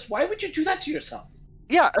telekinesis. Why would you do that to yourself?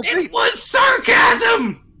 Yeah, It was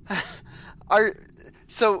sarcasm!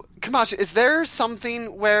 So, Camacho, is there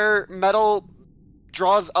something where metal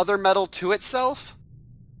draws other metal to itself?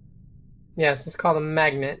 Yes, it's called a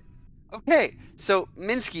magnet. Okay, so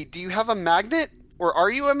Minsky, do you have a magnet? Or are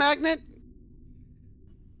you a magnet?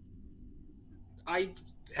 I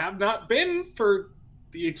have not been for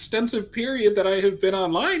the extensive period that I have been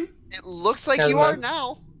online. It looks like As you my- are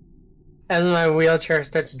now. As my wheelchair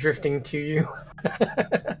starts drifting to you.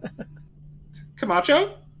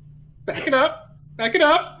 Camacho, back it up. Back it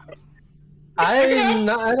up. I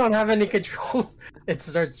don't have any control. It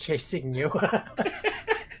starts chasing you.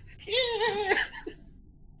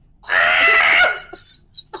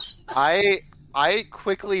 I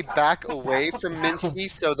quickly back away from Minsky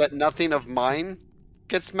so that nothing of mine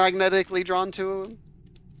gets magnetically drawn to him.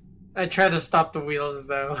 I try to stop the wheels,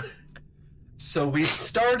 though. So we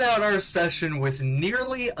start out our session with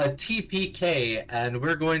nearly a TPK, and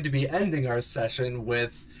we're going to be ending our session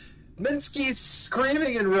with Minsky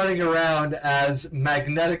screaming and running around as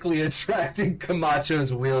magnetically attracting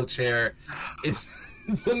Camacho's wheelchair in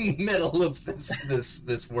the middle of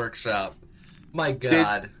this workshop. My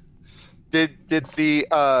God. Is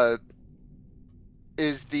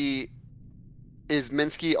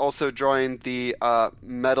Minsky also drawing the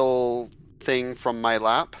metal thing from my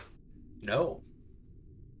lap? No.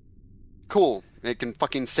 Cool. It can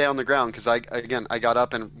fucking stay on the ground because I got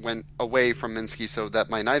up and went away from Minsky so that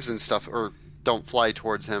my knives and stuff don't fly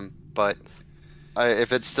towards him. But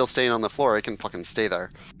if it's still staying on the floor, it can fucking stay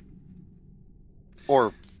there.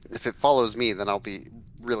 Or if it follows me, then I'll be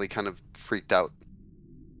really kind of freaked out.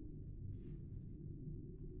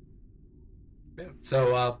 Yeah.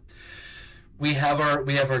 So we have our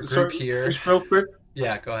group Sorry, here. Just real quick.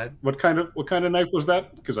 Yeah, go ahead. What kind of knife was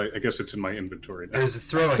that? Because I guess it's in my inventory now. There's a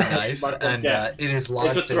throwing knife, and it is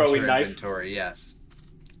lodged into your throwing knife. inventory. Yes.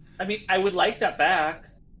 I mean, I would like that back.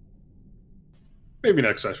 Maybe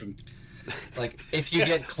next session. Like, if you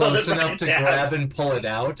get close Pull it enough right to down. grab and pull it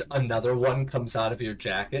out, another one comes out of your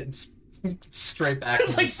jacket and straight back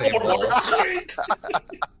in the Like, same hole.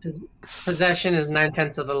 Possession is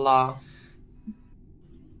 9/10 of the law.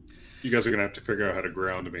 You guys are gonna have to figure out how to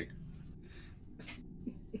ground me.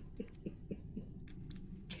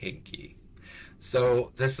 Kinky.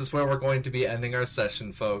 So this is where we're going to be ending our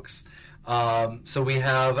session, folks. So we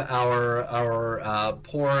have our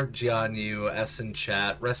poor Jianyu S in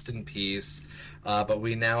chat, rest in peace. But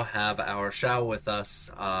we now have our Shao with us,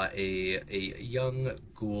 a young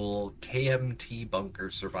ghoul KMT bunker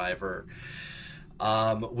survivor.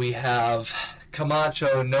 We have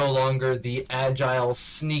Camacho, no longer the agile,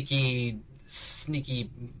 sneaky,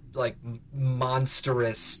 like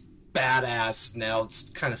monstrous badass. Now it's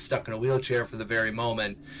kind of stuck in a wheelchair for the very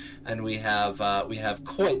moment, and we have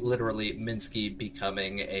quite literally Minsky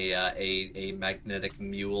becoming a magnetic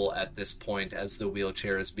mule at this point, as the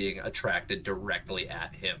wheelchair is being attracted directly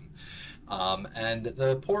at him. And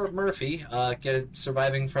the poor Murphy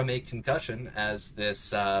surviving from a concussion as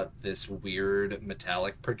this weird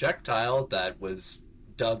metallic projectile that was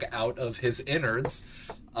dug out of his innards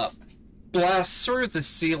blasts through the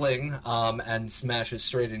ceiling and smashes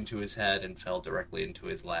straight into his head and fell directly into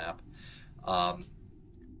his lap.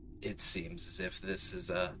 It seems as if this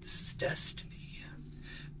is destiny.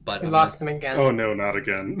 But We lost him again. Oh no, not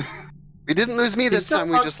again. We didn't lose me this still time.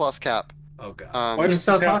 We just lost Cap. Oh god. Why He's does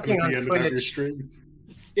still this happen talking at on the end of every Twitch. stream?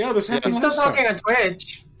 Yeah, this happened He's still last talking time. on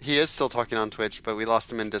Twitch. He is still talking on Twitch, but we lost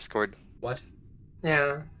him in Discord. What?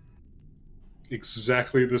 Yeah.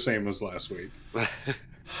 Exactly the same as last week.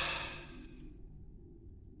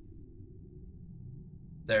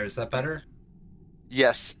 There, is that better?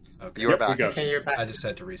 Yes, Okay. you are Yep, we back. got Okay, you're back. I just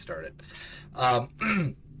had to restart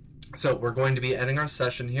it. So we're going to be ending our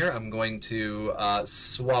session here. I'm going to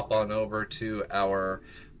swap on over to our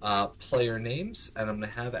player names, and I'm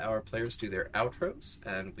going to have our players do their outros,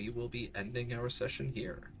 and we will be ending our session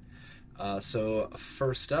here. So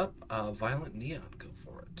first up, Violent Neon, go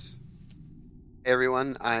for it. Hey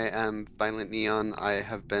everyone, I am Violent Neon. I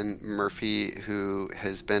have been Murphy, who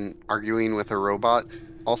has been arguing with a robot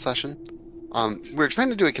all session. We're trying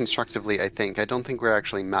to do it constructively, I think. I don't think we're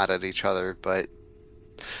actually mad at each other, but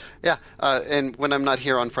yeah. And when I'm not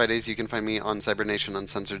here on Fridays, you can find me on Cybernation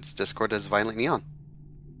Uncensored's Discord as Violent Neon.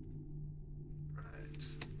 Right.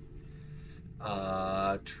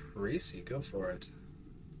 Tracy, go for it.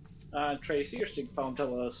 Tracy, your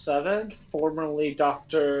Stinkfound 007, formerly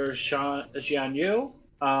Dr. Jian Yu,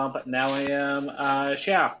 but now I am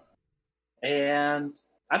Xiao. And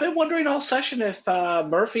I've been wondering all session if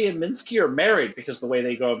Murphy and Minsky are married because of the way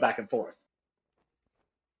they go back and forth.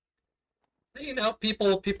 You know,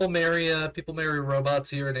 people marry robots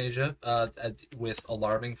here in Asia with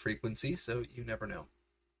alarming frequency, so you never know.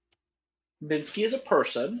 Minsky is a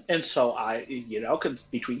person, and so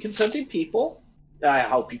between consenting people, I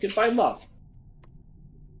hope you can find love.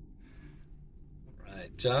 All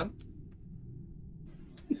right, John?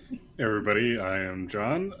 Hey everybody, I am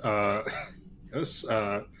John. Yes,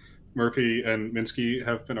 Murphy and Minsky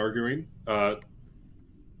have been arguing,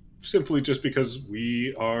 simply just because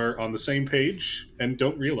we are on the same page and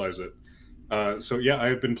don't realize it. So yeah, I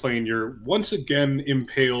have been playing your once again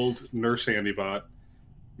impaled Nurse Handybot,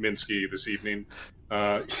 Minsky, this evening.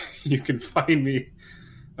 You can find me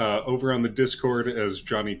over on the Discord as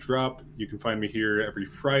Johnny Drop. You can find me here every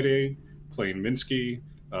Friday playing Minsky,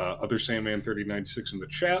 other Sandman396 in the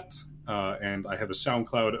chat, and I have a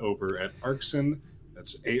SoundCloud over at Arxin.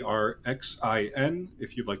 That's ARXIN,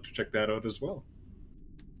 if you'd like to check that out as well.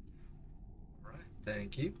 All right,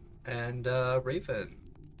 thank you. And Raven.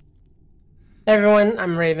 Hey everyone,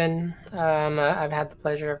 I'm Raven. I've had the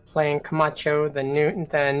pleasure of playing Camacho, the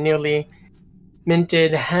newly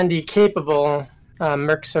minted, handy-capable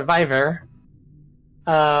Merc Survivor.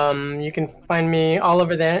 You can find me all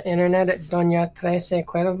over the internet at Doña Trece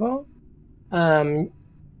Cuervo.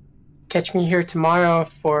 Catch me here tomorrow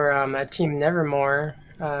for Team Nevermore,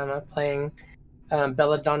 playing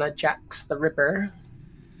Belladonna Jax the Ripper.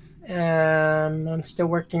 I'm still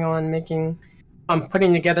working on I'm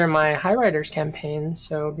putting together my High Riders campaign,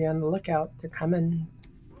 so be on the lookout. They're coming.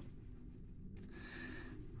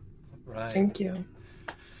 Right. Thank you.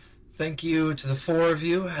 Thank you to the four of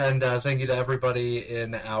you, and thank you to everybody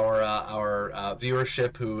in our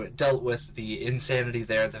viewership who dealt with the insanity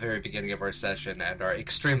there at the very beginning of our session and our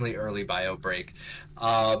extremely early bio break.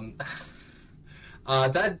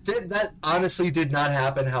 That honestly did not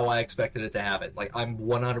happen how I expected it to happen. Like, I'm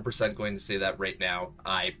 100% going to say that right now.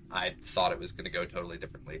 I thought it was going to go totally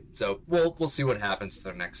differently. So we'll see what happens with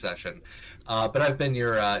our next session. But I've been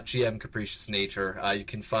your GM Capricious Nature. You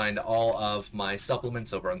can find all of my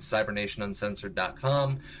supplements over on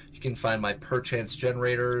CybernationUncensored.com. You can find my Perchance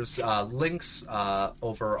Generators links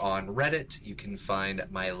over on Reddit. You can find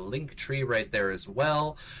my link tree right there as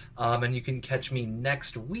well. And you can catch me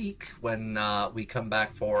next week when we come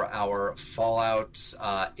back for our Fallout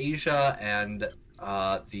Asia and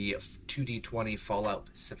the 2D20 Fallout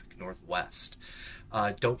Pacific Northwest.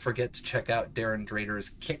 Don't forget to check out Darren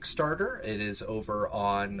Drader's Kickstarter. It is over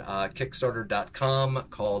on Kickstarter.com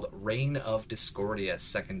called Reign of Discordia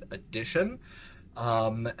 2nd Edition.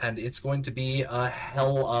 And it's going to be a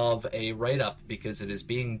hell of a write-up because it is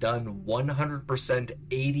being done 100%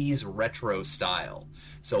 80s retro style.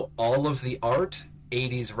 So all of the art,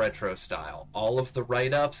 80s retro style. All of the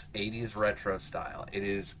write-ups, 80s retro style. It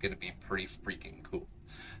is going to be pretty freaking cool.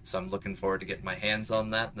 So I'm looking forward to getting my hands on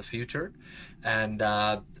that in the future. And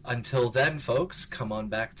until then, folks, come on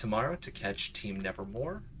back tomorrow to catch Team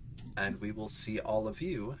Nevermore. And we will see all of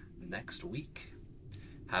you next week.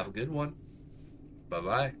 Have a good one.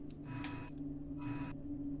 Bye-bye.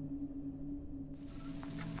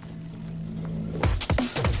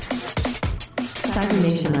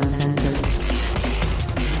 Cybernation Uncensored.